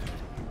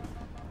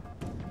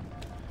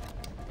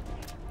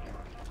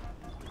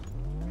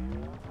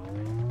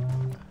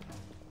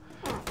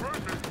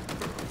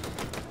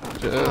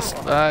 Just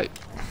die.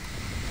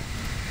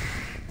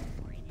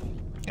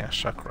 Yeah,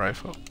 shock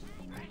rifle.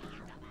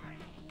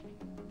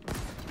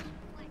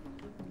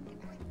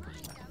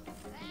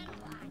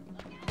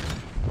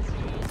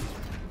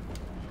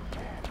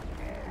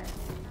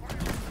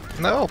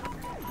 No!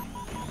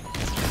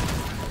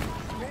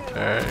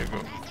 There you go.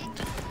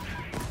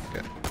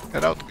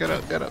 Get out, get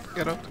out, get out,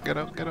 get out, get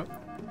out, get out.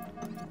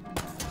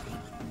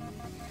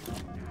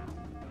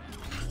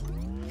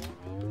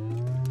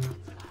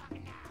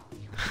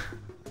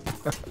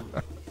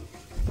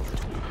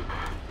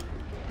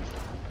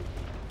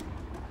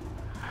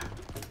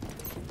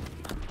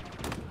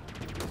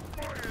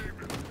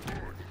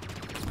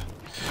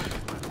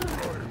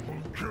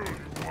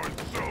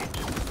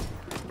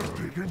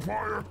 Taking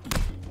fire.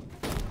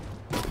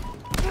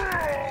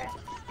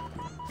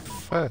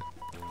 Fuck.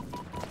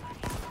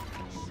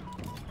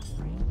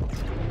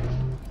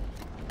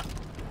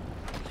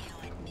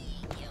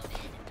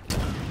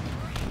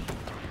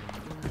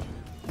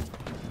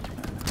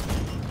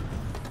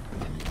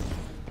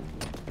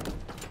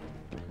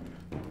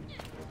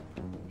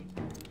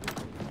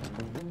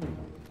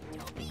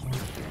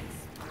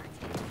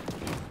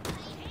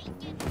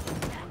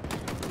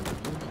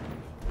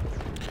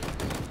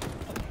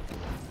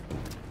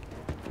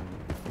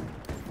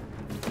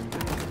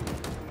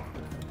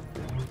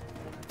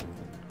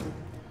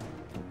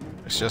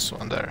 There's just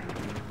one there.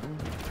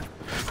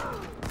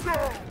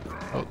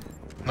 Oh,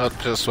 not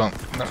just one.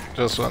 Not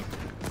just one.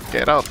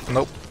 Get out.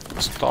 Nope.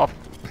 Stop.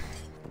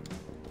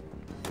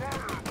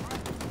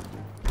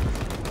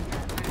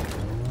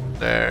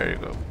 There you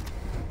go.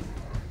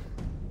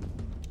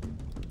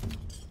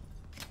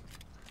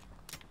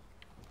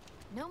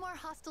 No more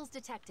hostiles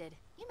detected.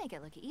 You make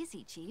it look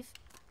easy, Chief.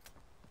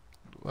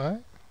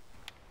 What?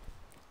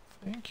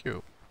 Thank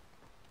you.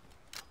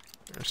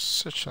 You're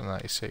such a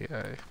nice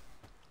AI.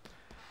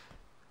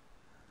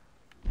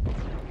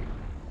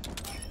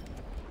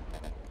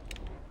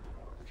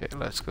 Okay,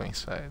 let's go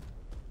inside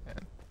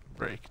and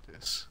break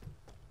this.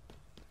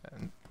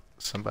 And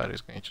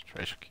somebody's going to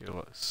try to kill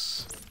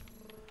us.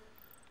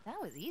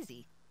 That was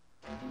easy.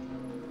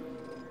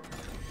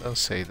 Don't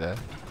say that.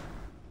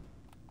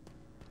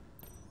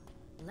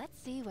 Let's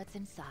see what's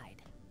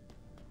inside.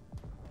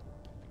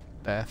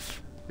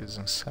 Death is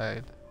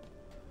inside.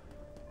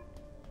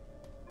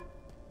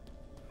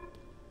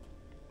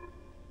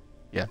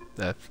 Yeah,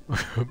 death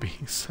will be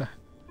inside.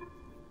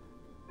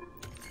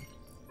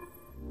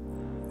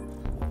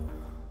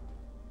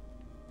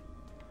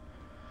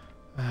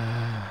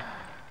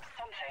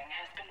 Something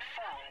has been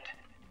found.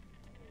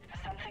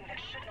 Something that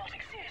should not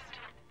exist,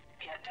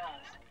 yet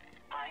does.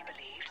 I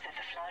believed that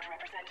the flood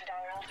represented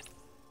our ultimate.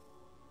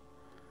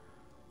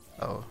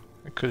 Oh,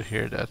 I could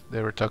hear that.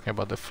 They were talking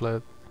about the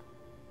flood.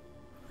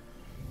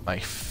 My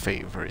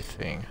favorite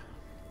thing.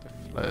 The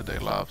flood, I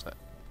love that.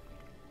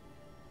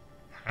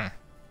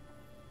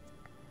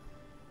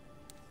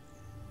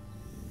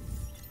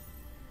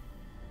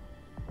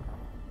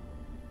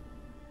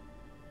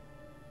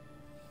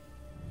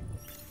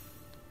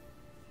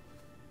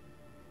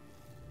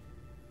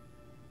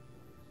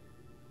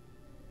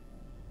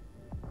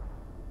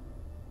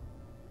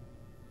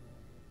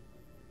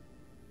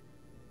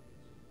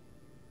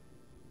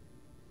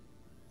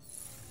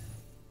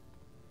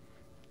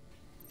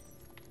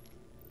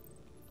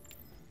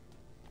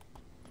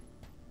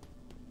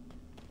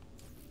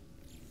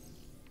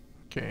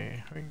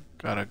 Okay, we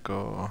gotta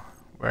go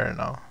where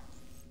now?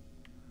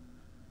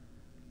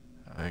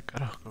 I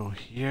gotta go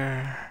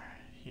here,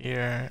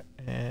 here,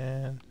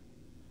 and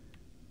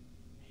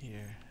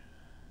here.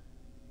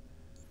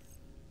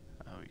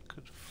 We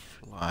could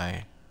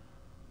fly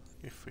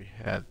if we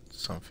had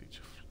something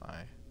to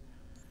fly.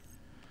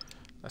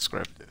 Let's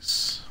grab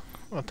this.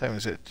 What time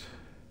is it?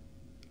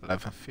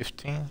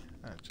 11:15.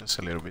 Just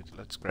a little bit.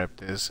 Let's grab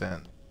this,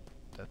 and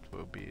that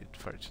will be it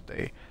for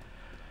today.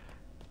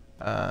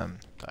 I'm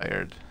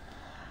tired.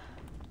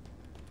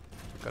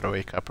 Gotta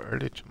wake up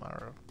early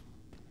tomorrow.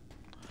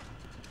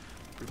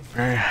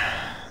 Prepare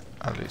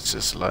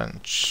Alice's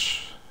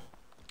lunch.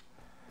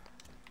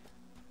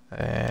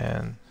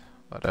 And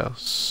what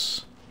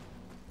else?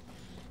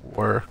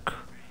 Work.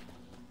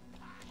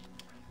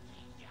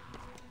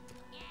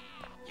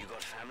 You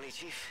got family,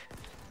 Chief?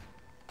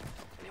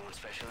 Anyone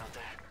special out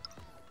there?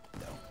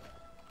 No.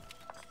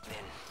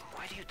 Then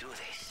why do you do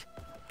this?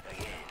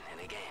 Again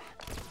and again.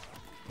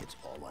 It's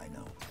all I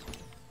know.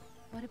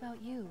 What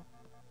about you?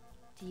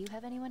 Do you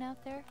have anyone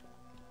out there?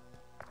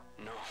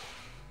 No.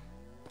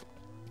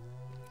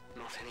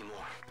 Not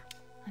anymore.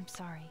 I'm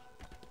sorry.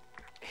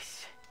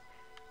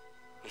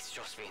 It's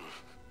just been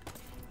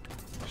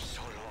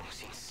so long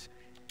since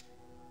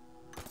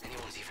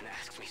anyone's even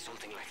asked me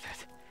something like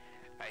that.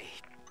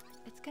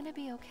 It's gonna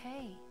be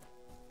okay.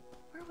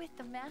 We're with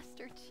the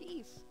Master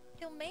Chief.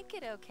 He'll make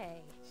it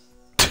okay.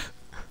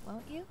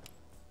 Won't you?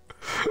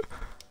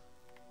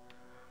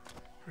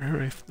 We're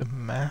with the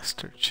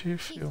Master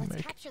Chief, Chief, you'll let's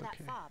make capture it that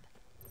okay. fob.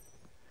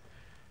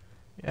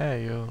 Yeah,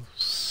 you'll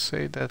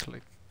say that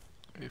like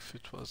if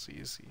it was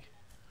easy.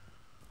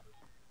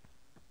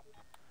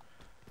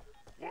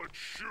 Let's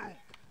shoot.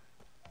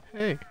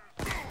 Hey.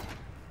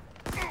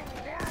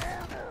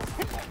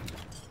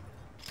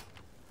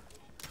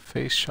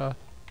 Face shot.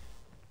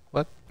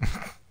 What?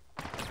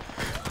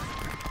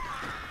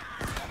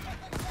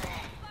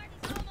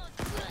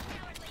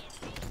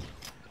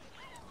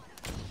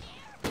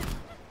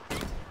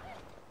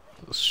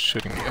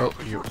 Shooting me. Oh,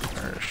 you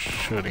are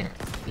shooting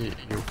me,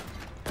 you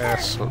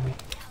asshole.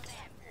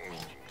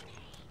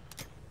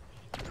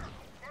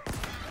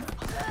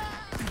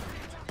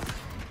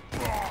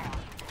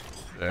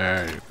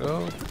 There you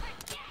go.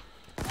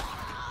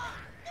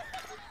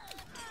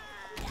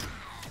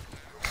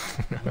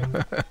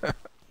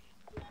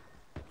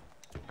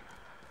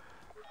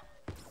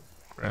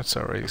 That's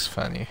always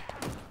funny.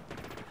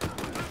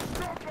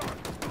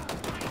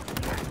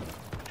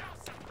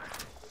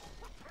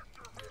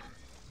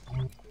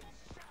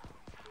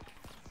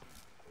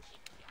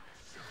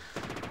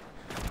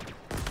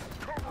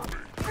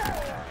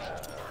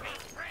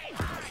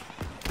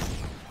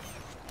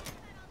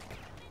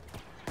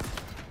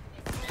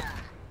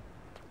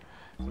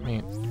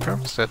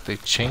 That they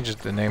changed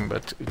the name,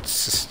 but it's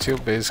still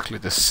basically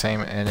the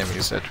same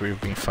enemies that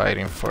we've been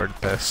fighting for the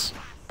past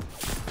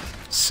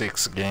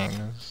 6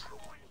 games.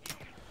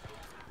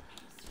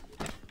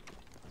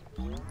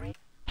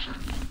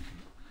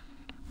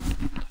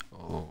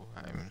 Oh,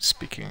 I'm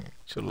speaking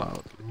too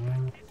loudly.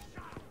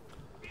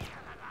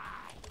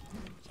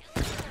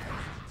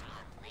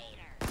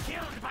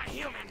 Killed by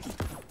humans.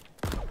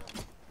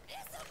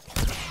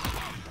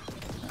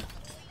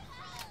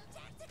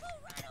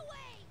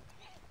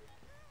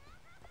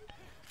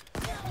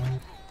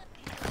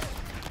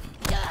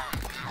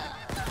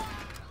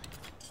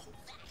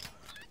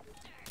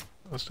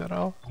 Was that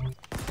all?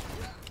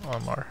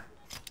 One more.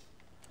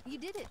 You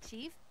did it,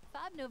 Chief.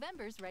 5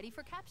 November's ready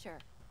for capture.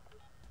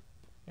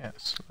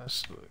 Yes,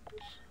 let's do it.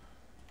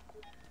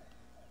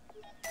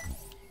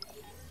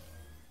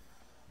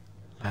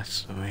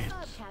 Let's do it.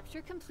 Fob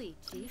capture complete,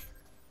 Chief.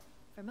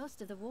 For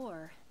most of the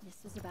war, this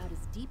was about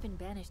as deep in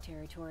Banished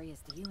territory as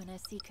the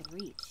UNSC could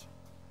reach.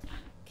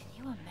 Can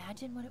you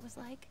imagine what it was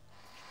like?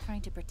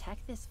 Trying to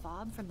protect this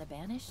fob from the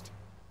Banished?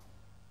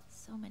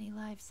 So many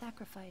lives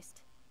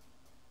sacrificed.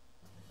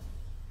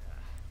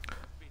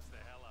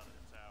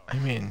 I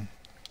mean,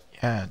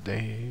 yeah,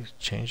 they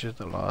changed it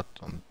a lot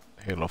on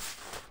Halo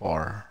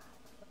 4.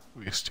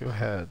 We still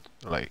had,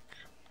 like,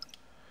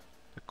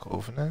 the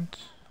Covenant,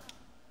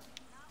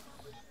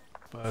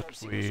 but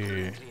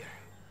we...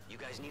 You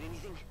guys need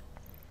anything?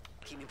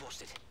 Keep me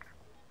posted.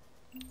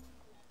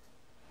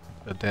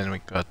 But then we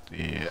got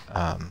the,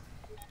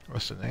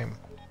 what's the name?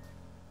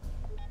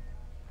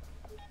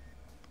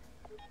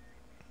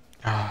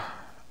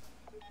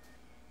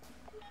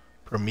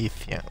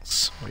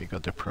 Prometheans. We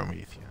got the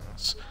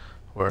Prometheans.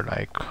 Were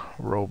like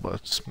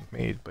robots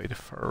made by the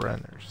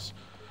Forerunners.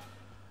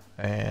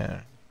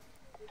 And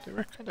they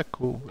were kinda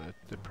cool, but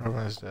the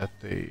problem is that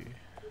they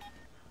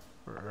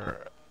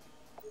were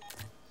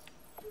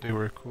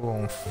cool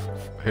on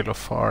Halo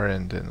 4,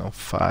 and then on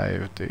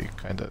 5 they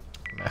kinda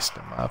messed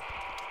them up.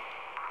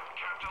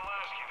 Captain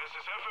Lasky, this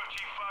is FFG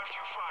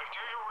 525. Do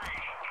you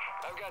read?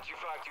 I've got you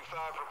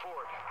 525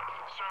 report.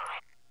 Sir.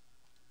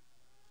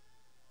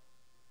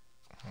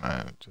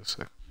 Just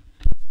a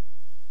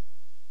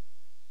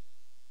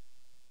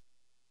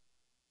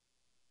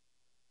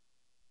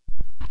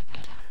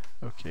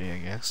okay, I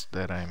guess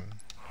that I'm...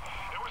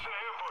 There was an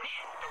ambush.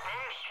 The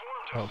Banished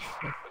swarmed Oh, us.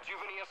 fuck. Do you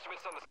have any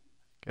estimates on the...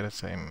 Gotta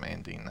say I'm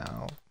ending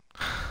now.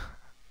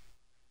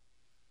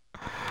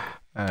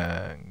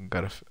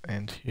 Gotta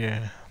end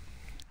here.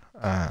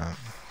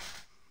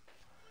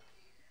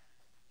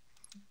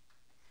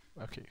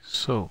 Okay,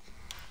 so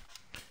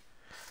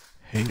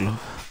Halo.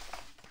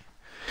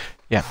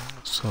 Yeah,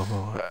 so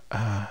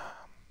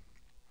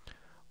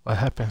what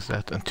happens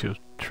that until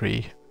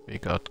 3 we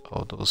got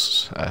all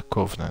those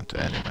Covenant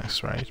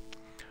enemies, right?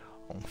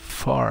 On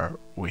 4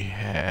 we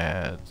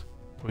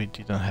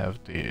didn't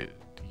have the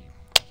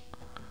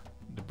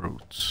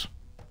brutes.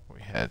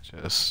 We had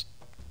just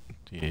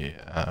the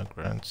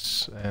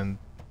grunts and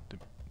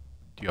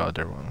the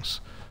other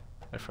ones.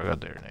 I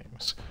forgot their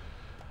names.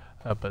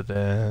 But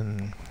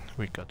then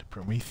we got the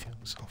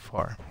Prometheans on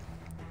 4.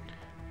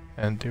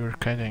 And they were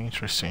kinda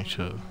interesting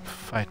to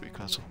fight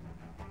because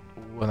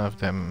one of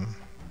them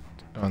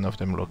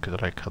looked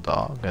like a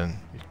dog and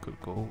it could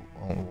go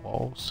on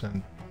walls,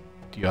 and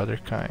the other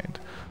kind,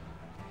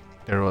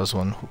 there was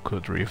one who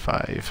could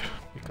revive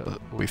because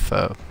with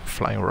a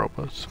flying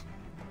robot.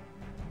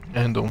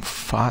 And on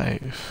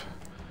 5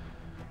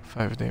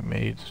 they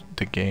made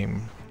the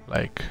game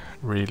like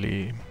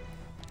really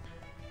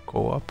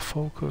co-op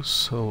focus,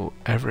 so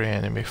every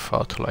enemy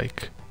fought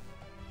like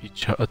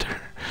each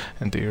other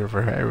and they were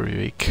very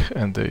weak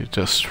and they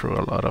just threw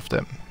a lot of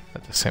them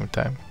at the same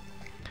time.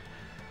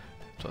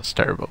 It was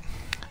terrible.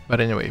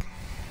 But anyway,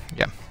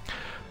 yeah,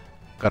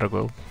 gotta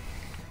go.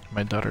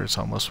 My daughter is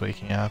almost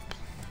waking up.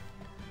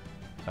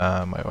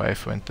 My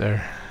wife went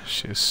there.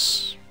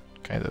 She's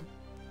kind of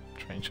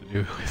trying to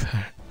deal with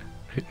her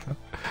right now.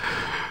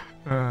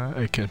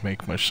 I can't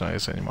make much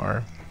noise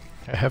anymore.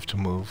 I have to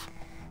move,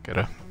 get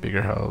a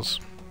bigger house,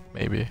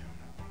 maybe.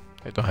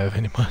 I don't have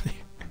any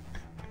money.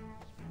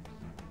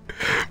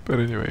 But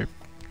anyway,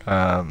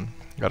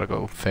 gotta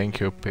go. Thank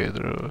you,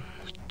 Pedro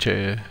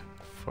Che,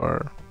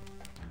 for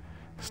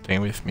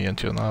staying with me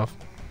until now.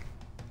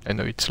 I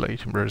know it's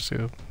late in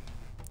Brazil.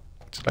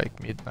 It's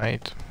like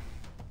midnight.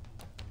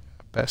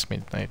 Past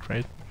midnight,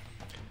 right?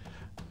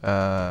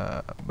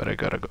 But I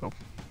gotta go.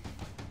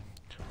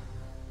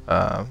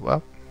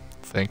 Well,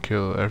 thank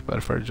you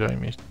everybody for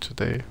joining me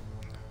today.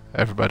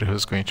 Everybody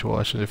who's going to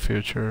watch in the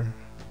future.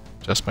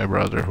 Just my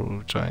brother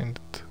who joined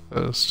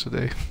us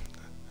today.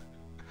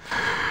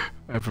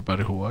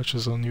 Everybody who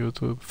watches on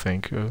YouTube,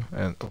 thank you.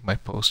 And my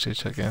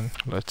postage again.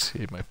 Let's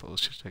see my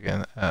postage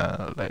again.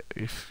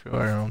 If you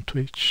are on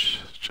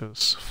Twitch,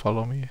 just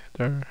follow me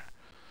there.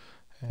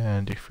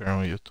 And if you're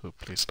on YouTube,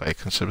 please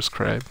like and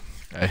subscribe.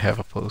 I have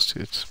a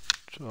postage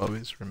to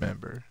always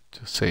remember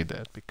to say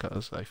that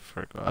because I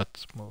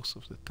forgot most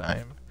of the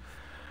time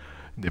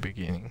in the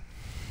beginning.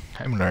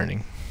 I'm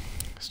learning,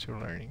 still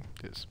learning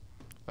this.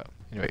 Well,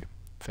 anyway,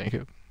 thank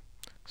you.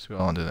 See you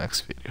all on the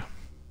next video.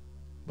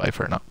 Bye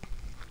for now.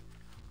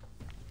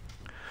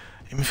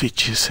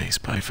 MVG says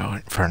bye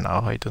for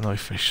now. I don't know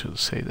if I should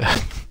say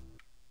that.